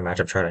in on my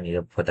matchup chart. I need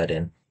to put that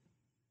in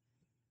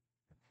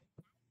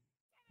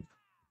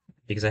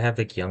because I have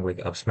like Young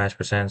Wig up smash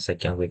percents,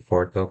 like Young Wig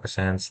forward go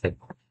percents, like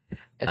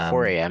It's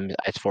 4 a.m.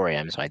 It's 4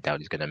 a.m. So I doubt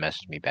he's gonna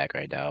message me back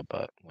right now.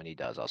 But when he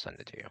does, I'll send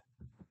it to you.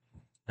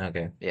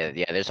 okay. Yeah.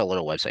 There's a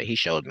little website he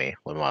showed me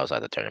when I was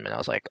at the tournament. I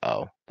was like,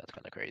 oh, that's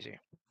kind of crazy.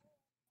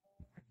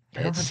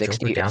 I don't It's have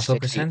Joker 60. down It's slow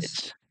 60. percents.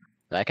 It's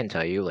I can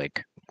tell you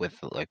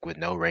with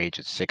no rage,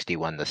 it's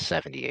 61 to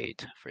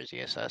 78 for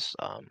ZSS.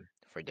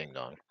 For Ding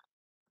Dong.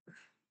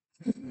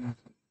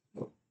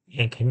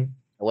 And can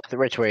With the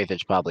Rich Wraith,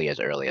 it's probably as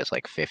early as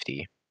like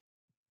 50.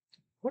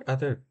 what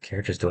other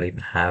characters do I even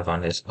have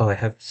on this? Oh, I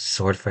have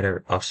Sword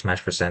Fighter up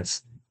smash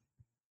percents.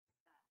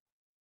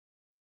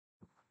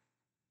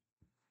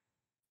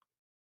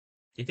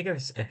 Do you think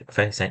if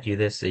I sent you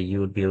this, you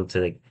would be able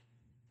to like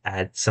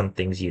add some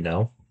things you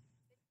know?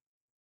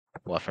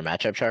 What for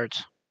matchup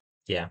charts?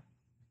 Yeah.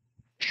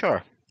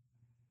 Sure.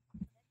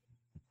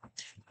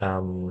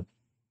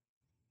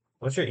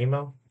 What's your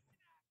email?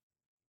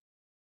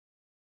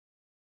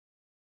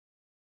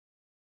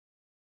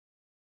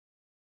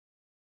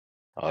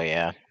 Oh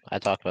yeah, I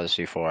talked about this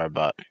before,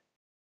 but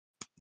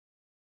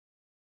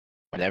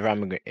whenever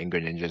I'm in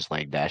Greninja's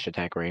like dash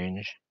attack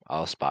range,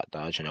 I'll spot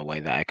dodge in a way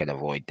that I can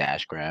avoid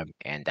dash grab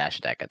and dash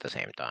attack at the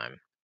same time.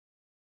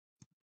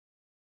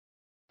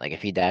 Like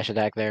if he dash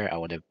attack there, I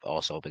would have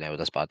also been able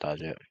to spot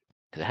dodge it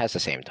because it has the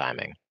same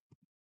timing.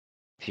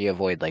 If you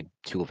avoid like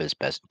two of his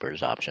best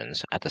burst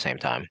options at the same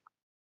time.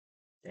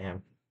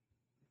 Damn.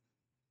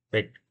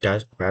 Wait,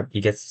 does grab?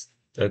 He gets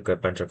a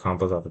good bunch of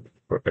combos off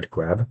of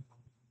grab.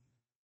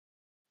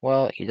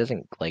 Well, he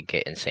doesn't like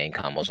get insane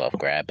combos off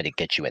grab, but it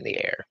gets you in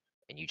the air,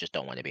 and you just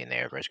don't want to be in the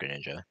air versus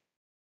Greninja.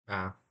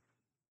 Ah,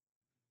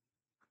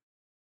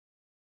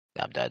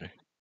 I'm dead.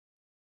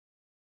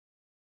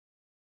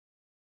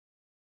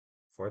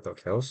 fourth or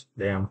kills.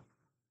 Damn.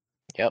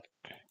 Yep,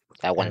 at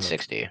I don't know.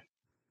 160.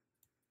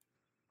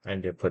 I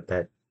need to put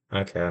that.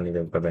 Okay, I need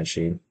to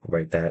eventually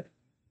write that.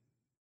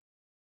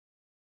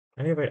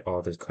 I need to write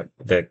all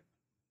the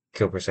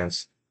kill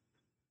percents.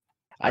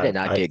 I did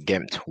not I get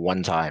gimped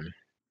one time.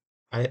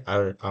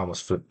 I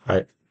almost flipped.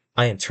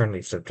 I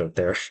internally flipped up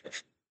there.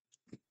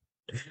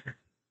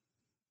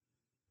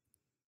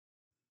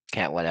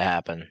 Can't let it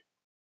happen.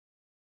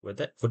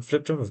 Would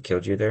flip jump have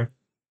killed you there?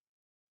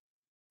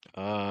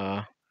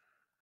 Uh,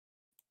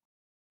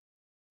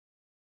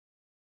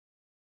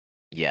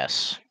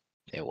 yes,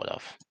 it would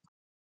have.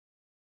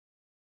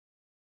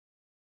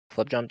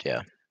 Flip jumped,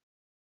 yeah.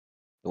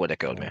 It would have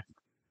killed Yeah. me.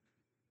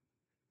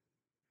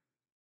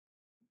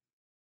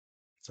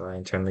 So I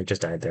internally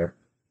just died there.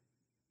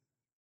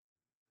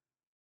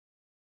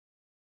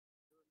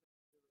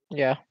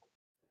 Yeah.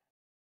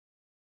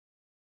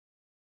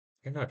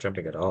 You're not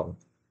jumping at all.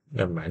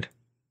 Never mind.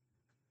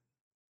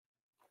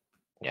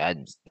 Yeah,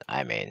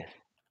 I mean,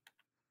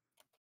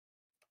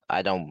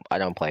 I don't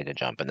play the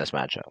jump in this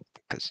matchup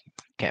because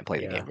can't play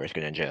the Yeah. game versus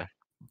Greninja.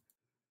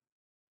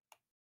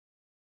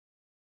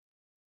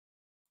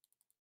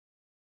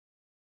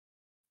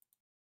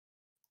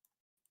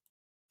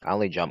 I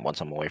only jump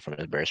once I'm away from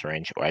his burst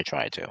range, or I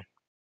try to.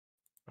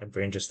 My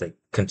brain just like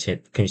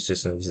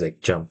consistently just like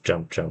jump,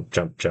 jump, jump,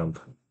 jump, jump.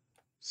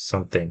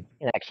 Something.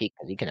 And actually,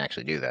 he can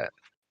actually do that.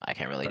 I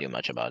can't really do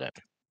much about it.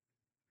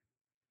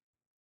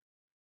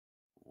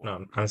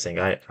 No, I'm saying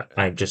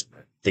I just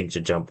think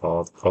to jump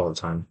all the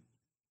time.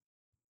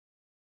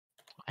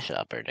 I should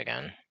up it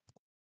again.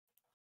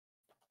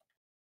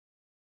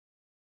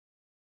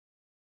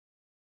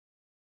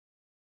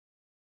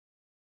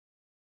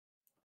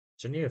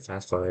 Shouldn't you have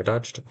fast flyer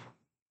dodged?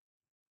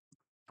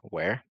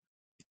 Where?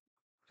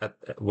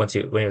 Once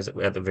you when he was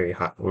at the very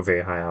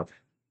high up,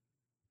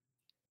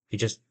 he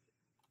just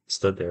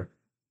stood there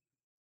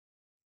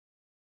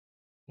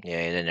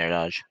Yeah, he didn't air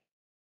dodge.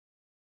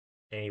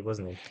 and he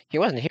wasn't. He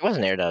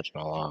wasn't air dodging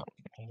a lot.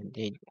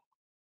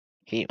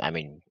 I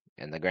mean,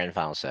 in the grand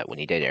final set, when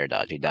he did air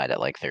dodge, he died at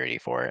like 30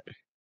 for it.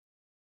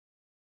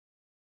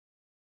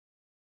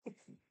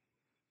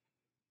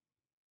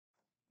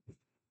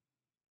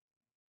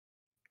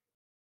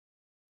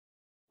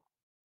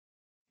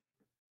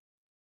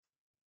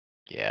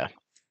 Yeah,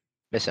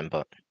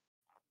 misinput.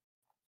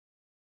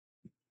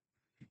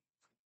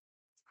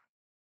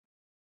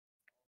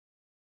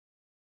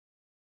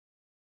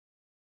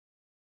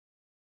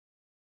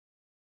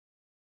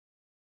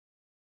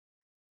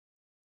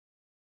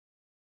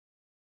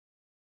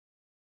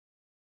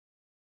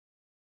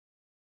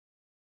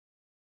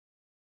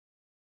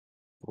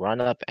 Run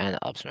up and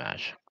up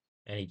smash.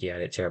 And he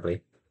DI'd it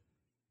terribly.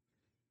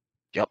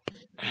 Yup.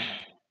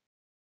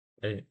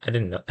 I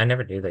didn't know. I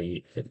never knew that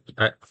you.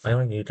 I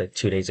only knew like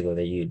 2 days ago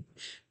that you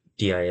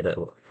DI it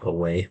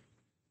away.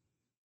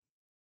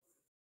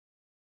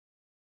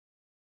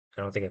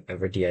 I don't think I've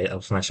ever DI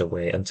up smash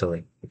away until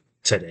like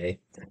today.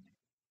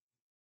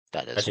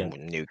 That is Actually,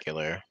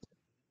 nuclear.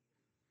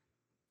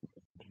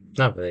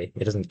 not really.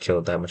 It doesn't kill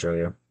it that much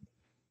earlier.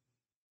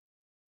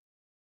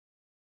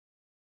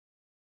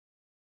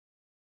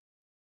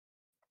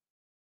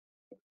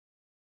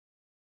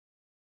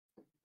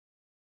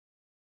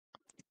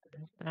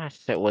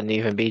 That wouldn't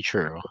even be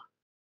true.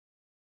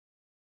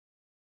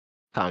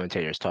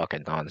 Commentators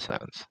talking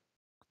nonsense.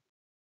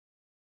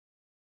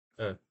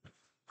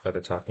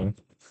 Further talking.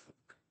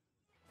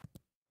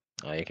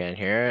 Oh, you can't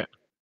hear it?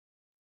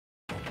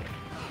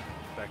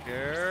 Back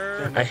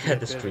there. I had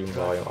the stream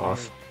volume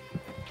off.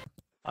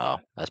 Oh,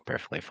 that's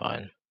perfectly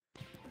fine.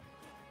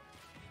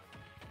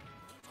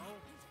 Oh,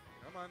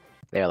 come on.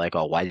 They're like,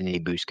 oh, why didn't he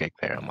boost kick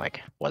there? I'm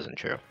like, wasn't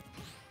true.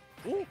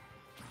 There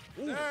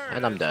And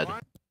it I'm is, dead.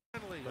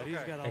 Finally. But he's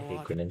Okay. got a I hate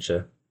lot.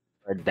 Greninja.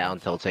 Or down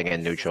tilting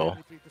and neutral.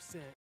 73%.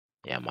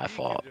 Yeah, my He can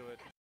fault. do it.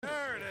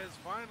 There it is,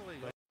 finally.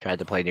 Tried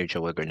to play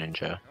neutral with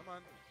Greninja. Come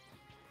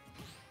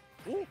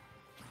on.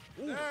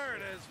 There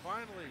it is,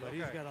 finally. But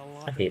he's Okay. got a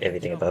lot. I hate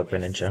everything about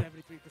Greninja.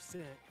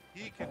 73%.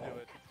 He can do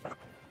it.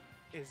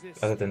 Is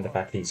this Other than the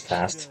fact that he's he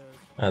fast. does?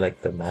 I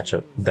like the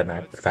matchup,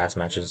 fast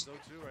matches. So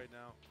too right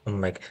now.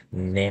 Unlike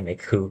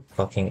Namek, who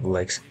fucking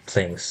likes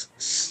playing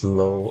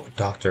slow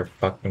Dr.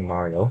 fucking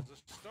Mario. There's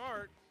a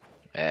start.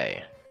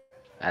 Hey,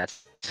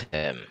 that's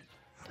him.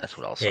 That's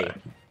what I'll say.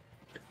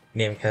 Hey,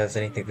 Namek has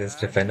anything to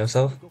defend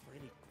himself? Go for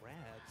any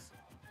grabs.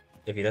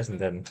 If he doesn't,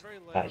 then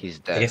Very He's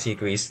I dead. guess he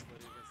agrees.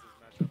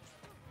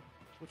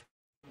 Which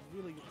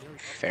really very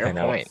Fair I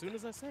know. point. As soon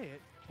as I say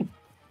it. From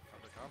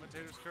the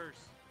commentator's curse.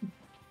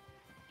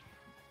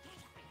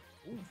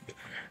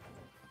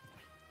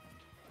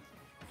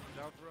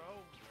 Down throw.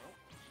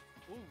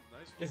 Nope. Ooh,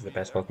 nice. This is the loopy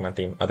best there. Pokemon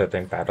theme other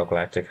than Battle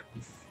Galactic.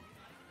 As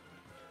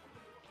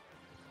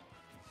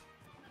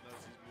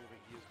he's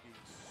moving, he is being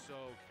so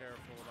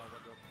careful about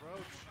what to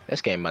approach.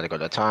 This game might go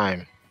to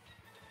time.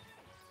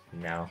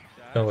 Now,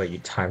 no way you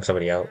time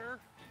somebody out There.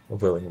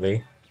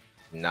 willingly.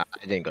 Nah,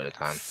 it didn't go to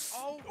time.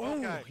 Oh,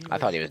 okay. I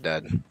thought he was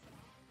dead.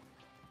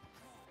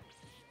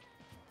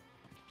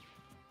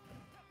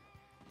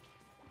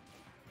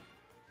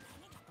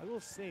 I will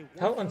say.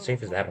 How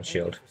unsafe is that on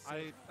Shield? I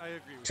agree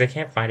with Because I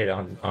can't find it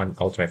on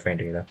Ultimate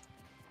Friend either.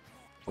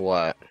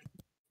 What?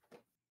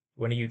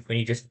 When you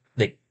just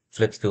like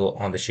flip stool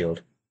on the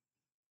shield,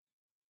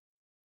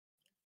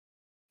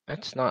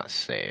 That's not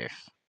safe.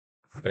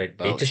 but it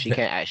But just she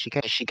can't act. She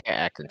can't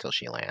act until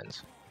she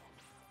lands.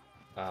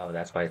 oh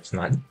that's why it's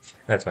not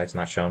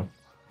shown.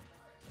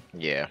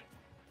 Yeah.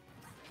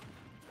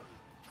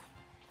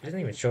 It doesn't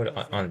even show it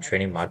on the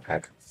training mod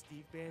pack.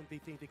 Steve Band, they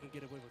think they can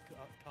get away with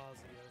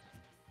Kazuya.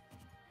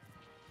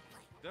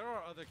 There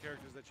are other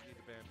characters that you need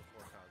to ban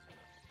before Kazuya.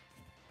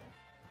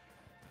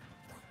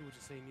 Who would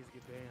just say he needs to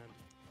get banned?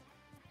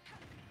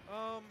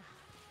 Oh,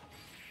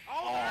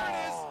 there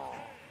it is.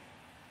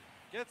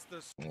 Gets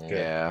the.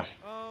 Yeah.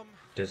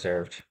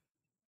 Deserved.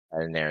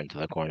 And there into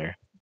the corner.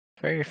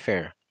 Very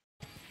fair.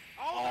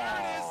 Oh, there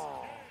it is.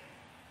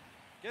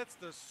 Gets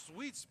the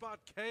sweet spot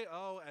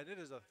KO, and it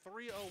is a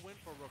 3-0 win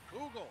for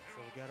roukuggle.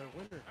 So we got our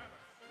winner.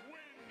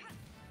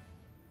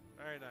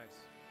 Very nice.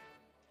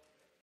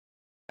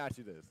 Ask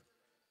you this: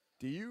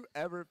 do you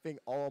ever think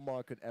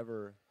Olimar could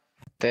ever?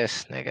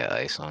 This nigga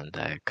ice on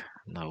deck.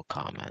 No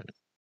comment.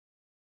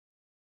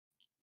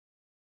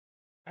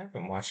 I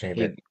haven't watched any of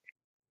He- it.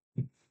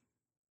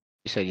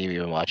 You said you've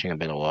been watching a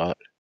bit of what?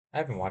 I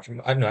haven't watched.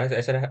 I know.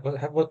 I said I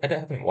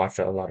haven't watched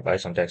a lot of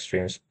Ice on Deck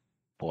streams.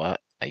 What?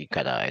 You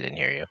cut out. I didn't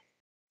hear you.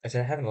 I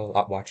said I haven't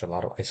watched a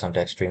lot of Ice on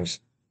Deck streams.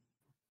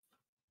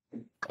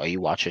 Oh, you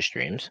watch his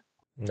streams?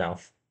 No.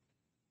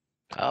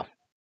 Oh.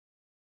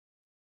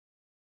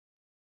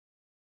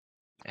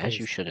 As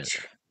you shouldn't.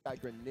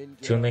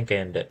 Toon Link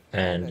and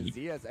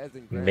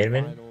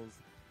Minmin?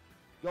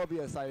 Gonna be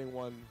an exciting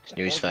one. Snooze Both of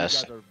you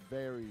fest. guys are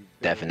very,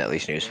 Definitely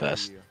very snooze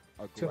fest.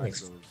 Toon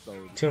Link's aggressive,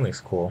 so Toon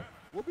Link's cool.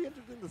 will be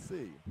interesting to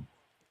see.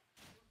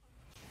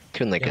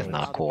 Toon Link Yeah, is Now,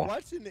 not the cool.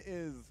 question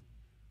is,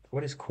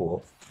 What is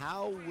cool?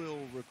 how will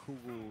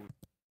Roukuggle?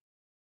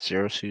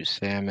 Zero Suit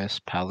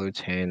Samus,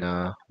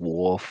 Palutena,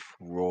 Wolf,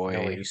 Roy.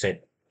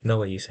 No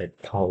way you said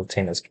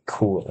Palutena's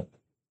cool.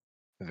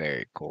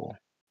 Very cool.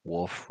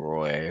 Wolf,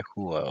 Roy.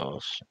 Who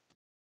else?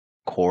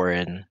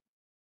 Corrin.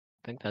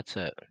 I think that's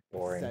it.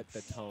 Boring. Set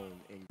the tone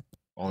in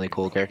Only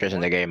cool characters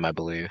in the game, I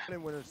believe.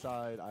 winner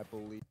side, I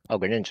believe. Oh,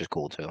 Greninja's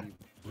cool too.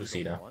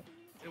 Lucina.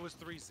 It was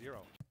 3-0.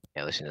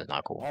 Yeah, Luciana's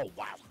not cool. Oh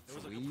wow! It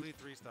was a Sweet. complete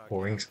 3-stock.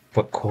 Boring.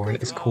 But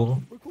Corrin is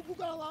cool. Roukuggle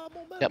got a lot of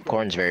momentum. Yep,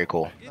 Corrin's very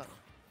cool.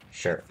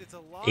 Sure. It's a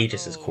lot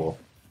Aegis is of cool.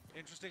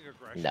 Interesting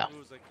aggression. No. It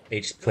was like,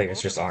 Aegis the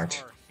players just both of aren't.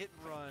 us are hit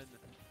and run,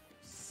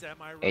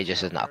 semi-rush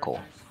Aegis is not cool.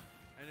 characters,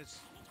 and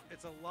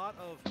it's a lot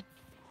of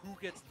who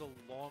gets the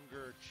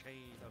longer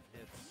chain of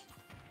hits.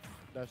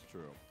 That's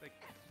true. Like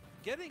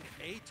getting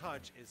a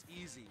touch is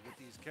easy with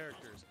these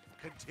characters.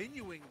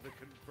 Continuing the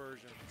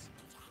conversions,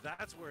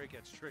 that's where it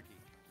gets tricky.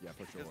 Yeah,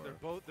 for sure.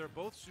 Because they're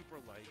both super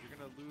light. You're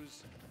gonna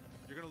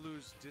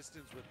lose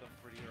distance with them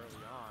pretty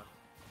early on.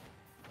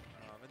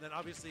 And then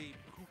obviously,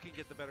 who can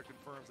get the better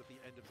confirms at the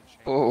end of the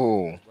chain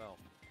Oh. as well.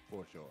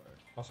 For sure.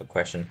 Also,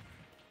 question: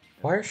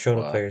 why are Shoto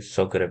What? players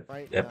so good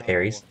Right at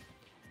parries?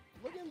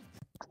 Looking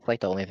It's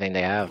like the only thing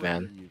they have,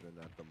 man. pretty even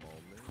at the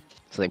moment.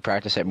 So they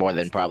practice it more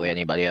than probably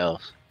anybody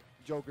else.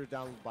 Joker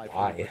down by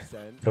Why? 40%.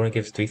 It only so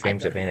gives 3 it's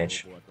frames definitely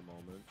advantage. doable at the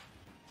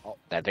moment.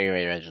 That 3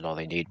 range is all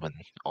they need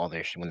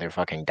when they're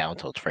fucking down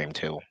tilts frame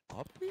 2.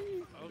 Uppy?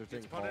 Oh, Interesting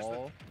gets punished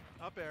call.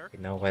 Up air. You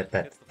know what?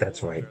 Gets the That's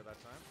full up right. air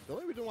that time. The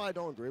only reason why I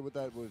don't agree with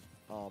that was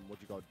what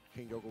you call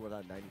King Joker was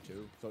at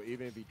 92. So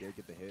even if he did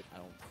get the hit,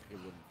 it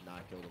would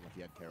not kill him if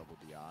he had terrible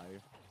DI.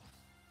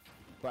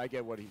 But I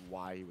get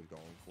why he was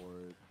going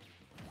for it.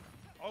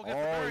 Oh, get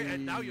the parry,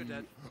 and now you're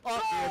dead.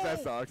 Oh, yes,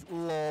 that sucks.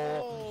 Lol.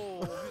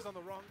 Oh, he was on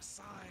the wrong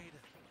side.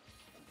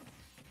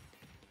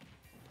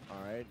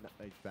 Alright,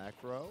 nice back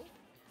throw.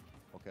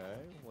 Okay,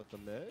 what's the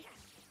mix?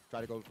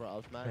 Try to go for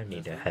up smash. I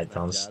need the misses.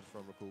 headphones. Nice jab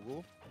from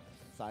roukuggle.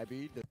 Side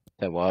B.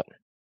 Said what?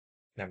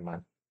 Never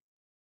mind.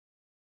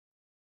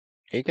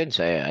 You could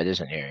say it. I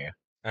didn't hear you.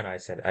 I know. I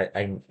said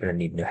I'm gonna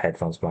need new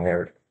headphones. Mine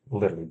are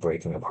literally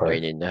breaking Oh, apart.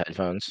 you need the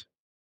headphones?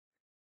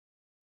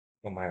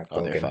 Well, mine are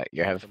Oh, they're broken.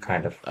 you have.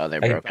 Kind of. Oh,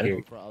 they're I broken.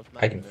 hear,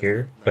 I can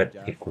hear, but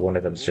like, one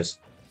of them's just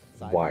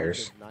Side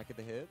wires. B does not get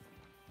the hit.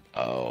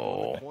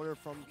 Oh, Corner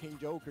from King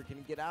Joker. Can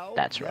he get out?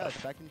 That's yes,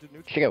 rough. Back into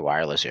neutral. should get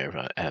wireless Let's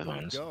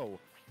headphones. go.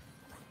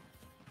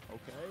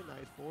 Okay,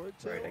 nice forward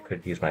tilt. Right, I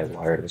could use my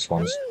wireless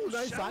ones. Ooh,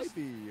 nice side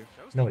B.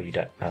 No, you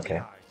don't.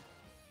 Okay.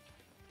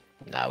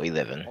 Nah, we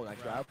live in. Oh, nice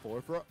grab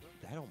forward throw.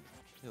 That almost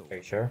killed. Are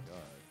you sure?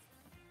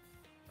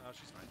 Oh,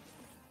 she's fine.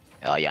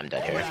 Oh yeah, I'm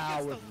dead Oh, here.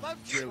 that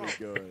was really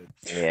good.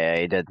 Yeah,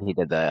 he did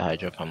the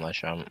hydro pump last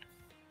jump.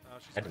 Oh,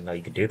 she's I didn't fine. know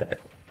you could do that.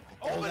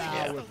 Oh, but that he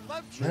gets was the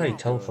left I know you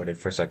jump. teleported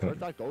for a second.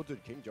 First I go to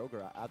King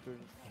Joker after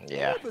Yeah.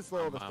 a little bit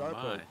slow on the My, start,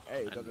 my. but hey, I it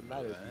didn't doesn't know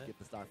matter if that. you get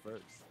the start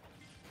first.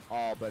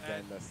 Oh, but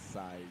then the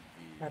side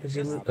B. How does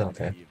he look? Not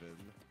Okay.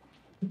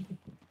 even.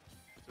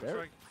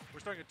 So we're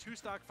starting a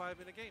 2-stock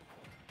 5-minute game.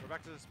 We're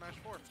back to the Smash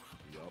 4.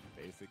 Yup,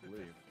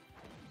 basically.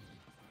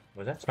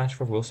 Was that Smash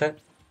 4 rule set?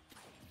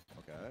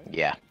 Okay.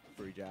 Yeah.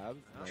 Free jabs.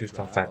 nice 2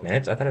 stock grab, 5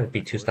 minutes? I thought it would be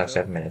nice 2 stock forward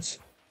 7 tilt. minutes.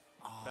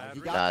 Oh, Bad he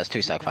read. got- Nah, it's 2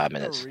 he stock got 5 the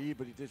minutes. read,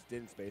 but he just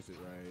didn't space it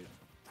right.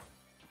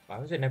 Why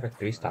was it never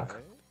 3 stock?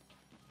 Okay.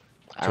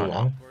 I Too don't know.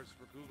 long? Of course,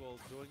 for Google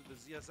doing the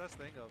ZSS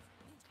thing of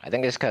I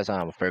think it's because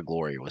For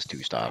Glory was 2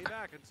 stay stock.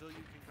 back until you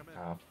can come in.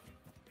 Oh.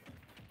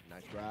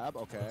 Nice grab.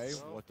 Okay.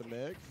 So- What the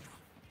mix?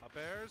 Up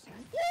airs.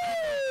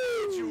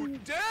 You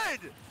dead!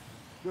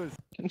 Good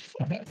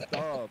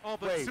stuff. Oh,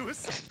 but Wait.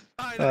 suicide.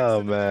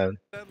 Oh man,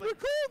 accidentally.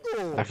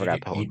 Roukuggle! I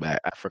forgot to you- hold back.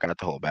 I forgot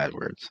to hold bad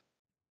words.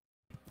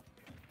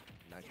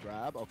 Nice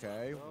grab.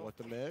 Okay. What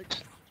the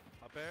mix?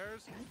 Up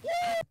airs.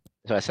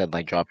 So I said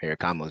like dropping your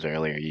combos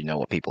earlier. You know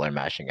what people are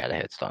mashing at a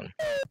hit stun.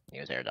 He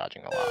was air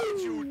dodging a lot.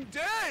 You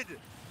dead!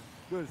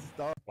 Good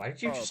stuff. Why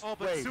did you just... Oh,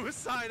 but Wait.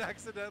 suicide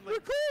accidentally.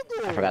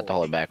 Roukuggle! I forgot to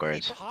hold it He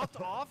backwards. popped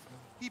off.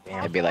 He Damn.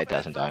 popped It'd be like off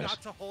that and sometimes.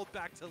 forgot to hold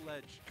back to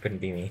ledge. Couldn't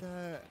be me.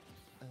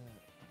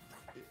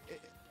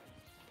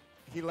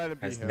 He let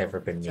it be Has him. never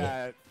been me.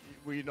 Chad,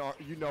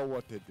 you know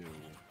what to do.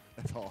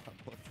 That's all.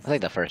 I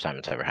think the first time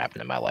it's ever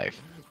happened in my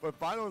life. But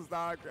final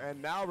stock,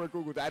 and now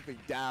Roukugle's actually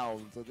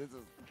down, so this is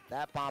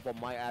that pop-up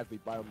might actually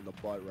bite him in the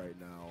butt right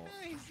now.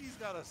 He's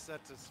got a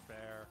set to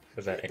spare.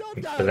 Was that, He don't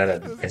was got that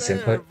it a to miss spare,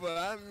 input? but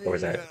I Or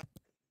was mean, that...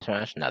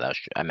 Smash? No, that was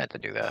I meant to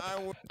do that. I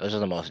would Those are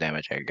the most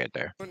damage I could get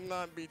there.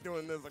 not be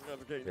doing this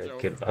against King Yeah,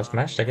 Joker. good. I was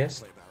mashed, I guess.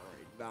 Play that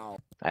right now,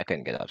 I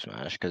couldn't get up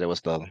smash because it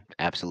was the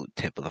absolute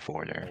tip of the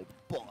forwarder.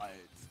 but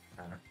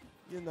Uh,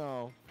 you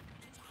know,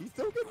 he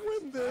still can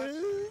win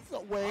this.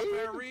 Up Wait.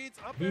 air reads.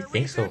 Up You air think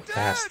reads. so You're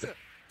fast. dead!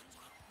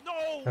 No,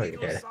 Oh, he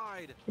you're goes dead.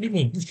 side. what do you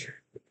mean?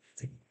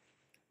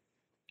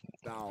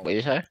 Now, What did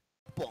you say?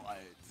 but Well,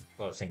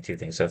 I was saying 2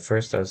 things. So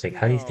first, I was like,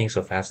 how do you think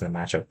so fast in the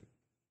matchup?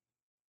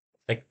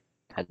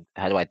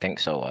 How do I think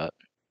so? What?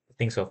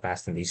 Think so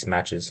fast in these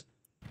matches.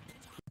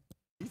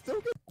 he still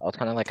can I was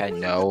kind of like I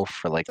know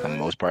for like the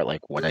most part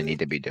like what I need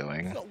to be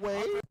doing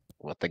wait.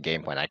 with the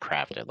game plan I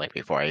crafted like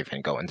before I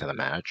even go into the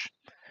match.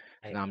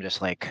 I- Now I'm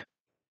just like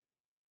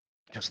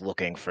just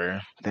looking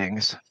for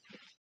things.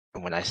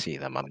 And when I see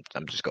them, I'm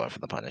just going for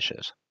the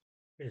punishes.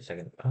 Wait a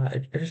second. I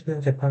just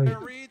realized I probably... Air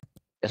read.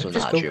 This was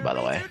Just not go- true, by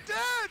the way. You're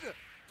dead.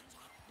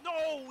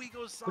 No, he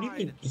goes side. What do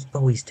you mean? He's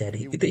always dead.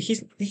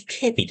 He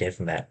can't be dead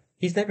from that.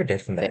 He's never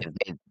dead from They, that.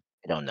 they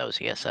don't know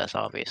CSS,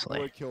 obviously.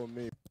 Would kill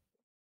me.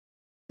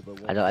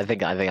 But I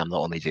think I'm the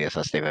only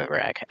CSS they've ever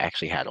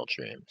actually had on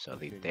stream. So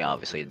they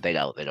obviously they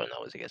don't know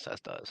what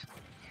CSS does.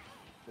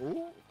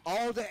 Ooh.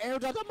 Oh, the air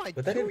dodge. That might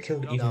Would that have kill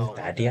killed you. even No, with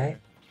bad okay. DI?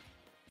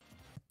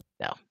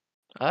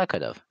 I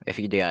could have if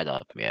he DI'd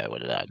up. Yeah, it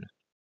would have died.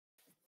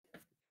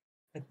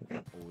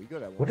 Oh, we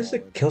good at What does the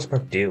one-all-in. kill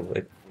spark do?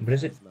 What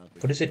is it? That's not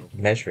big What is deal. it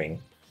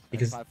measuring?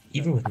 Because 95%.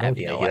 even with I no have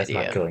DI, no that's not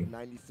idea. killing.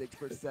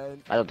 96%.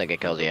 I don't think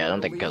it kills. Yeah, I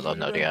don't think it kills off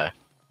no DI.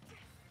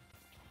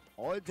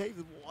 All it takes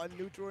is one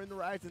neutral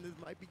interaction. This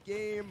might be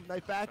game.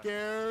 Nice back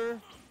air.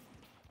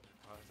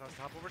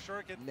 Top over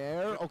shuriken.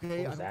 Nair.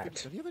 Okay. What was I don't that? think,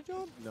 does he have a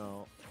jump?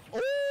 No.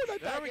 Oh, nice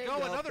There back we air. go,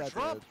 Yep, another that's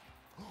drop. it.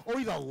 Oh,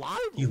 he's alive.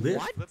 You live?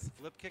 What?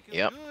 Flip kick is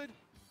Yep. good.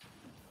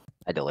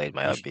 I delayed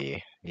my You up sh-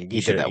 B. He you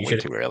did should've- that you way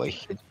should've- too early.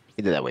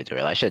 He did that way too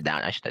early. I should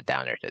have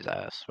downed his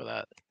ass for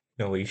that.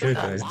 No, what you should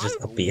have done is Alive?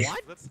 just up B.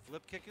 What?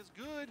 Flip kick is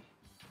good.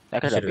 I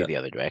could You up B should've- the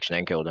other direction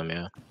and killed him.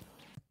 Yeah.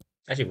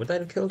 Actually, would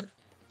that have killed?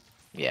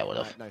 Yeah, would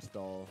have. Nice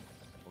stall.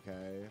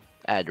 Okay.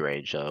 I had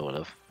rage, so would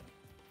have.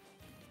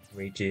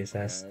 Wait,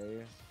 GSS.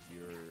 Okay.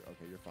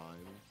 You're fine.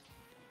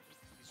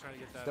 He's trying to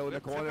get that. Still in the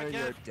whip flip corner,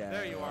 again. you're dead.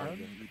 There you are.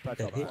 You pressed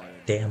That the hit. button.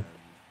 Damn.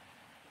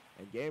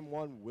 And game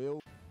one will.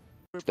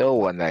 Still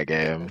won that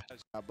game.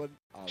 But,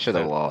 Should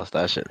have lost.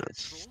 That shit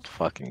is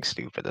fucking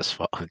stupid as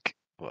fuck.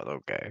 But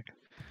okay.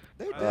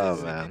 They Oh,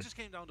 did. man. It just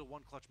came down to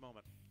one clutch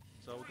moment.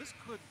 So this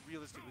could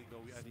realistically go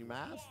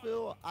anywhere.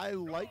 Smashville, I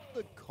like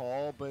the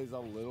call, but it's a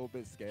little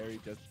bit scary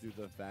just due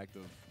to the fact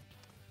of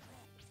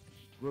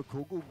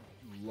roukuggle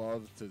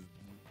loves to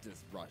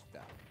just rush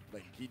down.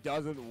 Like, he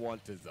doesn't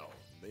want to zone.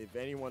 If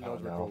anyone knows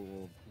Oh, no.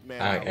 roukuggle,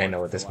 man, I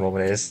know what this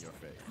moment is.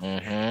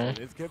 Mhm.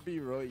 This could be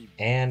really.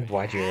 And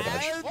why'd you air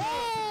dodge?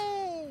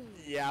 Oh!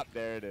 Yep,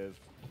 there it is.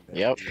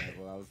 Yep. That's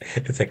what I was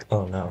It's like,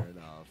 oh no, Fair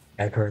enough.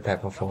 I've heard that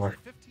That was before.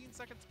 a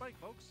 15-second spike,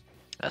 folks.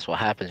 That's what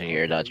happens when you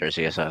air dodge your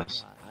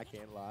CSS. I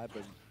can't lie,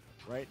 but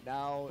right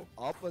now,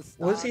 up a stock.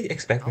 What was he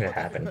expecting how to much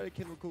happen? credit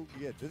can roukuggle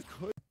get? This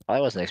could. I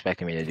wasn't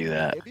expecting me to do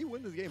that. If he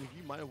wins this game,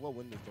 he might as well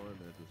win this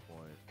tournament at this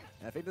point.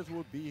 And I think this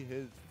will be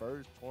his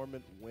first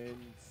tournament win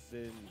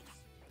since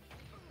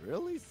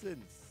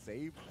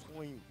Save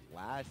Point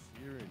last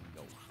year in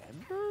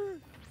November,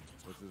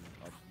 which is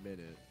a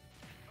minute.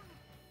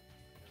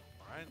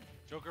 Brian,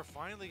 Joker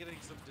finally getting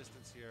some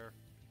distance here.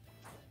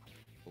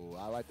 Ooh,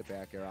 I like the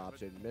back air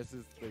option.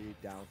 Misses the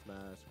down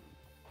smash.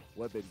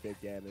 Would have been big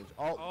damage.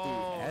 Oh,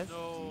 Oh, dude, SD?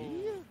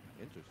 no.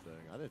 Interesting.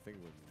 I didn't think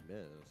it would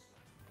miss.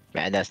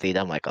 Man, that's the.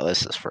 I'm like, oh,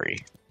 this is free.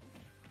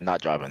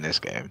 Not driving this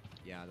game.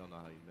 Yeah, I don't know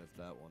how you missed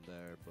that one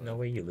there. But No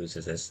way you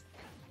loses this.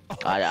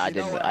 I You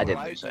know didn't- what? I didn't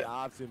like lose the it.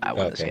 option I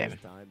won because this he game.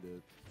 timed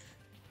it.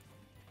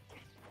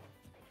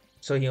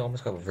 So you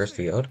almost got reverse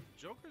VO'd?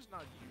 Joker's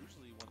not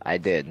usually one I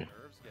did.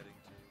 nerves getting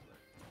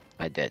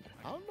to. I did.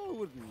 I don't know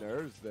what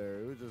nerves there.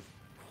 It was just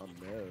a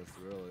miss,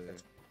 really.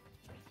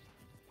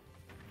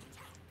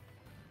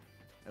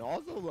 And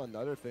also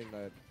another thing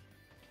that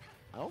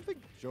I don't think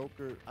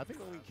Joker. I think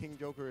only King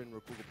Joker and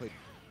roukuggle played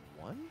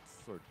once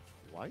or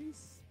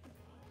twice.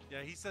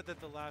 Yeah, he said that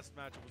the last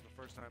match was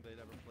the first time they'd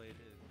ever played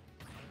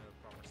in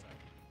a proper set.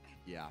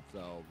 Yeah,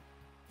 so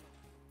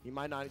he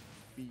might not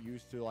be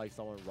used to like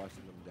someone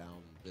rushing them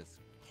down this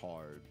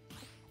hard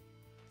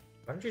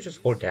Why don't you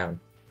just hold down?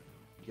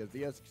 because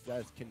the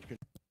SSS can. What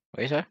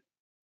do you say?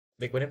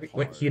 Like whenever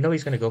when you know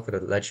he's gonna go for the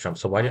ledge jump,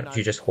 so why might don't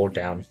you just hold be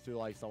down? Used to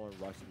like someone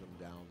rushing them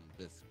down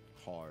this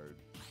hard.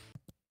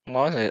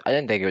 Well, I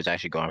didn't think he was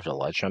actually going for the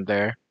ledge jump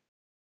there,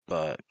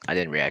 but I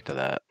didn't react to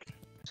that.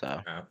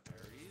 So Oh.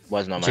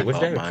 wasn't on my Actually, would that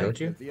fault. have Mine. killed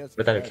you? Because the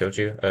Would that have SSS killed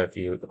you if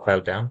you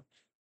held down?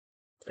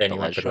 And The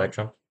you went ledge for the ledge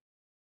jump?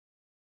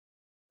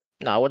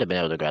 No, I would have been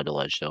able to grab the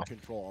ledge still.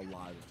 control a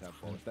lot of the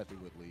tempo, especially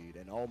with lead.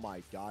 And oh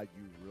my god,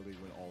 you really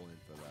went all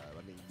in for that.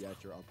 I mean, yes,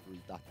 you're up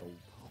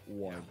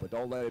 3-1, but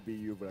don't let it be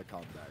you for a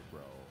comeback,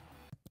 bro.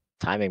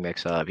 Timing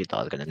mix up. He thought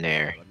I was gonna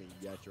nair. I mean,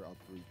 yes, you're up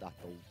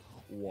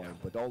 3-1,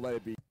 but don't let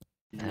it be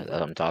you That's for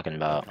what I'm talking a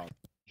about. comeback.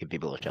 Give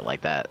people shit like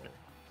that. Down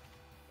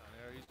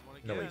air, he's one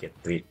No, you again.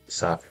 get 3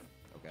 sock.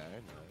 Okay,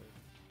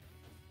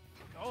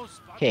 nice. Oh,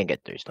 spot Can't get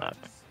 3 stop.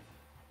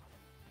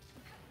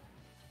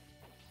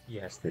 He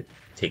has to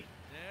take.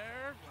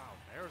 Nair. Wow,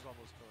 Nair's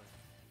almost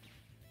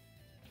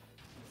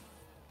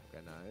killing.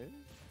 Okay, nice.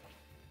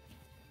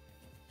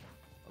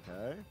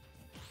 Okay.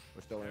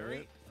 We're still in Parry.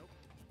 it. Nope.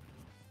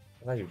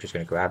 I thought you were just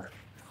gonna grab.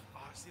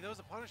 Ah, see, that was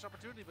a punish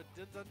opportunity, but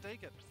doesn't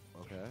take it.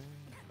 Okay,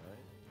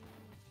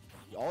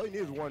 nice. All you need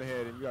is one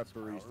hit, and you have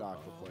 3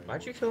 stocks for playing.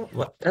 Why'd you kill?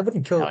 What? That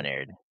wouldn't kill. Down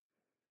aired.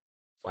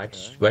 Why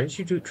did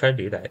you try to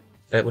do that?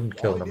 That wouldn't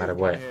kill All you no need matter is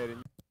one what. hit,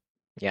 and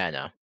Yeah, I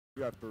know.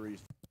 you have 3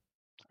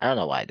 I don't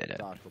know why I did it.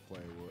 stocks for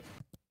playing with.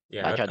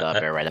 Yeah, I tried to up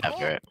air right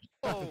after it.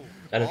 Oh,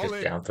 I'd have all just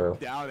in, down throw.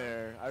 down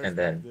air. I And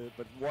then- respect it,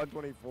 but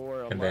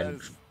 124 And then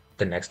unless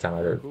the next time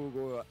I'd have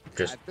Google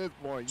just at this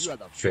point you have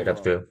to straight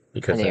up through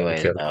because that would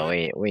Anyway, kill. though,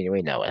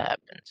 we know what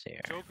happens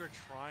here. Joker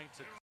trying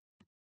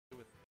to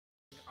with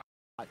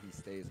he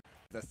stays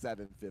the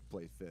 7th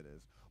place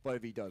finish. But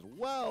if he does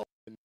well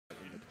in the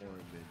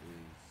tournament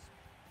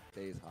is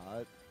stays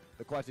hot.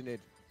 The question is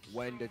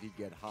when does he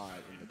get hot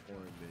in the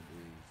tournament is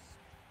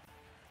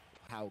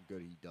how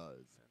good he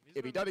does.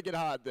 If he doesn't get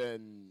hot,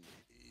 then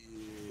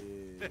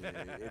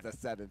it's a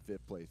 7th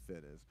place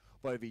finish.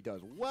 But if he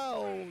does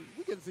well,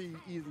 we can see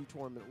easy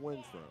tournament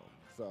wins for him.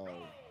 So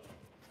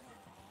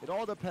It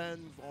all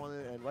depends on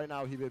it, and right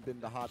now he's been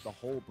the hot the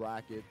whole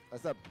bracket,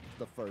 except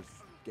the first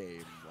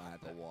game I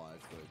had to watch.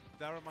 But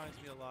That reminds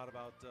me a lot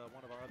about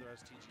one of our other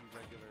STG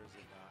regulars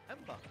in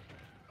Emba.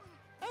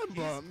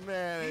 Emma,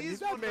 man, he's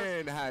that one of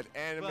man had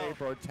anime well,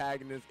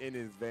 protagonists in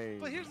his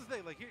veins. But here's the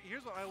thing, like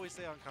here's what I always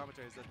say on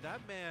commentary is that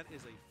man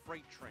is a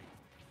freight train.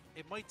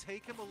 It might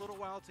take him a little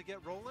while to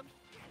get rolling,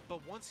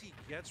 but once he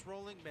gets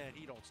rolling, man,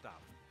 he don't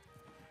stop.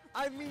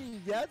 I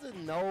mean, yes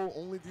and no,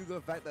 only due to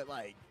the fact that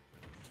like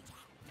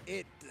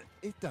it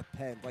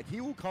depends. Like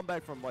he will come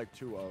back from like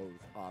 2-0s,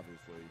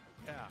 obviously.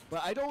 Yeah.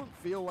 But I don't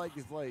feel like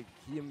it's like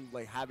him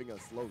like having a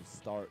slow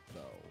start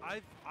though.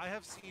 I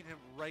have seen him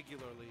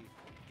regularly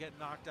get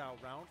knocked out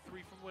round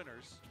 3 from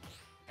winners,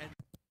 and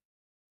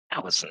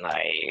That was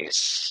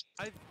nice.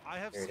 I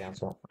have Very seen down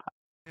so.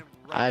 him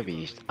I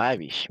regularly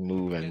be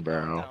schmoving, get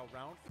bro. knocked out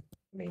round.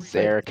 I mean,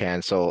 Zare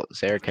cancel.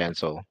 Zare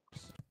cancel.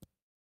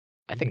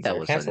 I think that Zare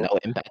was cancel? a no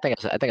impact. I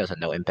think it was a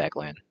no impact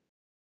land.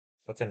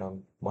 What's in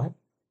on what?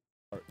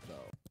 Start,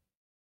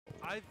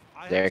 though. I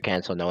Zare have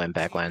cancel, no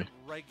impact seen land. him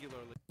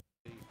regularly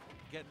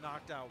get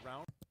knocked out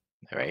round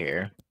Right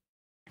here.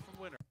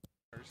 from winners.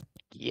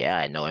 Yeah,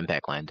 I no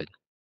impact landed.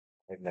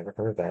 I've never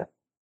heard of that.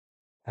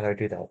 How do I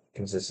do that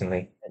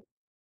consistently?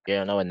 You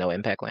don't know what no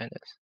impact land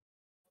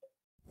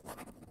is?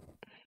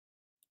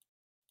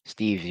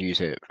 Steve's use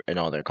it in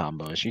all their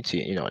combos. You'd see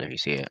it, you know it if you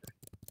see it.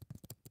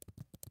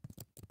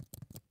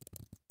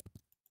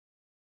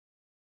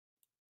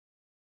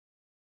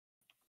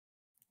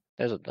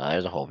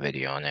 There's a whole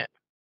video on it.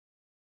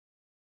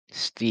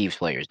 Steve's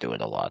players do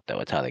it a lot though.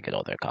 It's how they get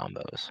all their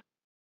combos.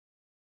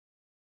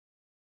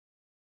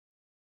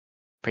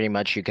 Pretty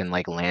much you can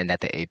like land at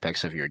the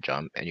apex of your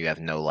jump and you have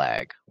no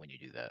lag when you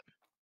do that.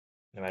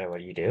 No matter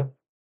what you do?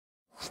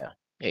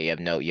 Yeah, you have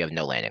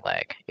no landing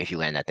lag if you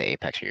land at the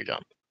apex of your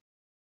jump.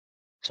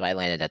 So I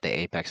landed at the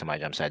apex of my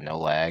jump, so I had no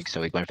lag.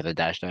 So we went for the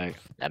dash tag.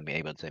 I'm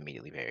able to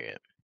immediately parry it.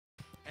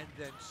 And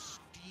then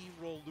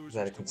steamroll losers. Is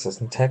that a to win.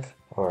 consistent tech?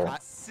 Or I-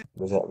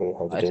 was that really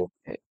hard to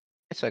do?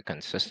 It's a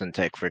consistent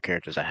take for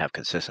characters that have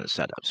consistent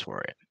setups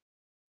for it.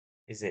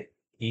 Is it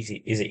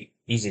easy? Is it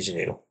easy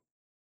to do?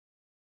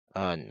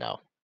 No.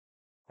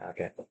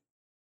 Okay.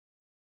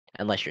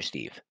 Unless you're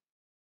Steve.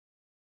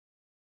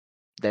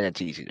 Then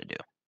it's easy to do.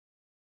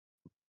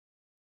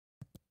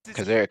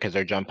 Because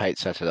their jump height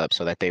sets it up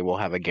so that they will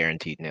have a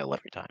guaranteed nil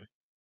every time.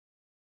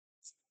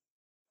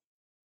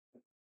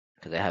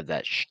 Because they have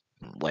that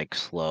like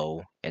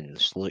slow and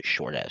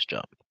short ass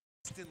jump.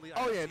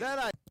 Oh yeah, that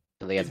I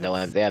So they have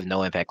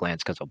no impact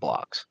lands because of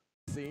blocks.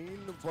 seen,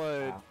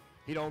 but Wow.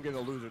 he don't get a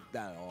loser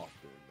that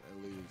often.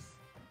 At least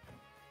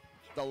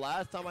the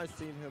last time I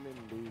seen him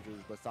in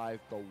losers,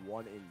 besides the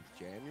one in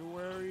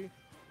January,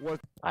 was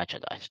I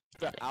tried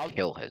the to out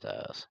kill his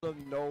ass. of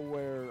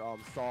nowhere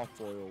soft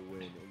foil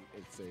win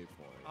in save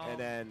point, and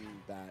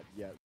then that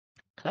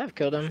Could I have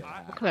killed him?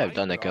 What could I have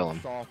done to kill him?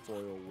 Soft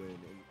foil win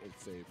in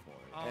save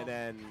point, and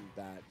then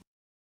that.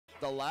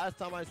 The last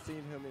time I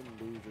seen him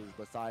in losers,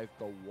 besides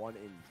the one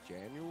in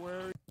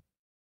January.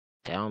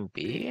 Down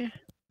B?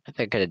 I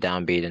think I could have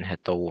down B'd and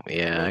hit the.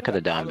 Yeah, I could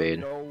have down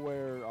B'd.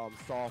 Nowhere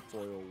soft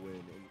foil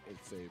win in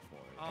save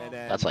point, and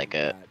then That's like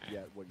it.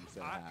 What you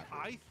said I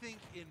happened. think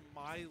in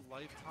my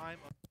lifetime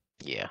of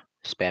Yeah,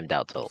 spammed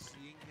out tilt.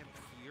 seeing him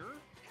here,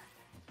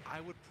 I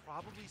would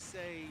probably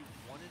say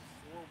 1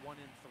 in 4, 1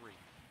 in 3.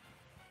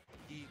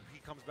 He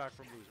comes back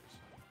from losers.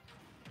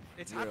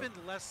 It's Yeah, happened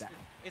less. that-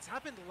 It's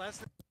happened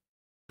less in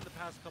the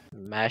past couple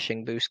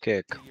Mashing boost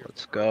kick. of years.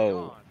 Let's early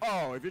go. on.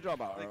 Oh, if you're talking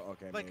about Like-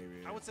 okay, Like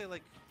maybe. I would say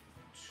like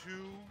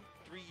 2,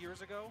 3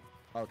 years ago.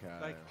 Okay.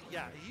 Like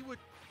yeah, he would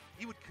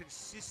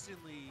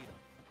consistently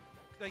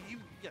like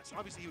yes,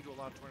 obviously he would do a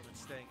lot of tournaments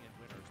staying in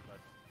winners, but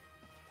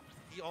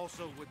he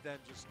also would then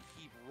just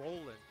keep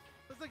rolling.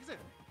 But like I said,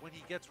 when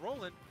he gets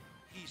rolling,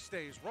 he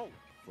stays rolling.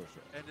 for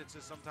sure. And it's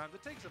just sometimes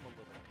it takes him a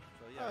little bit.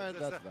 So yeah, Alright,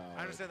 that's that's that- valid.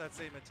 I understand that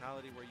same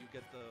mentality where you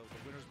get the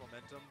winner's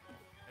momentum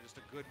and just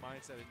a good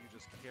mindset and you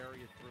just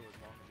carry it through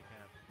as long as you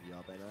can.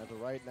 Yup, and as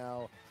of right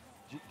now,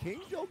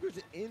 King Joker's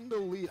in the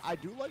lead. I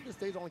do like the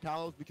stage on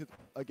Kalos because,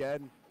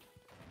 again,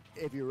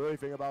 if you really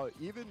think about it,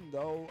 even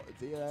though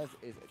ZS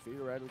is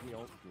theoretically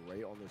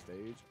great on the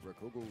stage,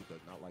 roukuggle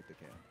does not like to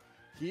camp.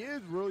 He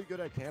is really good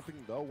at camping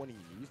though when he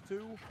needs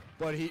to,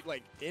 but he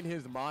like in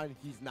his mind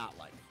he's not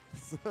like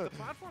this. The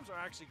platforms are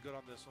actually good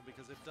on this one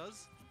because it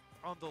does,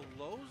 on the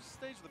low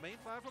stage, the main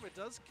platform, it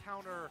does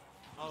counter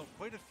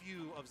quite a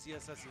few of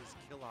ZSS's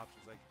kill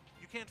options. Like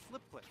you can't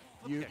flip kick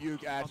You on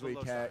the actually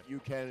low can side. you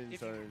can in If you-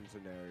 certain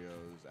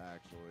scenarios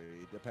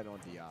actually depend on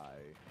DI.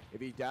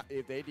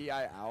 If they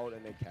DI out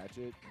and they catch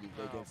it,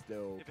 they can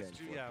still If it's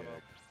too, yeah, flip well,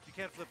 kick. you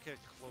can't flip kick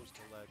close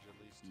to ledge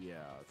at least. Yeah,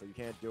 so you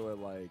can't do it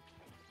like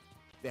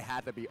they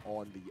have to be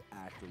on the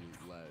actual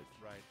ledge.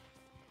 Right.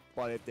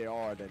 But if they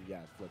are, then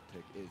yes, flip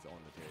kick is on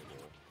the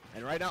table.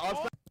 And right now,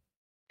 Oh,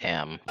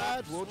 Damn.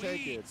 we'll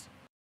take it. sweet.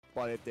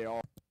 But if they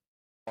are,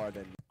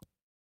 then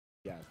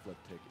yes, flip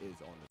kick is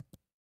on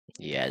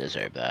the. Yeah, I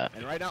deserve that.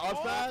 And right now, Oh,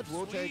 upside,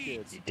 we'll take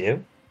it. sweet. You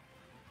do?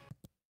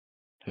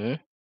 Hmm?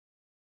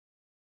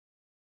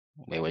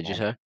 Wait, what'd you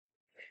say?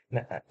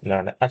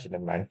 No, actually,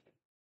 never mind.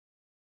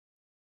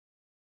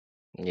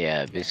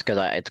 Yeah, it's because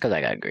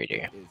I got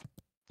greedy. Is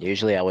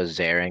Usually I was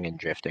zaring and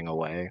drifting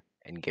away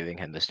and giving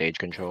him the stage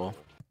control.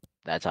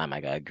 That time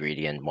I got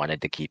greedy and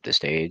wanted to keep the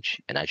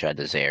stage, and I tried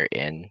to zare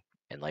in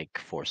and like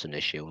force him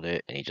to shield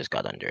it, and he just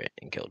got under it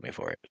and killed me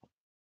for it.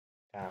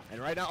 Damn.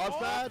 and right now, up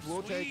smash,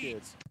 we'll take sweet.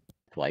 it.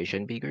 That's why you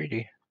shouldn't be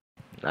greedy.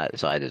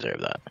 So I deserve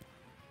that.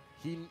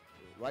 He,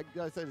 like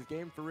I said, it's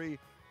game 3.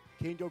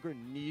 King Joker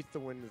needs to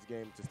win this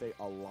game to stay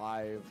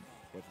alive.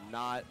 If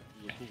not,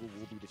 roukuggle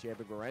will be the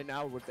champion. But right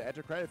now, with the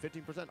extra credit,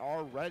 15%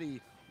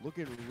 already,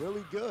 looking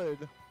really good.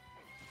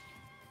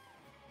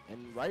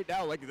 And right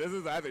now, like, this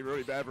is actually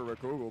really bad for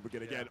roukuggle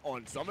because, again,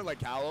 on someone like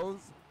Kalos,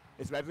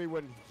 especially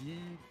when he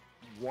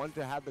wanted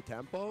to have the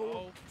tempo,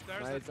 Oh,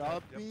 there's nice the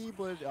up yep. B,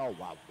 but, oh,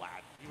 wow, wow.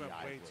 He went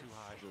Yeah, way it too was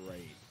high.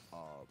 Straight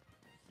up.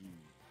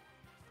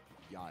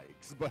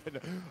 Yikes.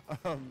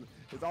 But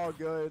it's all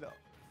good.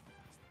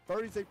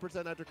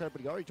 36% after credit,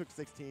 but he already took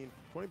 16.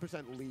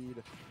 20%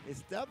 lead.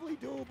 It's definitely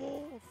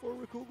doable for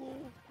roukuggle.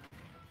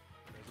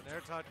 There's an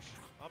air touch.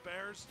 Up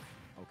airs.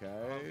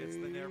 Okay. Gets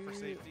the nair for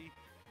safety.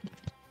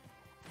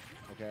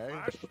 Okay.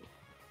 Flash.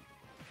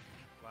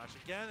 Flash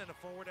again and a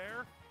forward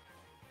air.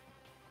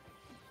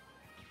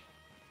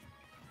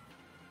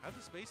 Had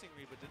the spacing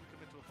read, but didn't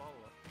commit to a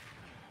follow-up.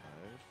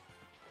 Nice.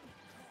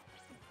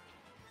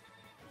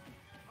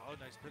 Oh,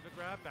 nice pivot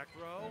grab. Back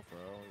throw. Back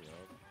throw,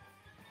 yep.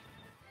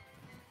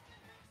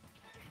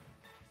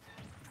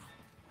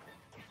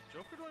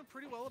 Joker doing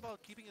pretty well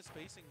about keeping his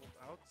spacing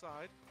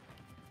outside.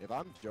 If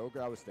I'm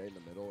Joker, I would stay in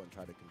the middle and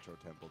try to control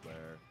tempo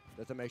there.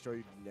 Just to make sure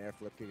your nair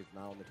flip kick is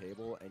not on the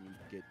table and you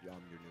get your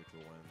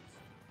neutral wins.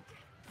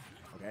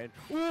 Okay.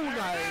 Ooh,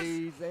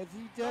 nice! And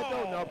he did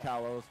no, Oh.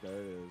 Kalos. There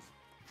it is.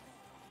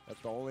 That's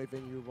the only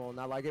thing you will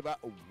not like about.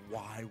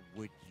 Why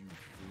would you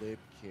flip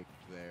kick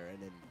there and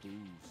then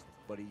boost?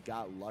 But he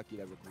got lucky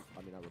that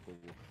not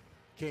roukuggle.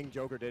 King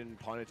Joker didn't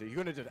punish it. He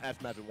could have just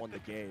S-match and won the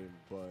game,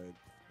 but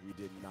he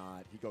did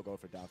not. He go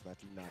for down smash.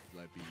 He not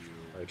let BU.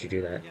 Why'd you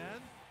do that?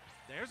 Again.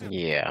 There's a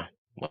Yeah.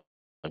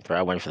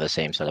 I went for the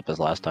same setup as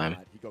last time.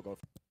 He go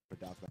for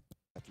down smash.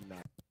 He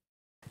not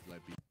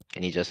let BU.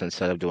 And he just,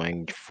 instead of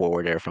doing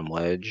forward air from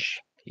ledge,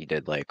 he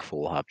did like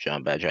full hop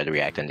jump. I tried to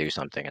react and do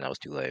something, and I was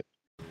too late.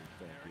 Thank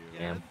you.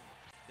 again.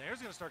 There's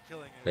gonna start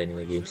killing. Letting the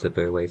pretty game soon. slip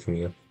away from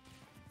you.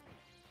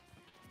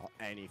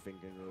 Anything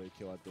can really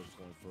kill at this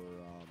point for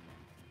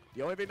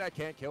the only thing that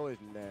can't kill is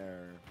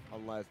Nair,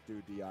 unless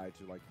do DI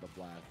to like the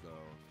blast zone.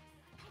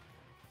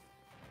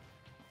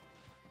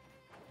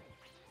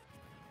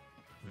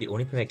 The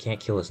only thing that can't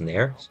kill is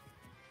Nair?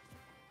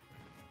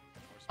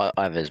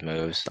 Of his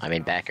moves. I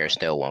mean, back air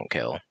still won't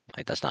kill.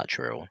 Like, that's not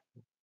true.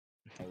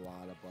 A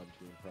lot of buttons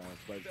being pressed,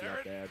 but it's There not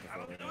it- there.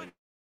 that'll before do it.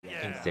 yeah,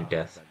 Yeah. Instant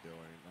death. that's doing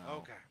now.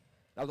 Okay.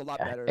 That was a lot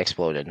Yeah, better.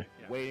 exploded.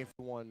 Yeah. Waiting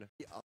for one,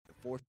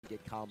 forced to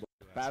get combo.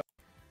 A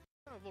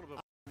little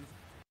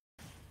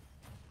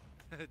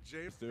bit.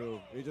 James, Too.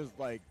 He just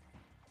like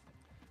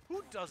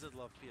who doesn't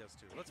love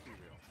PS2? Let's be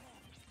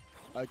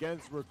real.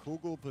 against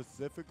roukuggle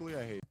specifically.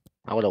 I hate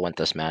I would have went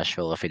to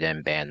Smashville if he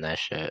didn't ban that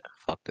shit.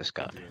 Fuck this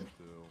guy. PS2.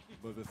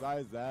 But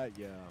besides that,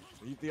 yeah,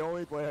 he's the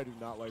only player I do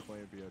not like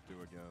playing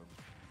PS2 again.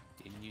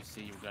 Didn't you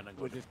say you were gonna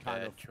go Which to is kind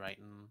bed, of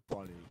Triton?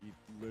 Funny, he's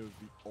literally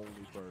the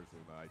only person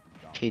that I do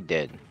not. He like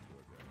did. playing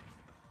PS2 again.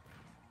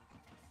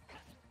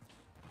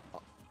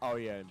 Oh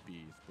yeah, and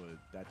Beast, but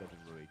that doesn't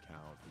really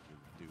count because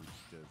Duke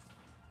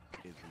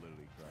just is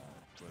literally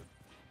trash.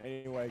 But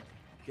anyway,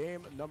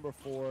 game number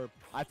 4.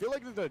 I feel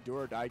like this is a do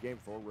or die game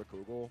for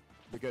roukuggle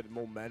because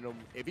momentum.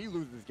 If he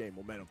loses this game,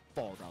 momentum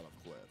falls out of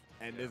the cliff,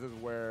 and this is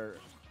where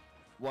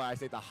I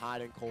say the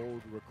hot and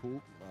cold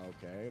roukuggle.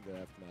 Okay, the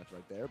F match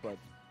right there, but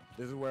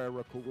this is where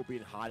roukuggle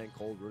being hot and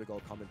cold really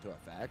gonna come into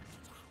effect.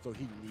 So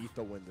he needs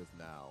to win this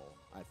now.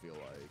 I feel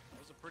like. That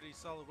was a pretty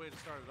solid way to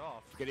start it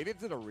off. Okay, if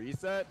it's in a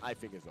reset, I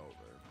think it's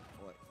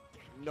over. Like,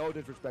 no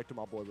disrespect to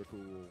my boy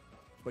roukuggle,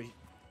 but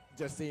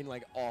just seeing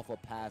like off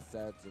of past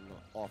sets and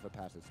off of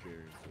past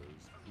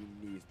experiences, he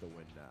needs to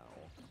win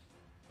now.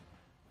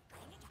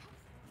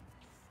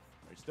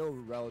 It's still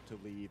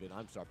relatively even.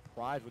 I'm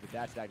surprised with the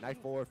dash attack. Nice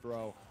forward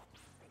throw.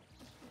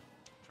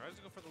 Tries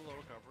to go for the low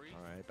recovery.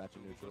 All right, back to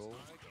neutral.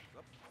 Goes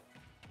up.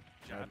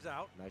 Jabs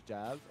out. Nice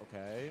jabs.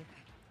 Okay.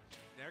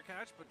 Nair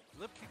catch, but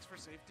flip kicks for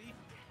safety.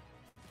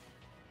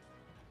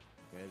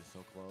 Okay, it's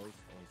so close.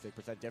 Only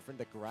 6% different.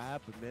 The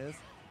grab, the miss.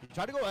 He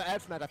tried to go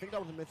F smash. I think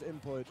that was a miss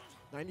input.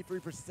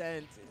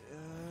 93%.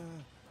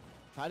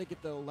 Tried to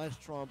get the less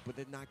trump, but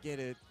did not get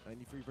it.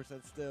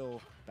 93% still.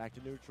 Back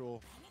to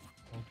neutral.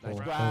 Nice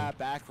grab,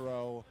 back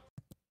row.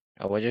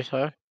 Oh, what'd you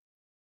say?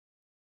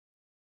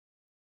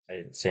 I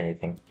didn't say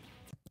anything.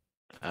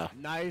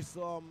 Nice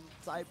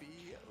side B.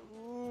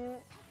 Ooh.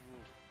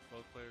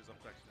 Both players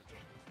up back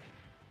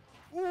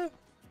to neutral. Ooh.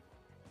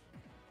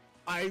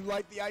 I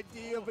like the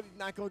idea, but he's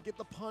not gonna get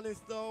the punish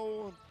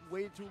though.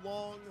 Way too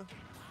long.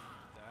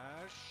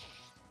 Dash.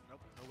 Nope,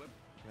 no whip.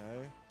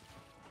 Okay.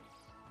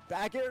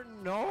 Back air,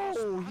 no!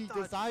 Spot He dodge.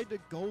 decided to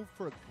go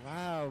for a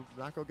grab.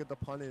 Not gonna get the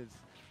punish.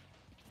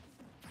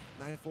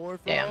 Nice forward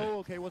Damn. throw.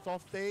 Okay, what's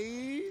off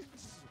stage?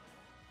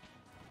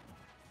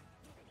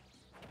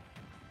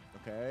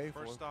 Okay.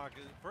 First stock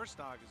is going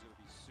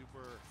to be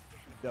super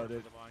No,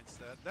 important for the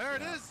mindset. There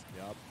it is.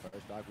 Yep.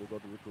 First stock will go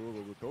to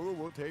roukuggle. Roukuggle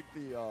will take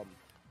the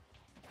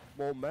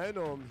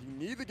momentum.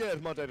 He needs to get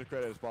as much edge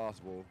credit as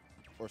possible,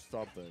 or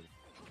something.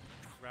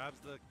 Grabs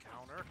the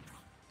counter.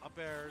 Up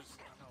airs.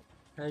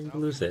 How do you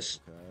lose this?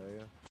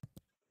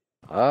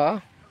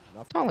 Okay.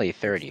 It's only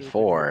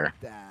 34.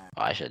 Oh,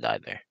 I should have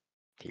died there.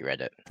 He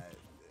read it.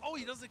 Oh,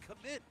 he doesn't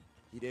commit.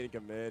 He didn't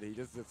commit. He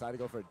just decided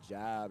to go for a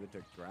jab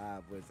into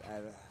grab.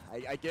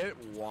 I get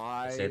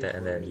why. Say that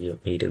and then you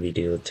immediately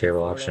do a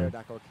terrible option.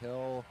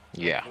 Kill.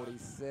 Yeah.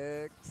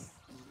 46.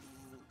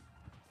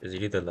 Does he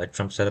do the leg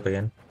jump setup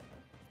again?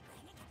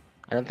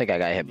 I don't think I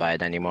got hit by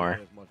it anymore.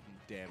 As much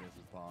damage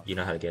as possible. You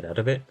know how to get out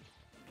of it?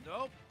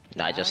 Nope.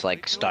 No, I just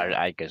like started.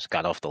 I just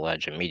got off the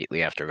ledge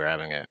immediately after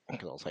grabbing it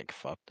because I was like,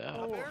 "Fuck that."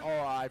 Oh,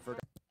 I forgot.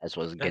 I just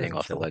was That getting doesn't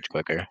off the kill. ledge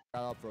quicker.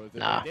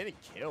 Nah. It didn't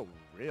kill,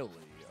 really.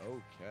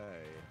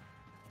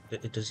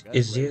 Okay. It does. That's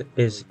Is really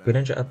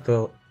Greninja up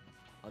throw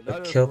a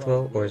Another kill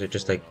throw throw, or is will it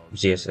just throw like out.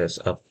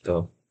 ZSS up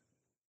throw?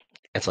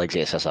 It's like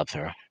ZSS up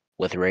throw.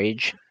 With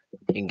rage,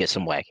 you can get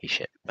some wacky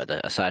shit, but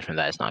aside from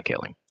that, it's not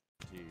killing.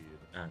 Dude.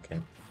 Okay.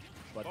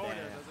 But Oh, yeah,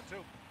 then does it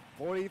too.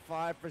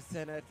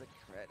 45% at the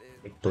credit.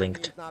 It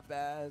blinked. It's not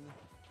bad,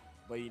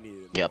 but you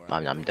need it. Yep, more.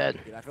 I'm dead.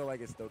 Dude, I feel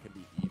like it still can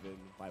be even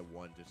by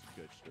one just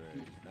good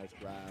straight. Nice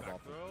grab Back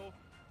off the throw.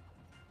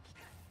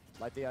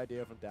 Like the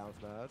idea from down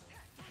smash.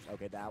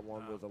 Okay, that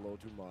one was a little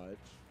too much.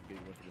 He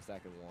went for the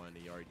second one.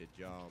 He already did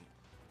jump.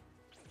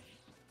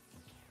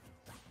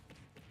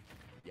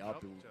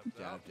 Yup,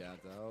 Jabs out.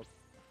 jabs out.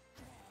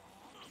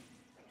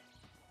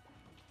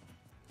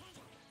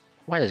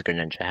 Why does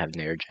Greninja have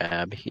Nair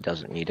jab? He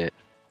doesn't need it.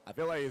 I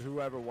feel like it's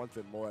whoever wants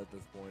it more at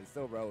this point. It's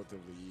still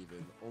relatively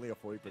even. Only a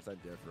 40%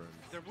 difference.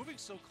 They're moving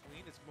so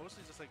clean. It's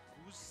mostly just like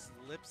who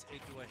slips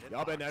into a hit.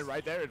 Yup, and then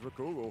right there is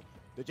roukuggle.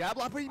 The jab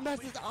block, but he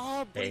messes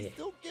up. But he I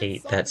still gets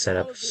hate something that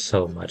setup out of it. so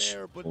It wasn't much.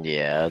 there, but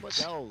Yeah, not much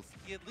it's- else.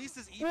 He at least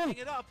is evening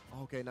it up.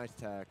 Okay, nice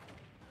tag.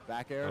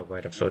 Back air. Oh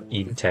right, I'm so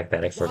you can tag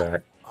that. I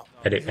forgot.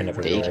 I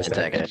never Yeah, you realized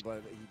can that. tag it.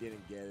 But he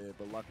didn't get it.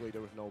 But luckily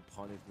there was no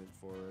punishment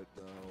for it,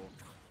 though.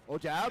 Oh,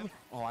 jab?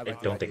 Oh, I I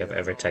like don't think I've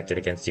ever tagged it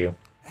against you.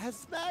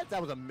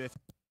 That was a miss.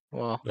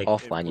 Well, Like-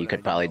 offline you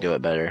could probably do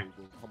it better.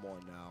 Come on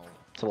now.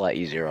 It's a lot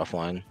easier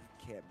offline.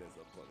 Can't miss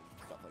a button.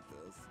 Stuff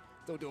like this.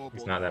 Still doable.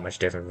 It's not that though. much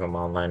different from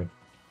online.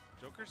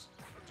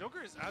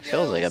 Joker is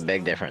Feels like a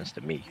big difference to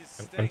me.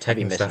 I'm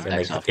tagging missing stuff in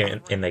X like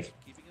offline. in like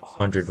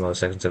 100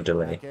 milliseconds of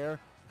delay. Back air.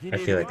 He I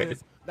needed feel like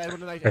this. That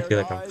was a nice I feel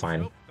air like I'm dodge.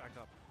 fine. Back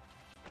up.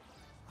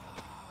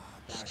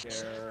 Back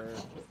air.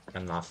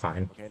 I'm not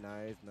fine. Okay,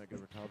 nice. Not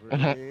good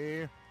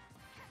recovery.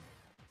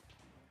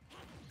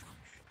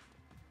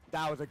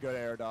 That was a good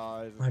air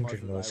dodge. as much 100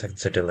 as I milliseconds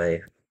would- of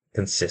delay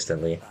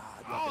consistently.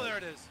 Oh, there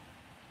it is.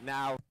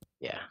 Now,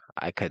 Yeah,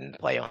 I couldn't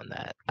play on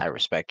that. I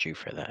respect you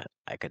for that.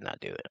 I could not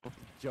do it.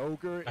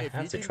 Joker, I if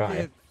have he to can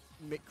try.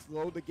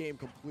 slow the game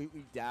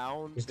completely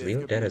down, Is this Leo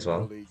could dead be as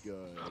well? really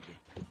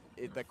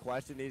good. The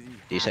question is,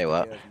 you say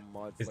what?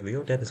 Is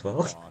Leo dead as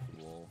well?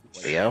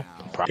 Leo?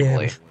 Probably.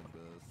 Damn.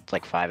 It's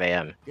like 5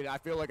 a.m. I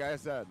feel like I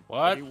said,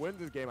 What? if he wins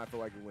this game, I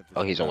feel like he wins this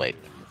Oh, he's game. awake.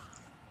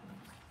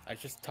 I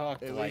just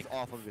talked At like least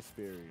off of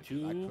experience. I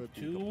two- could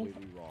be two-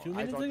 completely wrong. 2 I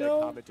minutes thought ago?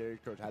 that commentary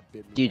coach had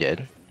been You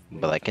did,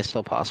 but like it's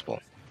still possible.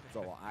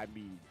 So, I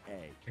mean,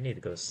 hey. I need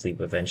to go to sleep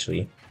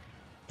eventually.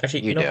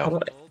 Actually, you You know, do. how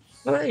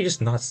about I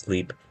just not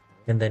sleep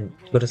and then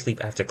go to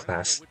sleep after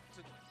class?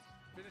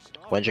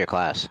 When's your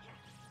class?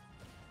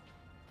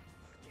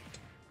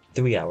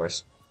 3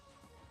 hours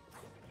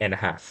and a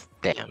half.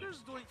 Damn. Joker's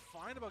doing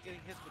fine about getting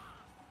hits,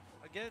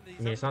 but again,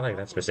 I mean, it's not like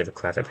that specific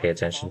class I pay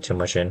attention too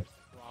much in.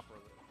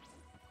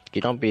 You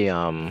don't be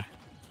I'd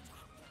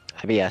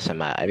be asking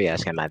my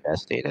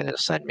bestie to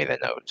send me the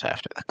notes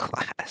after the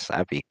class.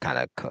 I'd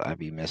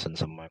be missing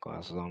some of my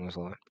classes,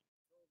 honestly.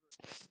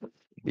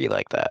 Be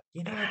like that.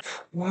 You know, I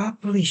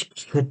probably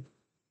should.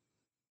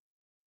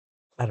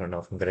 I don't know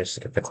if I'm gonna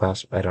skip the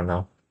class. I don't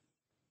know.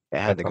 I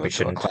had to go probably to a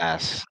shouldn't.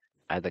 class.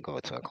 I had to go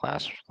to a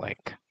class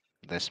like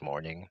this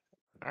morning,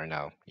 or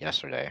no,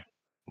 yesterday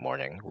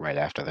morning, right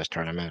after this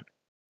tournament.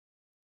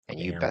 And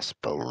you Damn.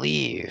 best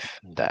believe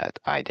that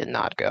I did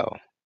not go.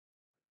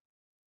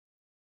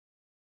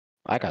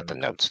 I got the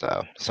notes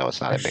though, so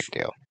it's not a big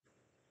deal.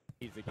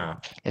 Oh.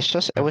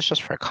 It was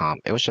just for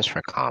comp. It was just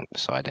for comp,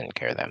 so I didn't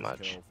care that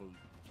much.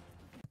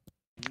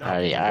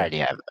 I already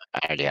have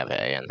an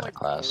A in that Like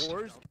class.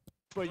 fours,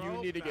 but you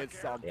need to get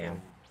something.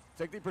 Damn.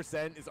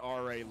 60% is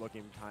already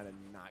looking kind of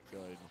not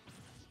good.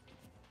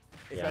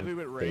 Yeah, Especially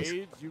with base-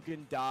 rage, you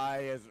can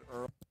die as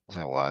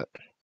So what?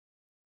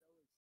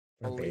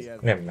 early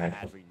as Never mind.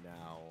 Patrick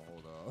now.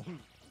 Hold on.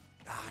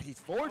 He's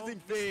forcing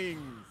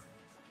things.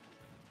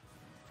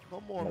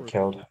 Come on, Got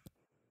killed.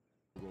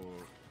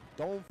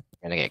 Don't.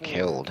 I'm gonna get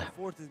killed.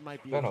 Forces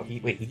might be. No, a no.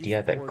 GG. Wait, he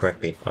DI'd that forces-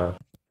 correctly. Tilt.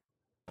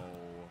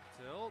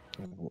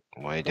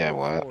 Wait, did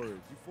what? force. You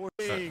force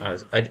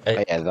things. I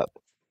Oh, yeah, the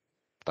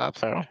up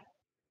throw.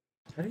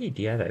 How did he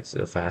DI that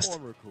so fast?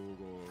 Come on,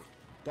 roukuggle.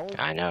 Don't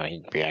I know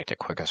he reacted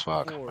quick as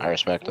fuck. force. I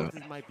respect Force it.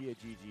 this might be a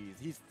GG's.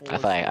 He's I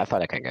thought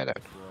forcing. I could get it.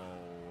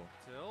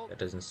 Bro. Tilt. That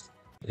doesn't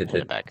hit In the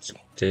the back.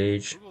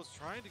 stage. Google's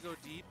trying to go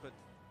deep, but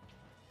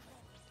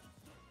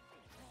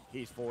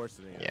He's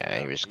forcing it. Yeah,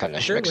 he was kind of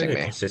Is there a way schmixing to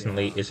me.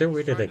 consistently? Is there a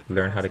way to like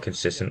learn how to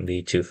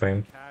consistently two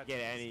frame? Get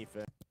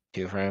anything,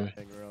 Two frame.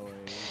 really.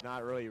 He's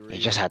not really You reading.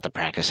 just had to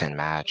practice and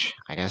match.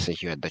 I guess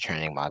if you had the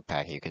training mod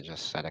pack, you could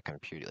just set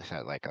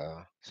like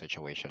a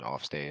situation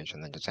off stage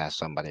and then just ask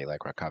somebody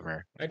like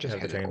recover. I do Just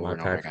have the hit it training over mod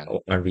and over pack again.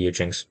 on VU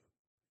Jinx.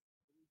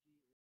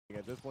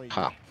 At this point,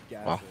 Huh. he's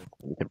Well, guessing.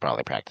 you could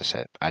probably practice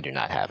it. I do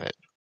not have it.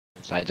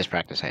 So I just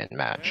practice it and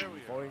match. there we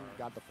Boeing are.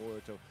 got the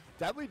forward, so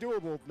definitely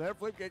doable. Never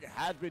flip kick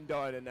has been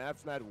done, and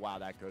that's not. Wow,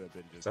 that could have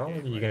been just. So how long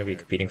game are you right gonna be there,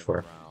 competing second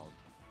for? round.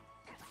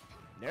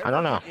 Nair I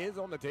don't flip know. kick is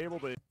on the table,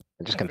 but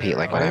I just compete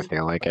like when I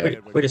feel like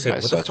it. Wait a second.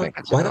 It What the sucks me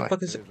fuck? Why the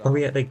consistently. fuck are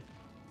we at like?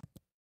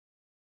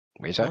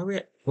 What you say?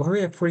 Why are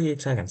we at 48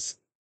 seconds?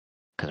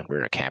 Because we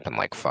were camping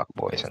like fuck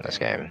boys in this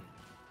game.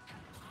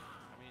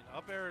 I mean,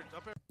 up air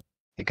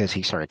Because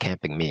he started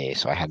camping me,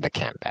 so I had to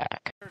camp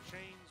back,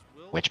 chains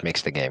will which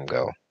makes the game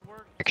go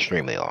work.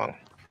 extremely long.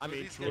 I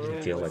mean, It true,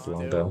 didn't feel but like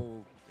long, still-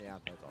 though. Yeah,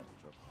 that's also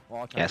true.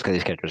 All Yeah, it's because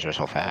these characters are so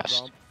kinds of fast.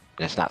 jump.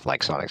 And it's not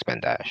like Sonic Spin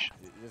Dash.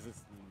 This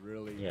is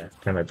really. Yeah,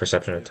 kind of my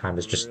perception of time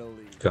is just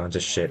really gone to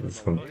shit Oh,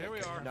 from here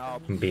we are. No,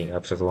 from being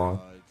up so long.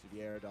 To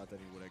the air dot, then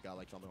he would have got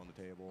like something on the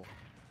table.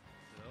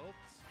 Tilt.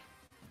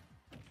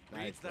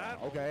 Nice, Reads bro. that.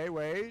 Okay,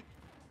 wait.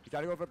 You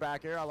gotta go for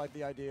back air. I like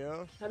the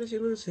idea. How does he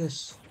lose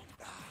this?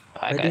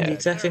 I By got doing the it.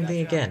 exact same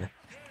thing again.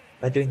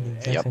 By doing the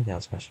exact Yep. same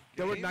down smash.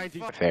 There were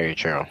 19. Very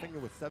true. I think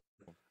it was 7.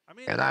 I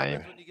mean, And it I-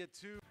 happens when you get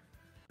two.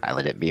 I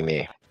let it be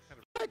me.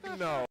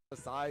 No, the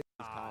size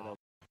is kind of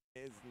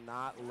is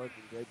not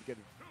looking good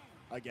because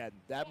again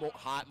that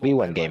hot. We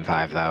won momentum game is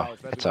 5 really though. well,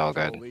 especially It's all with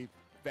good. Solo Leaf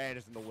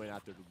Vanishing the win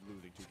after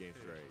losing 2 games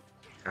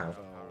straight. Ow.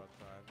 So Power up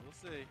time.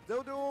 We'll see.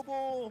 still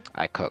doable.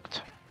 I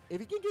cooked. If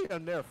he can get a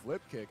Nair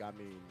flip kick, I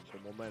mean the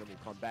momentum will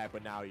come back.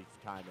 But now he's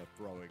kind of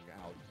throwing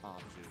out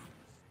options.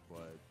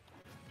 But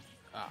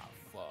Ah,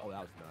 fuck. oh, that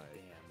was nice.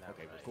 Damn, that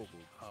Okay, right. cool.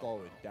 Oh, Slow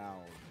no. it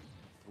down,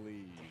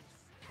 please.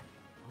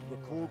 Oh,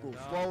 Roukuggle, no,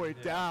 slow it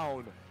yeah.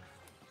 down.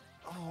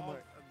 Oh Oh, my.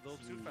 a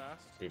little too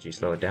fast. Did you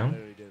slow it down?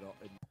 Literally did all-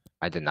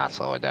 I did not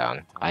slow it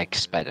down. I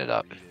sped it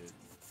up.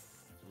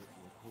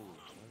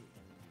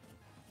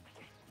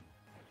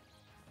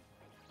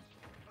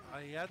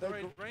 He had the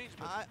right range.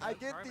 But I not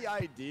get the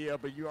timing. idea,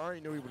 but you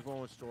already knew he was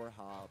going short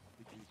hop.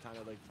 He's kind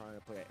of like trying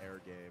to play an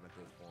air game at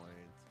this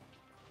point.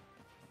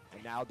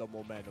 And now the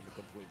momentum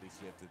completely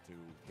shifted to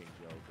King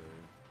Joker.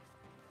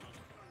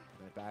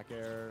 And back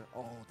air.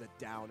 Oh, the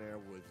down air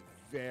was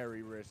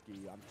very risky.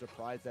 I'm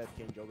surprised that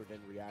King Joker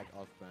didn't react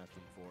up smash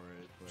him for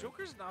it. But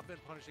Joker's not been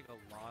punishing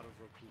a lot of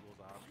Rokugel's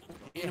options.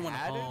 He Anyone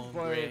hadn't, home,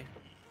 but Gray?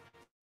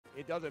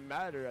 it doesn't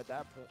matter at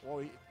that point.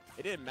 Well,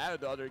 it didn't matter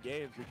the other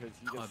games because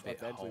he just bit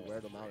eventually home, wear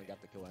them out and Gray.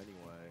 got the kill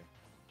anyway.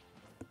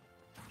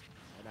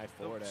 And nice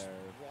The forward air.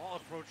 Wall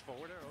approach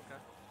forward air.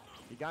 Okay.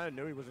 He kind of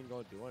knew he wasn't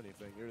going to do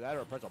anything. Either that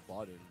or press a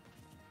button.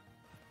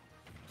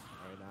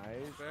 Very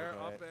nice. Up air,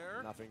 okay. up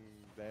air. Nothing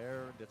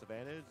there.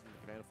 Disadvantage.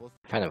 Phantom Fist.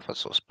 Phantom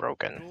Footstool's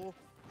broken. Cool.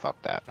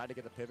 Fuck that. Tried to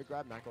get the pivot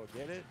grab, not going to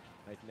get it.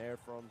 Nice nair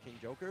from King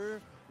Joker.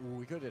 Ooh,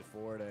 we could have did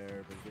forward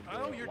air, but he didn't do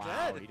Oh, it. you're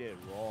wow, dead. he did it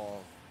raw.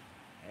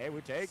 Hey,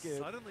 we take it.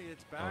 Suddenly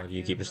it's back. do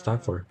you keep in, it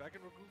stock for? Back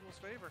in Rokugel's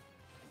favor.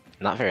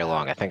 Not very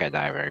long. I think I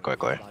die very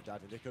quickly Not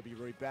dodging. This could be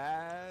really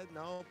bad.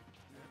 No.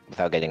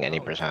 without getting any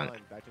No, it's percent. fine.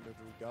 Back to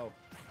neutral we go.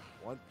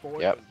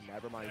 140. Yep.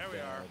 Never mind. There we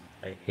dead.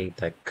 are. I hate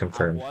that I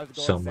confirmed was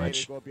gonna so say much.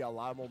 There's going to be a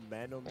lot of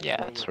momentum.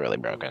 Yeah, so it's with really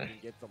Google, broken. we can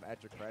get some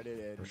extra credit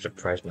and I'm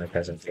surprised Mike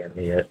hasn't get fanned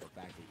me yet.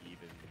 back to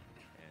even.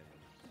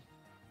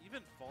 And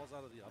Even falls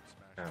out of the up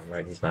smash. Oh,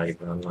 right, he's not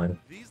even online.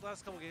 These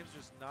last couple games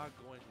just not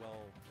going well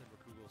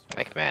in Rokugel's favor.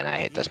 Like, man, I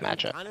hate this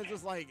matchup. Kind of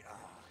just like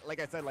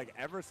I said, like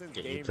ever since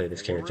Yeah, you game play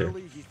this character.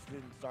 early, he's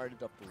been starting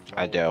to throw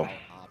I do. out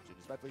options,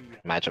 especially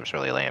Matchup's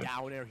really lame.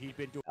 down there. He's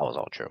been doing That was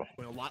all true.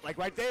 a lot, like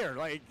right there.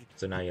 Like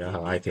So now you he know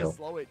how I needs to feel.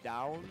 slow it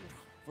down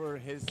for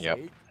his Yep.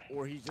 sake,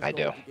 or he's just I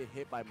going do. to get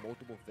hit by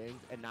multiple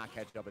things and not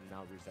catch up and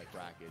now reset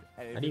bracket.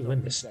 And if How do you it's a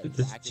win this? reset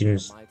This bracket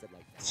seems- with a mindset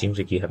like that, Seems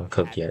like you haven't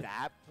cooked at yet.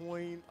 that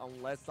point,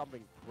 unless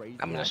something crazy,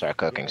 I'm gonna happens start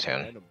to get cooking that soon.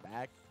 momentum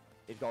back,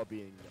 it's gonna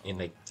be In,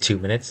 like, King 2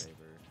 Joker's minutes? favor.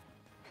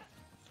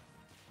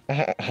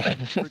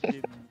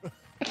 Freaking-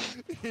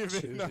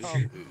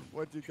 even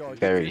what you call it,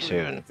 Very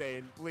continually soon.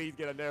 saying, please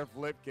get a Nair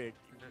flip kick.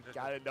 You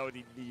gotta know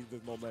he needs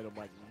this momentum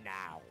like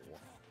now.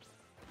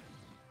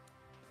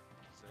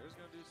 Sarah's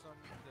gonna do some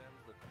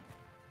damage, but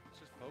it's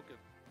just poking.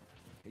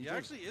 He He just-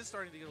 actually is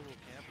starting to get a little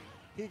campy.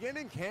 He's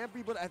getting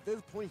campy, but at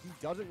this point, he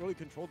doesn't really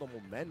control the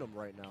momentum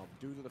right now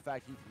due to the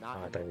fact he's not. Oh,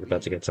 I in thought the you were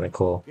about to lead. get something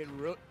cool.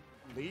 Getting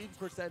lead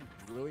percent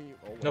really.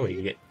 Oh, No way wait.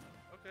 you get.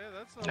 Okay,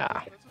 that's a, Nah.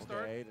 that's a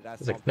start. Okay,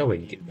 that's It's like something no we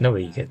way, needed no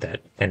way you back. get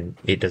that, and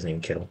it doesn't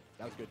even kill.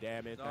 That was good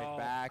damage. No, Nice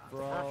back,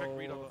 bro. perfect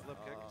read on the flip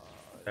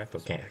kick.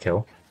 Backflip can't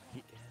kill.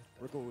 He,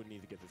 Rickle would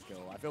need to get this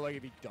kill. I feel like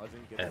if he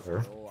doesn't get Ever.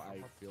 this kill, I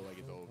feel like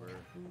it's over.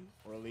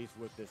 Or at least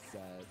with this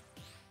set.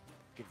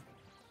 'Cause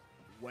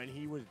when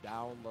he was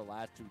down the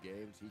last 2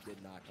 games, he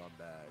did not come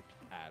back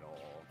at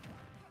all.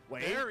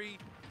 Wait, Barry,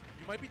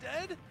 you might be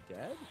dead.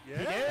 dead? Yeah.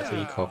 He did. So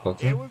you call It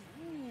Cooking? was,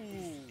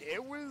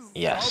 it was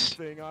Yes.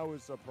 something. I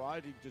was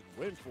surprised he just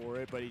went for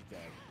it, but he's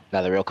dead.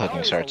 Now the real Now cooking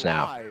he's starts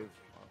now. alive.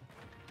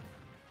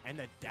 And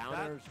the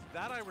downers.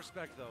 That I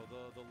respect though,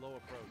 the low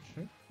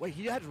approach. Wait,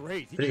 he has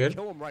race. He Pretty can good.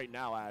 kill him right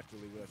now,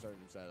 actually, with a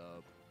certain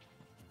setup.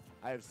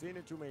 I have seen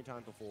it too many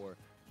times before.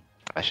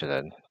 I should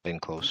have been He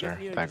closer. just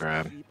needs If I to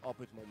grab. keep up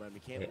his momentum. He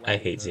can't I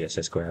let hate it hurt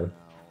ZSS him grab. now,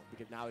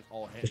 because now it's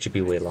all him. It should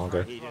be way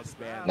longer. He just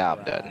spammed Now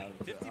I'm grab. dead.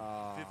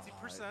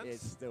 50%?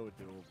 It's still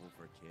doable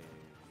for King.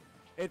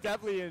 It's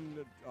definitely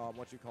in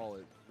what you call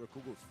it,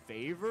 Roukugle's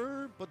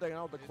favor. But then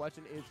now the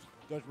question is,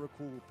 does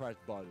Roukugle press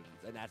buttons?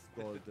 And that's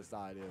going to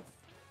decide if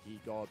he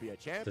gonna be a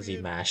champion Does he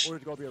mash? or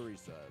is it gonna be a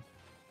reset.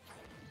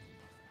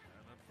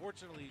 And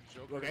unfortunately,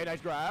 Joker. Okay, nice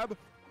grab.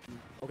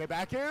 Okay,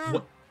 back here.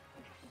 What?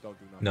 Don't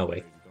do nothing No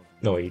way. crazy. Don't do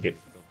No nothing way you did.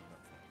 crazy.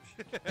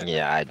 Don't do nothing.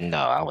 Yeah, I know.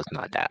 I was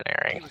not down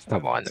airing.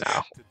 Come on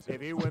now.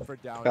 If he went for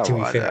down, Come To be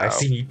on fair, now. I've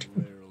seen you.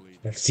 literally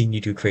I've seen you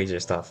do crazier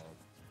stuff.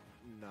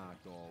 Not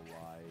gonna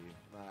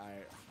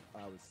lie,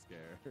 I was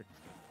scared.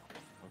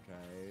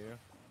 Okay,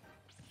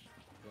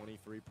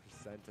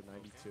 23% to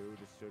 92.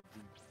 This should be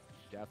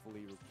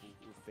definitely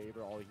Roukugle's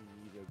favor. All he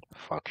needs is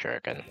Fuck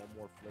Shuriken. one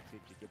more flip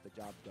kick to get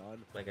the job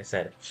done. Like I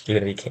said, you're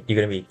gonna be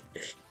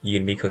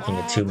cooking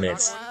in Oh, 2 we're not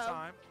minutes. going to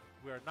time.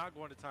 We are not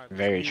going to time.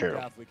 Very He true.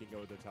 definitely can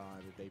go to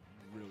time if they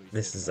really.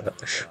 This sit is down and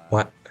grab.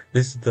 what?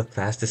 This is the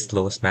fastest,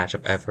 slowest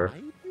matchup ever.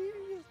 Sniping?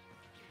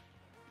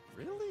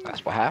 Really?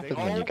 That's what happens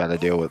when you gotta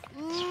deal with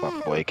this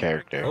fuckboy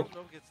character. No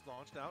gets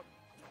launched out.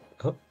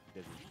 Oh,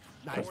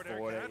 Nice Forward air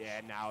forward. catch.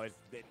 Yeah, now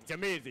to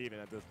me it's even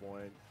at this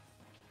point.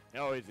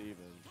 No, it's even.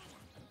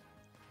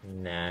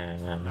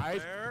 nah.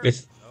 Nice. There.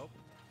 It's Nope.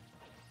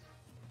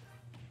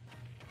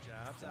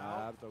 Jabs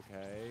out. Jabs,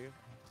 okay.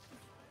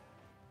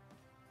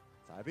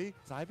 Saibi?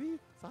 Saibi?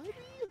 Saibi?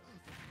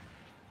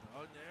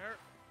 Out there.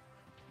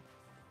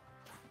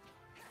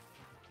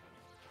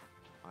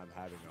 I'm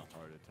having a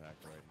heart attack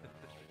right now.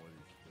 What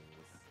is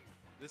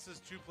this? This is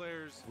 2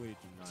 players Please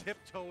do not.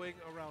 tiptoeing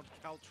around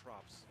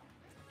caltrops.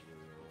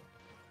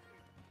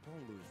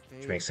 Don't lose which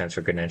faith. makes sense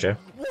for Greninja.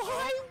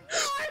 Why?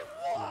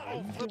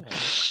 Oh,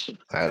 flip.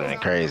 That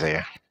ain't crazy.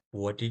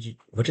 What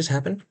just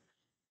happened?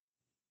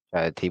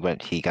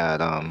 He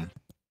got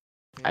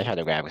I tried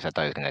to grab because I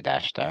thought he was gonna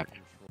dash attack.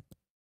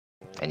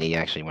 And he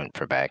actually went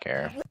for back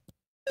air.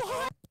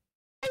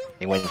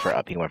 He went for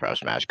up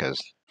smash because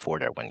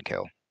forward air wouldn't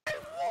kill.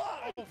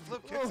 Oh,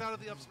 flip kicks out of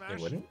the up It smash.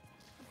 wouldn't?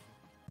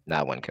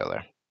 Not one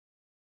killer.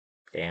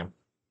 Damn.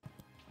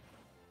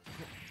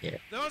 That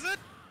was it.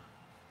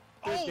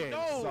 This Oh game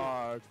no!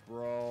 sucks,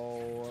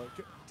 bro.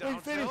 Down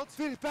Wait, finish, tilt.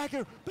 finish, back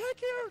here, back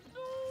here.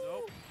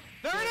 Nope.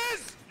 There it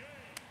is.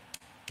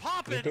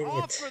 Popping did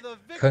off it. for the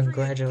victory.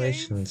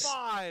 Congratulations. In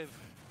game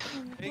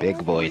 5.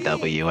 Big boy A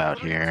W out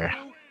here.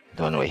 1-2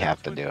 Doing what we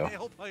have to coming do. up a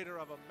nail biter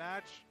of a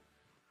match.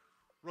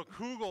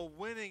 Roukuggle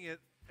winning it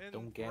in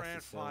Don't gas grand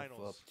yourself up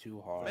finals. too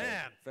hard.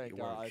 Man, Thank You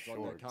God weren't I thought that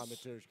shorts.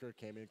 commentator skirt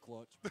came in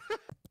clutch.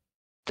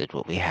 Did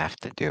what we have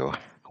to do.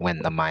 Win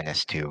the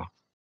 -2.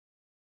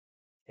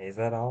 Is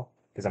that all?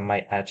 Because I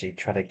might actually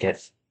try to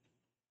get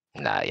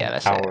Nah, yeah, an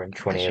that's hour it. and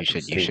 20 You of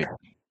should sleep.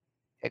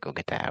 yeah, go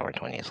get the hour and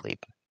 20 of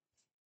sleep.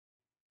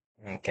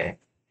 Okay.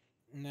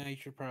 Nah, you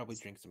should probably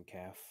drink some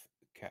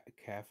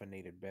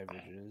caffeinated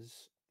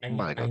beverages. I'm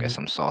gonna go get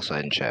some salsa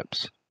and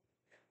chips.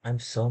 I'm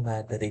so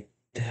mad that they.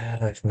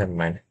 Never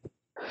mind.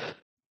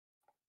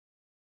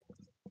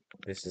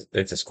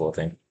 It's a school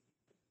thing.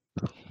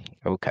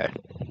 Okay.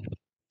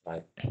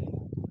 Bye.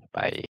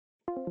 Bye.